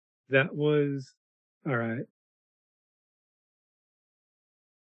 That was all right.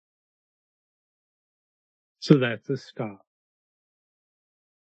 So that's a stop.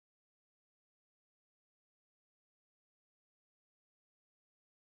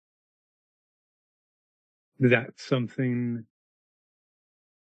 That's something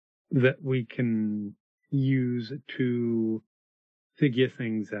that we can use to figure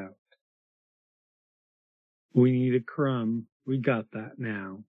things out. We need a crumb. We got that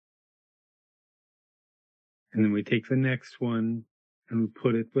now. And then we take the next one and we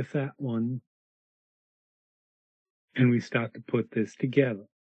put it with that one. And we start to put this together.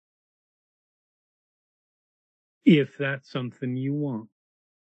 If that's something you want.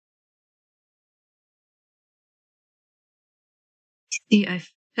 See, I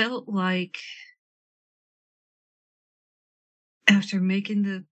felt like after making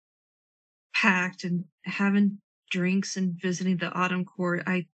the pact and having drinks and visiting the autumn court,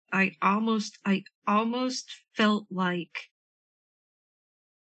 I almost felt like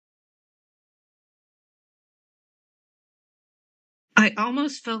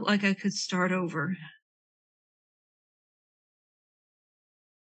I could start over.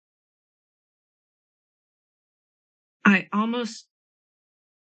 I almost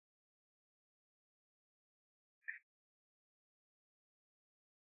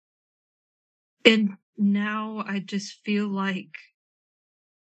and now I just feel like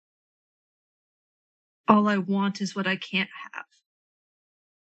all I want is what I can't have.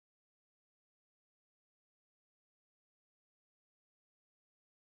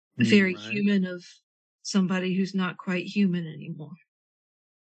 Very Right. human of somebody who's not quite human anymore.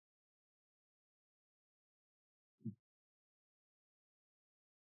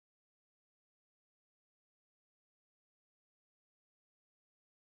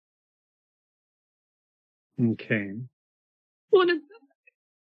 Okay. One of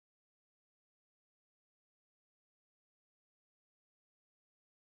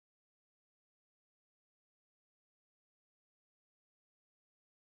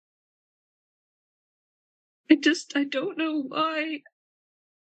I don't know why.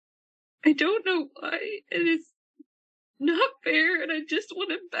 I don't know why. It is not fair, and I just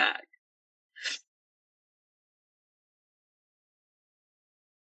want him back.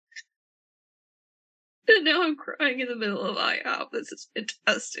 And now I'm crying in the middle of IHOP. This is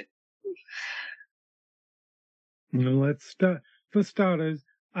fantastic. Well, let's start. For starters,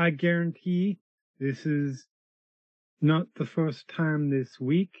 I guarantee this is not the first time this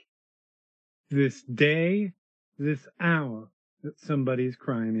week, this day, this hour that somebody's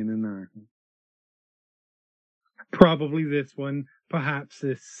crying in an IHOP. Probably this one, perhaps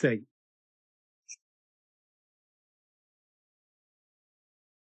this segment.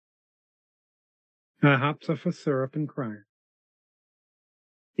 IHOPs are for syrup and crying.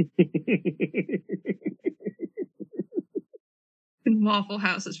 And Waffle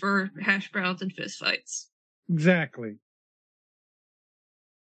Houses for hash browns and fistfights. Exactly.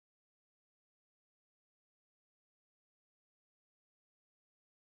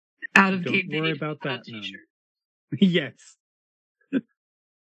 Out of Don't game worry video about on that, none. t-shirt. Yes.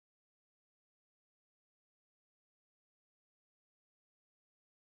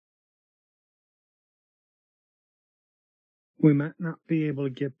 We might not be able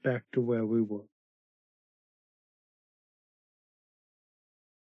to get back to where we were.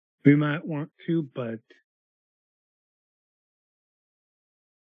 We might want to, but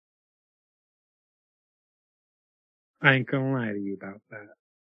I ain't gonna lie to you about that.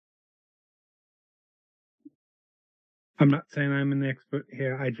 I'm not saying I'm an expert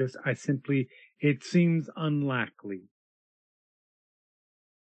here. I simply, it seems unlikely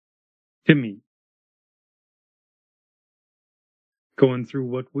to me. Going through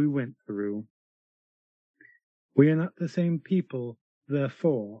what we went through. We are not the same people,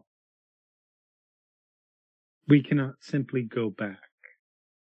 therefore, we cannot simply go back.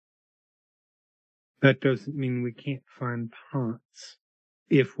 That doesn't mean we can't find parts,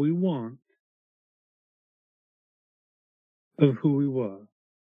 if we want, of who we were.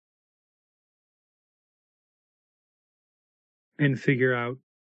 And figure out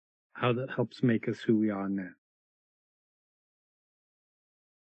how that helps make us who we are now.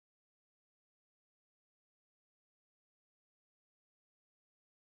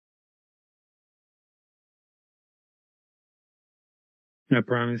 I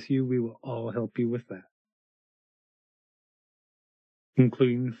promise you we will all help you with that.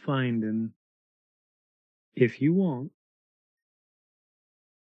 Including finding, if you want,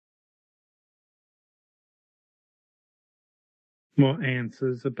 more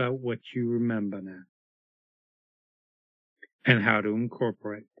answers about what you remember now. And how to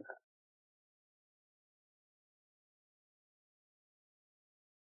incorporate that.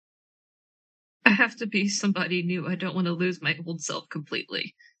 I have to be somebody new. I don't want to lose my old self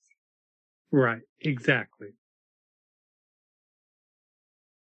completely. Right, exactly.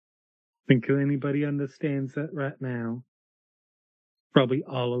 Think anybody understands that right now? Probably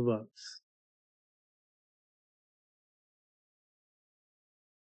all of us.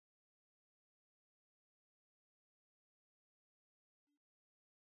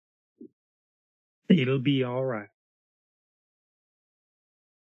 It'll be all right.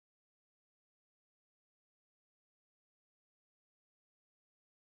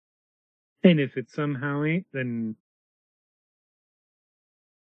 And if it somehow ain't, then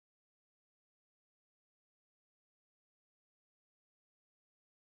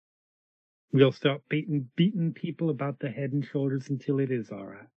we'll stop beating people about the head and shoulders until it is all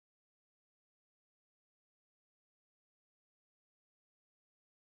right.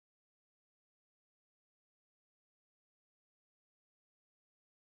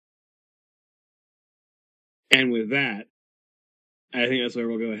 And with that, I think that's where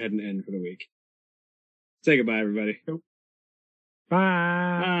we'll go ahead and end for the week. Say goodbye, everybody. Bye.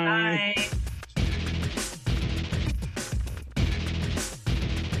 Bye. Bye.